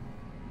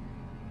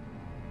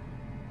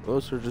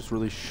 Those are just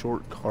really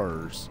short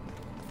cars.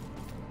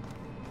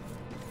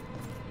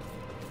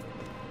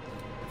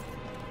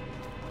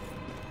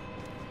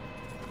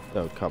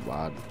 Oh, come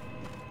on.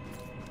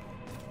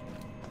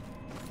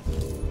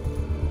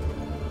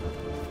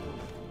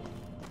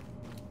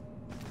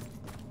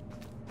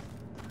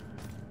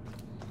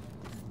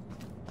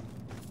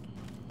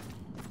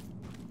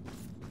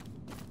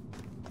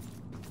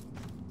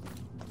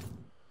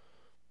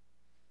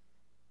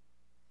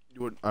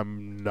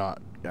 I'm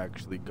not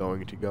actually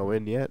going to go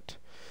in yet.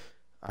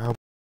 I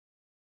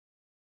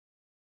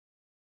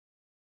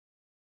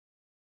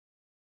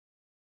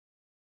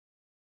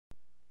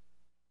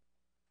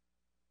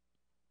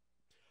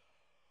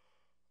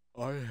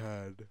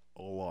had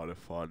a lot of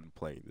fun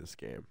playing this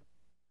game.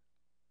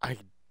 I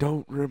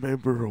don't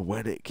remember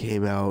when it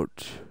came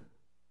out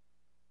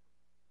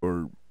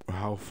or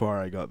how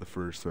far I got the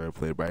first time I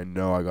played, but I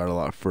know I got a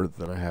lot further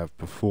than I have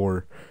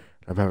before.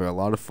 I'm having a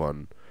lot of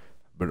fun.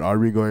 been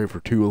already going for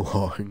too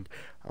long.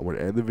 I'm going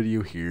to end the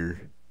video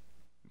here.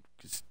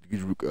 Just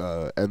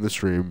end the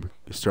stream.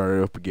 Start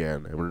it up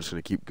again. And we're just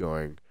going to keep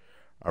going.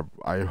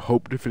 I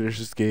hope to finish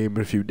this game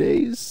in a few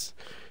days.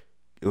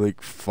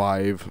 Like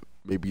 5,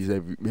 maybe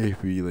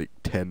like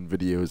 10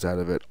 videos out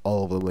of it.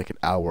 All of them like an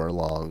hour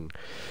long.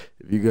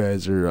 If you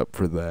guys are up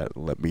for that,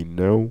 let me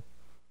know.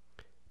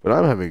 But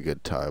I'm having a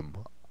good time.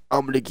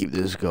 I'm going to keep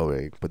this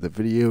going. But the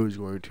video is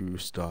going to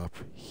stop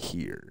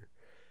here.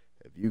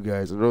 If you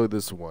guys enjoyed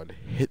this one,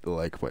 hit the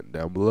like button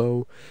down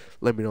below.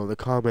 Let me know in the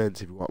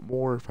comments if you want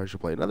more, if I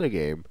should play another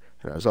game.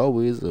 And as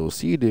always, I will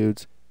see you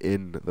dudes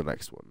in the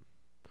next one.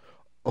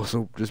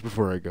 Also, just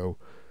before I go,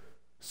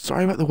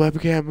 sorry about the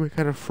webcam. I'm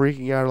kind of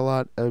freaking out a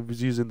lot. I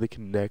was using the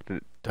Kinect and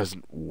it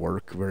doesn't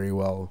work very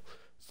well.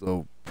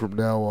 So from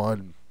now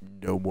on,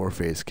 no more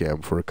face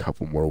cam for a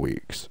couple more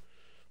weeks.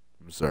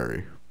 I'm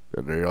sorry.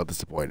 I know you're all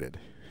disappointed.